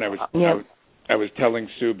know, John, I was telling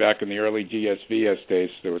Sue back in the early GSVS days,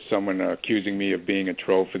 there was someone accusing me of being a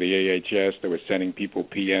troll for the AHS. They were sending people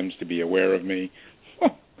PMs to be aware of me.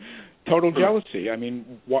 Total jealousy. I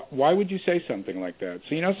mean, why would you say something like that?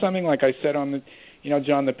 So, you know, something like I said on the, you know,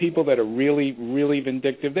 John, the people that are really, really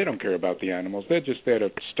vindictive, they don't care about the animals. They're just there to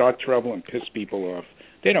start trouble and piss people off.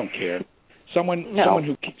 They don't care. Someone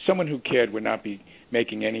who cared would not be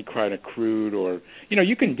making any kind of crude or, you know,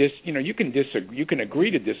 you can disagree, you can agree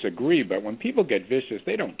to disagree, but when people get vicious,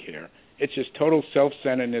 they don't care. It's just total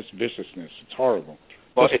self-centeredness, viciousness. It's horrible.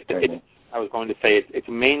 Well, I was going to say it's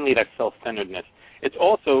mainly that self-centeredness. It's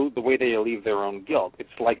also the way they relieve their own guilt. It's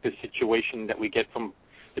like the situation that we get from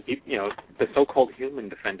the people, you know, the so-called human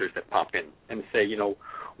defenders that pop in and say, you know,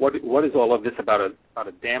 what is all of this about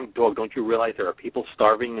a damn dog? Don't you realize there are people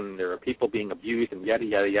starving and there are people being abused and yada,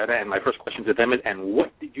 yada, yada? And my first question to them is, and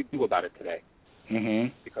what did you do about it today?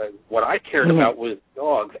 Mm-hmm. Because what I cared about was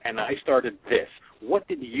dogs, and I started this. What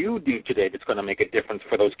did you do today that's going to make a difference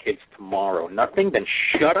for those kids tomorrow? Nothing? Then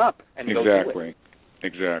shut up and go do it.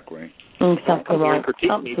 Exactly. Exactly right. And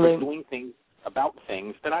critique me for doing things about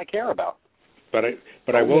things that I care about. But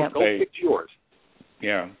I will say, go fix yours.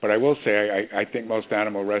 Yeah, but I will say I think most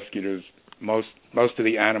animal rescuers, most of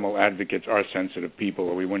the animal advocates are sensitive people,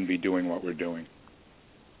 or we wouldn't be doing what we're doing.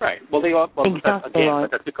 Right. Well, they are. Well, exactly but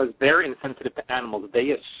that's because they're insensitive to animals. They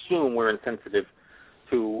assume we're insensitive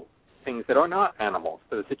to things that are not animals.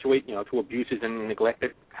 To the situation, you know, to abuses and neglect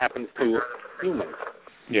that happens to humans.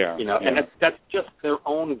 Yeah. You know, and that's just their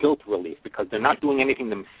own guilt relief because they're not doing anything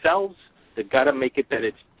themselves. They've got to make it that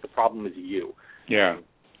the problem is you. Yeah.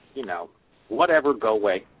 You know, whatever, go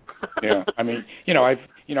away. Yeah. I mean,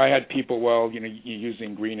 I had people, well, you know, you're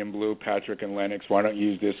using green and blue, Patrick and Lennox, why don't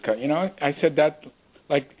you use this color? You know, I said that,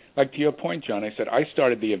 like to your point, John, I said I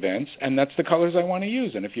started the events, and that's the colors I want to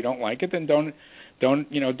use, and if you don't like it, then don't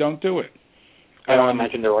do it. I don't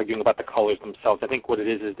imagine they're arguing about the colors themselves. I think what it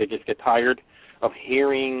is they just get tired of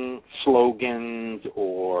hearing slogans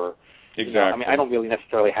or... Exactly. You know, I mean, I don't really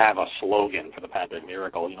necessarily have a slogan for the Patrick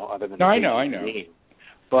Miracle, you know, other than... No, I know.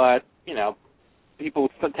 But, you know, people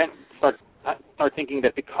start thinking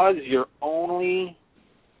that because you're only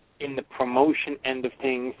in the promotion end of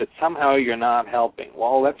things that somehow you're not helping.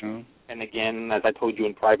 Well, that's... And again, as I told you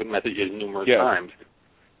in private messages numerous times,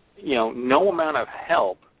 you know, no amount of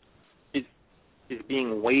help is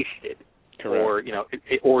being wasted. Correct. Or, you know,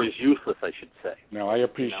 or is useless, I should say. No, I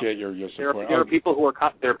appreciate your support. There are people who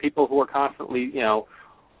are constantly, you know,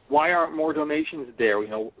 why aren't more donations there? You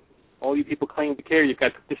know, all you people claim to care. You've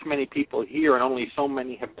got this many people here, and only so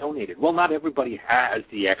many have donated. Well, not everybody has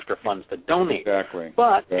the extra funds to donate. Exactly.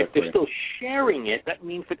 But if they're still sharing it, that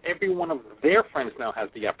means that every one of their friends now has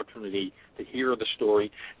the opportunity to hear the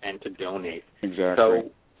story and to donate. Exactly. So,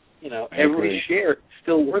 you know, every share is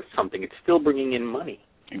still worth something. It's still bringing in money.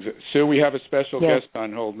 Sue, we have a special guest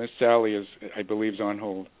on hold. Miss Sally I believe, is on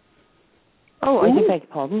hold. Oh, I do beg your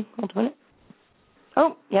pardon. Hold on a minute.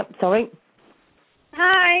 Oh, yep, sorry.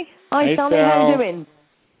 Hi. Hi, hey, Sally, Sal. how are you doing?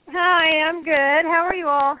 Hi, I'm good. How are you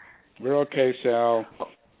all? We're okay, Sal.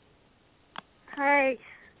 Hey.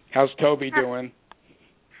 How's Toby doing?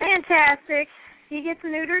 Fantastic. He gets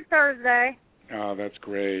neutered Thursday. Oh, that's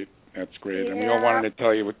great. That's great. Yeah. And we all wanted to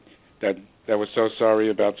tell you that we're so sorry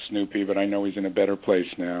about Snoopy, but I know he's in a better place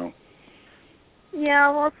now.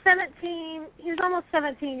 Yeah, well, he was almost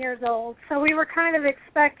 17 years old, so we were kind of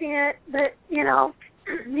expecting it, but, you know,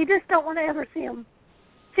 you just don't want to ever see him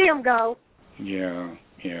go. Yeah.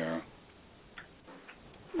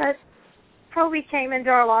 But Toby came into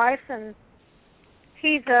our life, and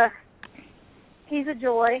he's a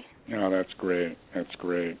joy. Oh, that's great.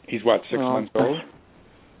 He's what, 6 months old?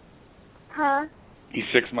 Huh? He's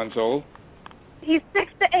 6 months old? He's 6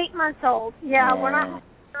 to 8 months old. Yeah, we're not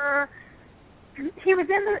sure. He was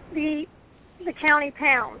in the county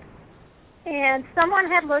pound, and someone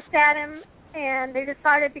had looked at him, and they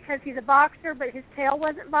decided because he's a boxer, but his tail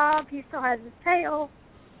wasn't bobbed, he still has his tail,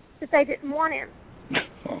 that they didn't want him.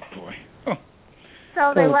 Oh, boy. Oh.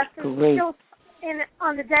 So they left him still. And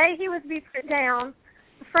on the day he was being put down,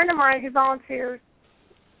 a friend of mine who volunteers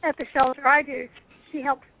at the shelter I do, she's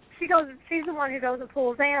the one who goes and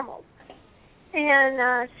pulls animals.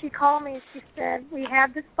 And she called me and she said, we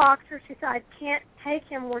have this boxer. She said, I can't take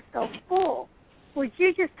him. We're so full. Would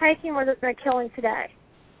you just take him or they're going to kill him today?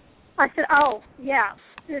 I said, oh, yeah.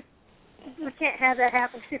 We can't have that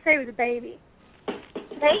happen. She said he was a baby.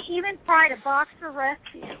 They even tried a boxer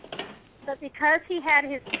rescue, but because he had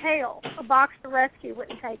his tail, a boxer rescue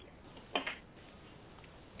wouldn't take him.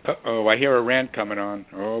 Uh-oh, I hear a rant coming on.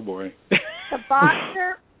 Oh, boy. The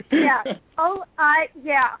boxer, yeah.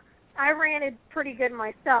 I ranted pretty good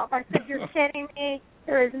myself. I said, you're kidding me.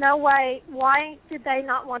 There is no way. Why did they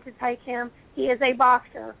not want to take him? He is a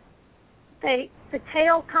boxer. The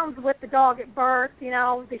tail comes with the dog at birth. You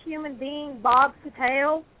know, the human being bobs the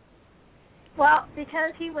tail. Well,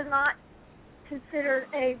 because he was not considered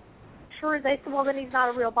they said, well, then he's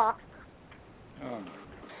not a real boxer. Oh.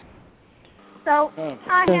 So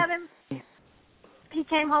I had him. He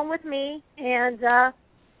came home with me, and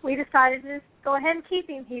we decided to just go ahead and keep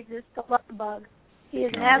him. He's just a love bug. He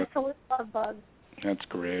is an absolute love bug. That's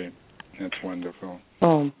great. That's wonderful.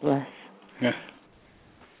 Oh, bless.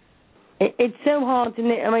 It's so hard,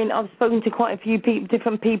 isn't it? I mean, I've spoken to quite a few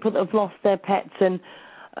different people that have lost their pets, and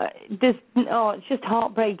it's just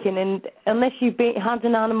heartbreaking. And unless you've had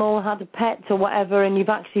an animal, had a pet or whatever, and you've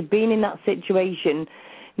actually been in that situation,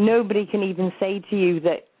 nobody can even say to you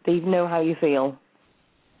that they know how you feel.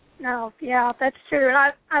 No, yeah, that's true.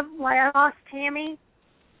 And I lost Tammy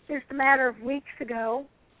just a matter of weeks ago,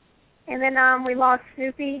 and then we lost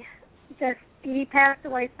Snoopy. He passed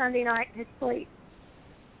away Sunday night in his sleep,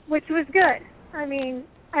 which was good. I mean,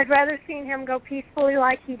 I'd rather seen him go peacefully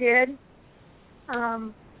like he did.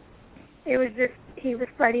 It was just he was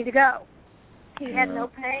ready to go. He had no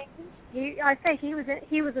pain. He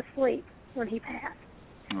was asleep when he passed.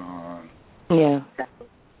 Yeah. So,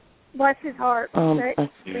 bless his heart.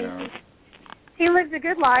 He lived a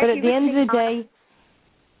good life. But at the end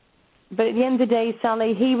of the day,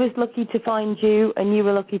 Sally, he was lucky to find you, and you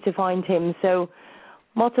were lucky to find him. So,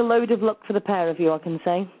 what a load of luck for the pair of you, I can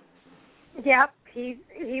say. Yep, he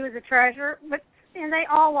was a treasure, and they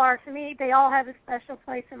all are to me. They all have a special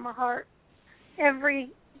place in my heart. Every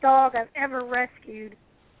dog I've ever rescued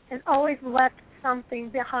has always left something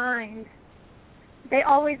behind. They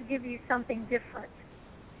always give you something different.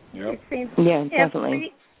 Yep. It seems definitely.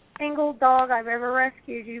 Every single dog I've ever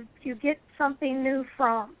rescued, you get something new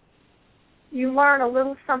from. You learn a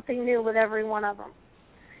little something new with every one of them.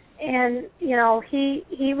 And, you know, he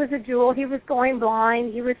was a jewel. He was going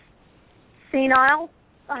blind. He was senile.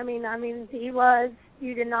 I mean, he was.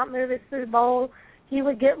 You did not move his food bowl. He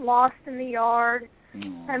would get lost in the yard.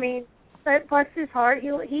 I mean, but bless his heart,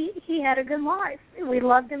 he had a good life. We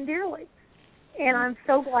loved him dearly. And I'm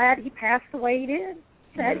so glad he passed the way he did.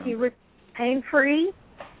 That he was pain-free.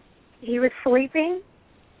 He was sleeping.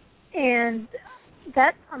 And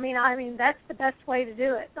that's the best way to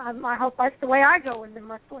do it. I hope that's the way I go into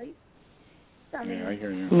my sleep. I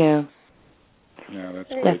hear you. Yeah. Yeah, that's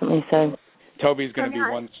definitely so. Toby's going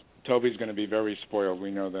to be very spoiled.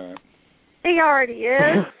 We know that. He already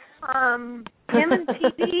is. Him and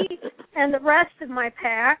Petey and the rest of my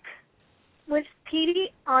pack, which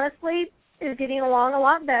Petey honestly is getting along a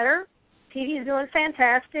lot better. Petey's doing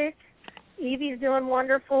fantastic. Evie's doing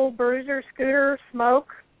wonderful. Bruiser, Scooter, Smoke.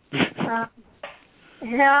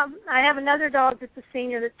 Yeah, I have another dog that's a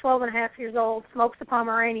senior that's 12 and a half years old. Smoke's a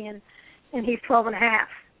Pomeranian, and he's 12 and a half.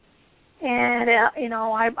 And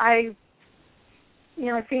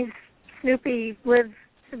it seems Snoopy lived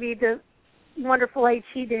to be the wonderful age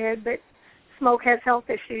he did, but Smoke has health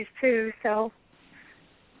issues too. So,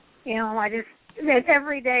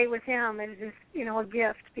 every day with him is just a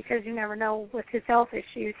gift, because you never know with his health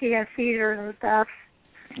issues. He has seizures and stuff.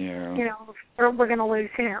 Yeah. We're going to lose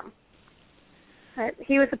him. But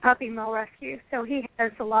he was a puppy mill rescue, so he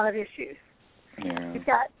has a lot of issues. Yeah. He's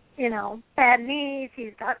got, bad knees.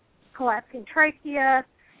 He's got collapsing trachea.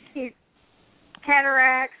 He's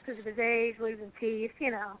cataracts because of his age, losing teeth,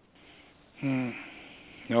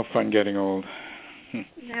 No fun getting old.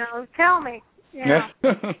 No, tell me.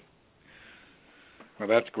 Well,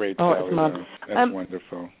 that's great, Sally. That's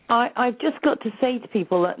wonderful. I've just got to say to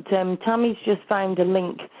people that Tammy's just found a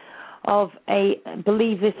link of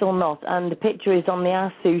believe this or not, and the picture is on the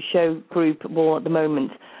Ask Sue Show group wall at the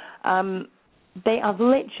moment. They have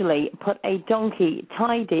literally put a donkey,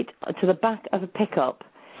 tied it to the back of a pickup.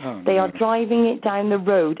 They are driving it down the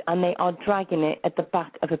road, and they are dragging it at the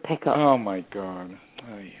back of a pickup. Oh, my God.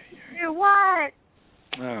 What?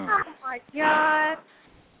 Oh, my God.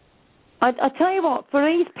 I tell you what, for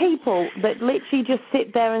these people that literally just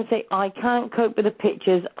sit there and say, I can't cope with the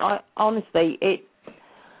pictures, honestly,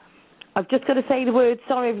 I've just got to say the word,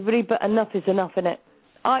 sorry, everybody, but enough is enough, innit?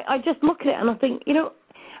 I just look at it and I think,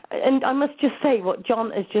 and I must just say what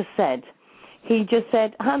John has just said. He just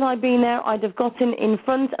said, had I been there, I'd have gotten in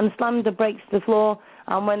front and slammed the brakes to the floor,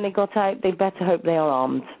 and when they got out, they better hope they are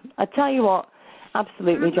armed. I tell you what,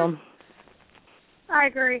 absolutely, John. I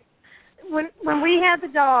agree. When we had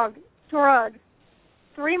the dog drugged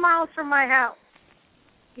 3 miles from my house,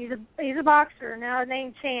 he's a boxer now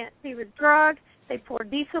named Chance. He was drugged. They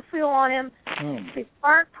poured diesel fuel on him.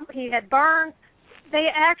 He had burns. They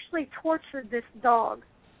actually tortured this dog.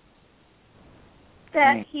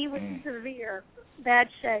 That he was in severe bad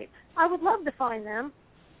shape. I would love to find them.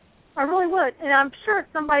 I really would. And I'm sure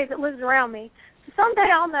it's somebody that lives around me. Someday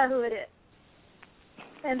I'll know who it is.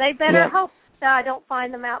 And they better hope that I don't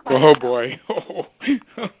find them out by Oh, boy.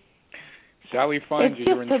 Sally finds you,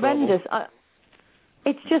 you're in horrendous. trouble.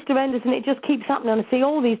 It's just horrendous, and it just keeps happening. I see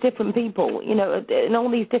all these different people, and all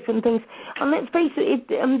these different things. And let's face it,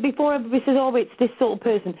 before everybody says, oh, it's this sort of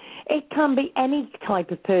person, it can be any type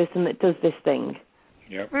of person that does this thing.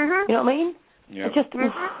 Yep. Mm-hmm. You know what I mean? Yep.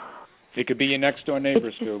 It could be your next door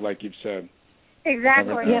neighbor, Sue, like you've said.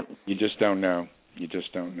 Exactly. Yep. You just don't know.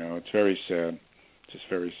 It's very sad. Just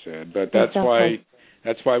very sad. But that's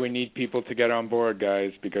why we need people to get on board,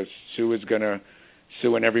 guys, because Sue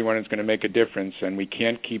and everyone is going to make a difference, and we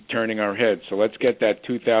can't keep turning our heads. So let's get that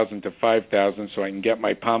 2,000 to 5,000 so I can get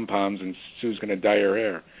my pom-poms, and Sue's going to dye her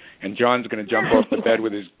hair. And John's going to jump off the bed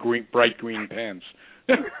with his bright green pants.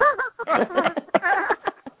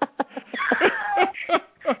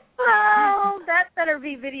 Oh, that better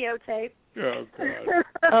be videotaped. Oh, God.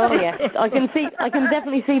 Oh, yes. I can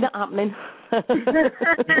definitely see that happening.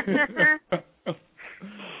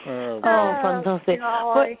 Oh, fantastic.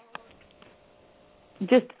 But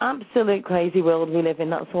just absolute crazy world we live in,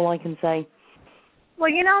 that's all I can say.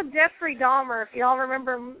 Well, Jeffrey Dahmer, if y'all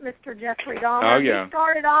remember Mr. Jeffrey Dahmer, oh, yeah. He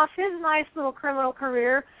started off his nice little criminal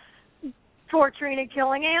career torturing and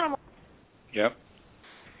killing animals. Yep.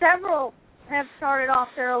 Several have started off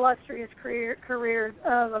their illustrious careers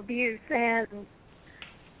of abuse and,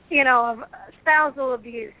 of spousal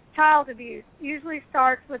abuse, child abuse. Usually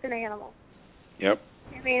starts with an animal. Yep.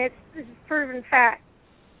 I mean, it's proven fact.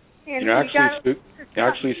 And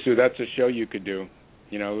actually, Sue, that's a show you could do.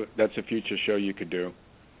 That's a future show you could do.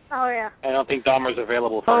 Oh, yeah. I don't think Dahmer's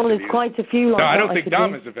available for there's quite a few. No, I don't think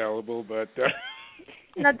Dahmer's available, but...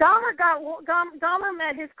 Now, Dahmer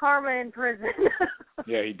met his karma in prison.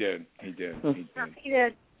 Yeah, he did. He did.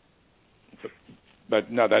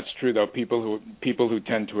 But no, that's true though. People who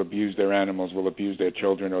tend to abuse their animals will abuse their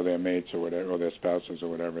children or their mates or whatever, or their spouses or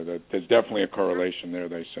whatever. There's definitely a correlation there,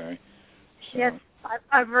 they say. So. Yes,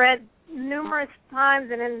 I've read numerous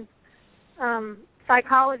times, and in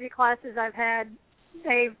psychology classes I've had,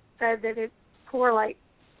 they've said that it correlates.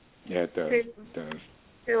 Yeah, it does.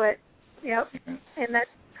 To it. Yep. Yeah. And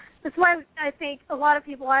that's why I think a lot of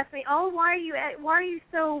people ask me, "Oh, why are you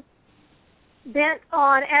so bent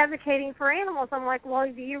on advocating for animals?" I'm like, "Well,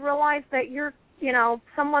 do you realize that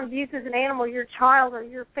someone abuses an animal, your child or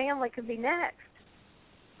your family could be next?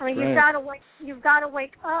 I mean, right. you've got to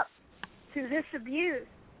wake up to this abuse,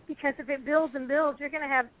 because if it builds and builds, you're going to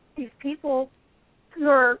have these people who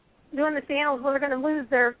are doing this to animals who are going to lose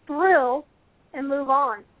their thrill and move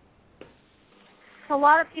on." A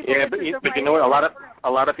lot of people. Yeah, but you know what? A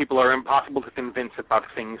lot of people are impossible to convince about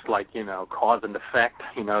things like cause and effect.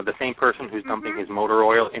 The same person who's dumping his motor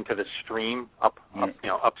oil into the stream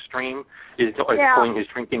upstream is pulling his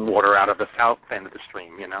drinking water out of the south end of the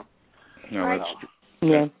stream. No, right.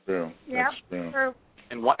 That's true. Yeah, that's true.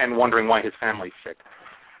 And wondering why his family's sick.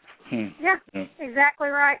 Yeah, exactly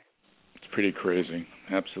right. It's pretty crazy.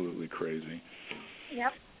 Absolutely crazy.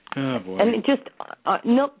 Yep. Oh, boy. And it just,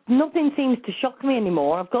 nothing seems to shock me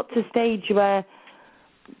anymore. I've got to a stage where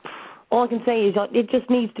all I can say is it just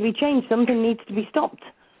needs to be changed. Something needs to be stopped.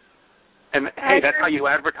 And, hey, that's how you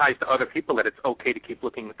advertise to other people that it's okay to keep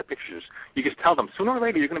looking at the pictures. You just tell them, sooner or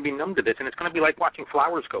later you're going to be numb to this, and it's going to be like watching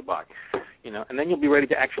flowers go by. And then you'll be ready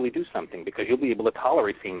to actually do something, because you'll be able to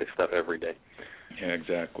tolerate seeing this stuff every day. Yeah,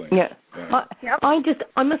 exactly. Yeah. Yeah.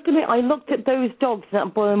 I must admit, I looked at those dogs in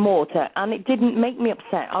that boiling water, and it didn't make me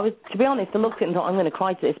upset. To be honest, I looked at it and thought, I'm going to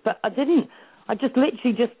cry to this, but I didn't. I just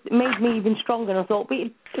literally made me even stronger, and I thought,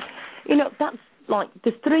 that's like,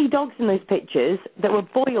 there's 3 dogs in those pictures that were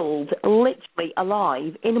boiled literally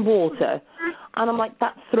alive in water, and I'm like,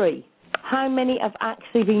 that's 3. How many have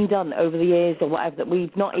actually been done over the years or whatever that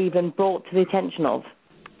we've not even brought to the attention of?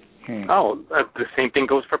 Oh, the same thing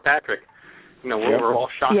goes for Patrick. We're all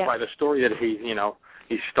shocked by the story that he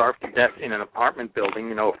He's starved to death in an apartment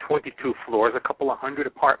building, of 22 floors, a couple of hundred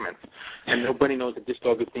apartments, and nobody knows that this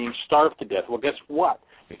dog is being starved to death. Well, guess what?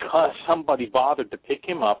 Because somebody bothered to pick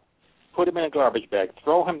him up, put him in a garbage bag,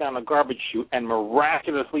 throw him down a garbage chute, and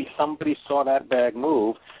miraculously somebody saw that bag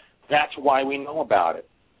move, that's why we know about it.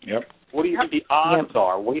 Yep. What do you think the odds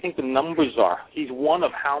are? What do you think the numbers are? He's one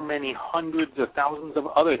of how many hundreds of thousands of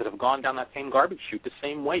others that have gone down that same garbage chute the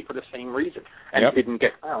same way for the same reason and didn't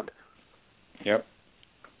get found. Yep.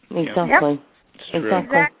 Exactly. Yep. It's true.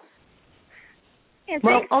 Exactly.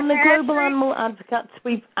 Well, on the Global Animal Advocates,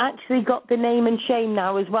 we've actually got the name and shame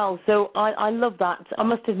now as well. So I love that. I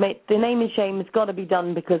must admit, the name and shame has got to be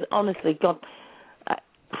done because, honestly, God,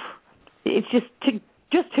 it's just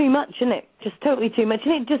too much, isn't it? Just totally too much.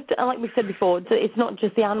 And it just, like we said before, it's not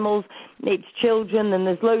just the animals, it's children, and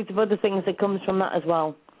there's loads of other things that comes from that as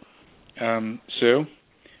well. Sue,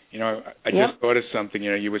 I just thought of something.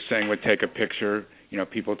 You were saying we'd take a picture,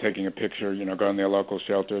 people taking a picture, going to their local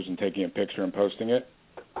shelters and taking a picture and posting it.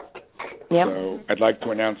 Yep. So I'd like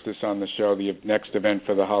to announce this on the show. The next event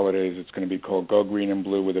for the holidays, it's going to be called Go Green and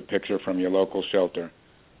Blue with a picture from your local shelter.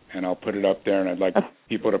 And I'll put it up there, and I'd like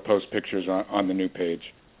people to post pictures on the new page.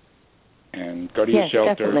 And go to your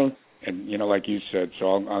shelter, definitely. And like you said,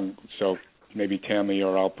 so maybe Tammy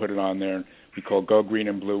or I'll put it on there. We call Go Green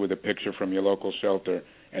and Blue with a picture from your local shelter,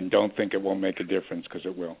 and don't think it won't make a difference because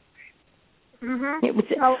it will. Mm-hmm. It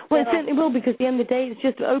certainly will, because at the end of the day, it's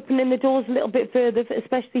just opening the doors a little bit further,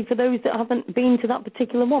 especially for those that haven't been to that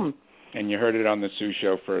particular one. And you heard it on the Sue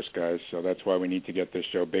Show first, guys, so that's why we need to get this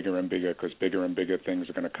show bigger and bigger, because bigger and bigger things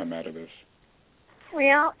are going to come out of this.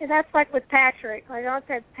 Well, that's like with Patrick. Like I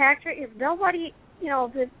said, Patrick, if nobody,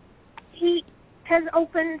 he has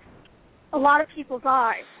opened a lot of people's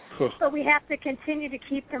eyes, but we have to continue to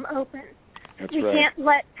keep them open. That's we right. can't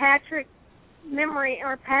let Patrick's memory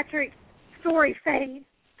or Patrick's story fade,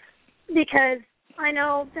 because I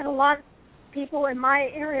know that a lot of people in my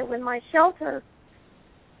area with my shelter,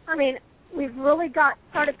 we've really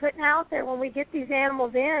started putting out there when we get these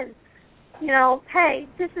animals in, hey,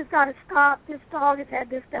 this has got to stop. This dog has had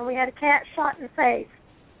this done. We had a cat shot in the face.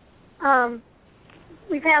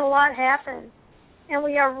 We've had a lot happen, and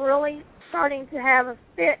we are really starting to have a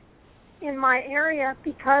fit in my area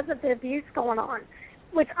because of the abuse going on,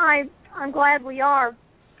 which I'm glad we are,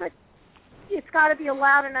 but it's got to be a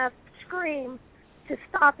loud enough scream to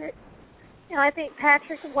stop it. And I think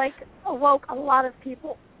Patrick awoke a lot of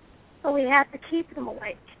people, so we have to keep them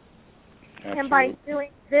awake. Absolutely. And by doing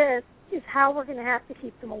this is how we're going to have to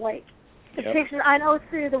keep them awake. The pictures, I know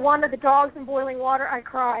through the one of the dogs in boiling water, I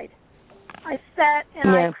cried. I sat and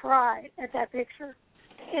I cried at that picture,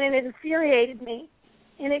 and it infuriated me,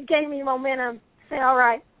 and it gave me momentum to say, all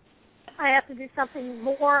right, I have to do something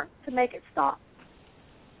more to make it stop.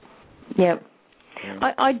 Yeah.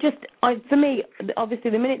 For me,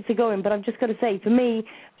 obviously the minutes are going, but I've just got to say, for me,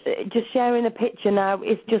 just sharing a picture now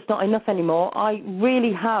is just not enough anymore. I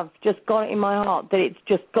really have just got it in my heart that it's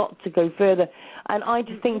just got to go further. And I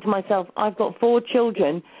just think to myself, I've got 4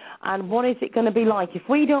 children, and what is it going to be like? If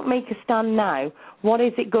we don't make a stand now, what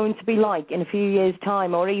is it going to be like in a few years'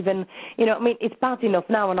 time? Or even, it's bad enough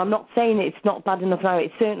now, and I'm not saying it's not bad enough now.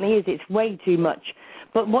 It certainly is. It's way too much.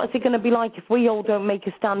 But what's it going to be like if we all don't make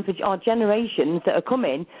a stand for our generations that are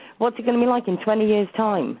coming? What's it going to be like in 20 years'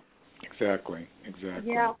 time? Exactly.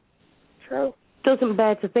 Yeah, true. Doesn't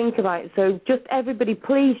bear to think about. So just everybody,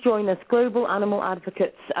 please join us, Global Animal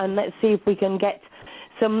Advocates, and let's see if we can get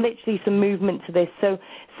some movement to this. So,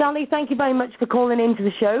 Sally, thank you very much for calling into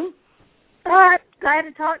the show. Glad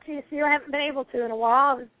to talk to you, Sue. I haven't been able to in a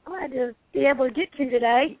while. I was glad to be able to get to you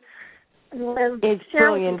today. It's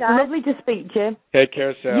brilliant. Lovely to speak to you. Take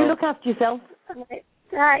care, Sal. You look after yourself. All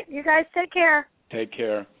right. You guys take care. Take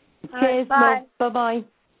care. Cheers. Bye. Bye-bye.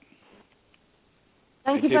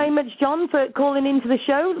 Thank you very much, John, for calling into the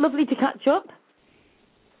show. Lovely to catch up.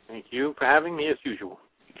 Thank you for having me, as usual.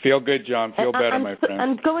 Feel good, John. Feel better, my friend.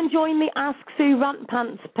 And go and join the Ask Sue Rant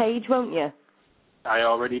Pants page, won't you? I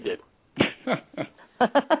already did.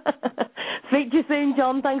 Speak to you soon,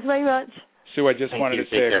 John. Thanks very much. Sue, I just wanted to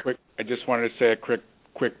say a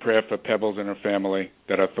quick prayer for Pebbles and her family,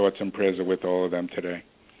 that our thoughts and prayers are with all of them today.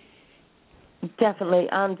 Definitely.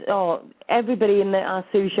 And everybody in the Ask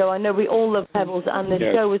Sue show, I know we all love Pebbles, and the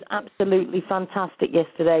show was absolutely fantastic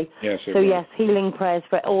yesterday. Yes, it so was. yes, healing prayers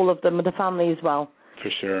for all of them, and the family as well.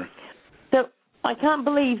 For sure. So I can't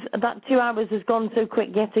believe that 2 hours has gone so quick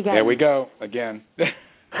yet again. There we go, again.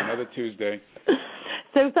 Another Tuesday.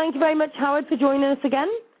 So thank you very much, Howard, for joining us again.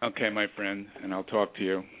 Okay, my friend, and I'll talk to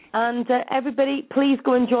you. And everybody, please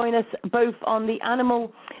go and join us both on the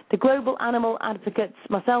the Global Animal Advocates.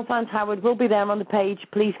 Myself and Howard will be there on the page.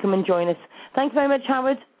 Please come and join us. Thank you very much,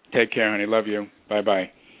 Howard. Take care, honey. Love you. Bye-bye.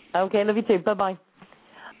 Okay, love you too. Bye-bye.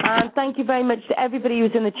 And thank you very much to everybody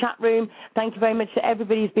who's in the chat room. Thank you very much to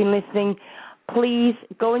everybody who's been listening. Please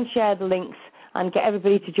go and share the links and get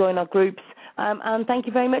everybody to join our groups. And thank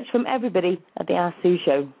you very much from everybody at the Ask Sue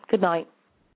Show. Good night.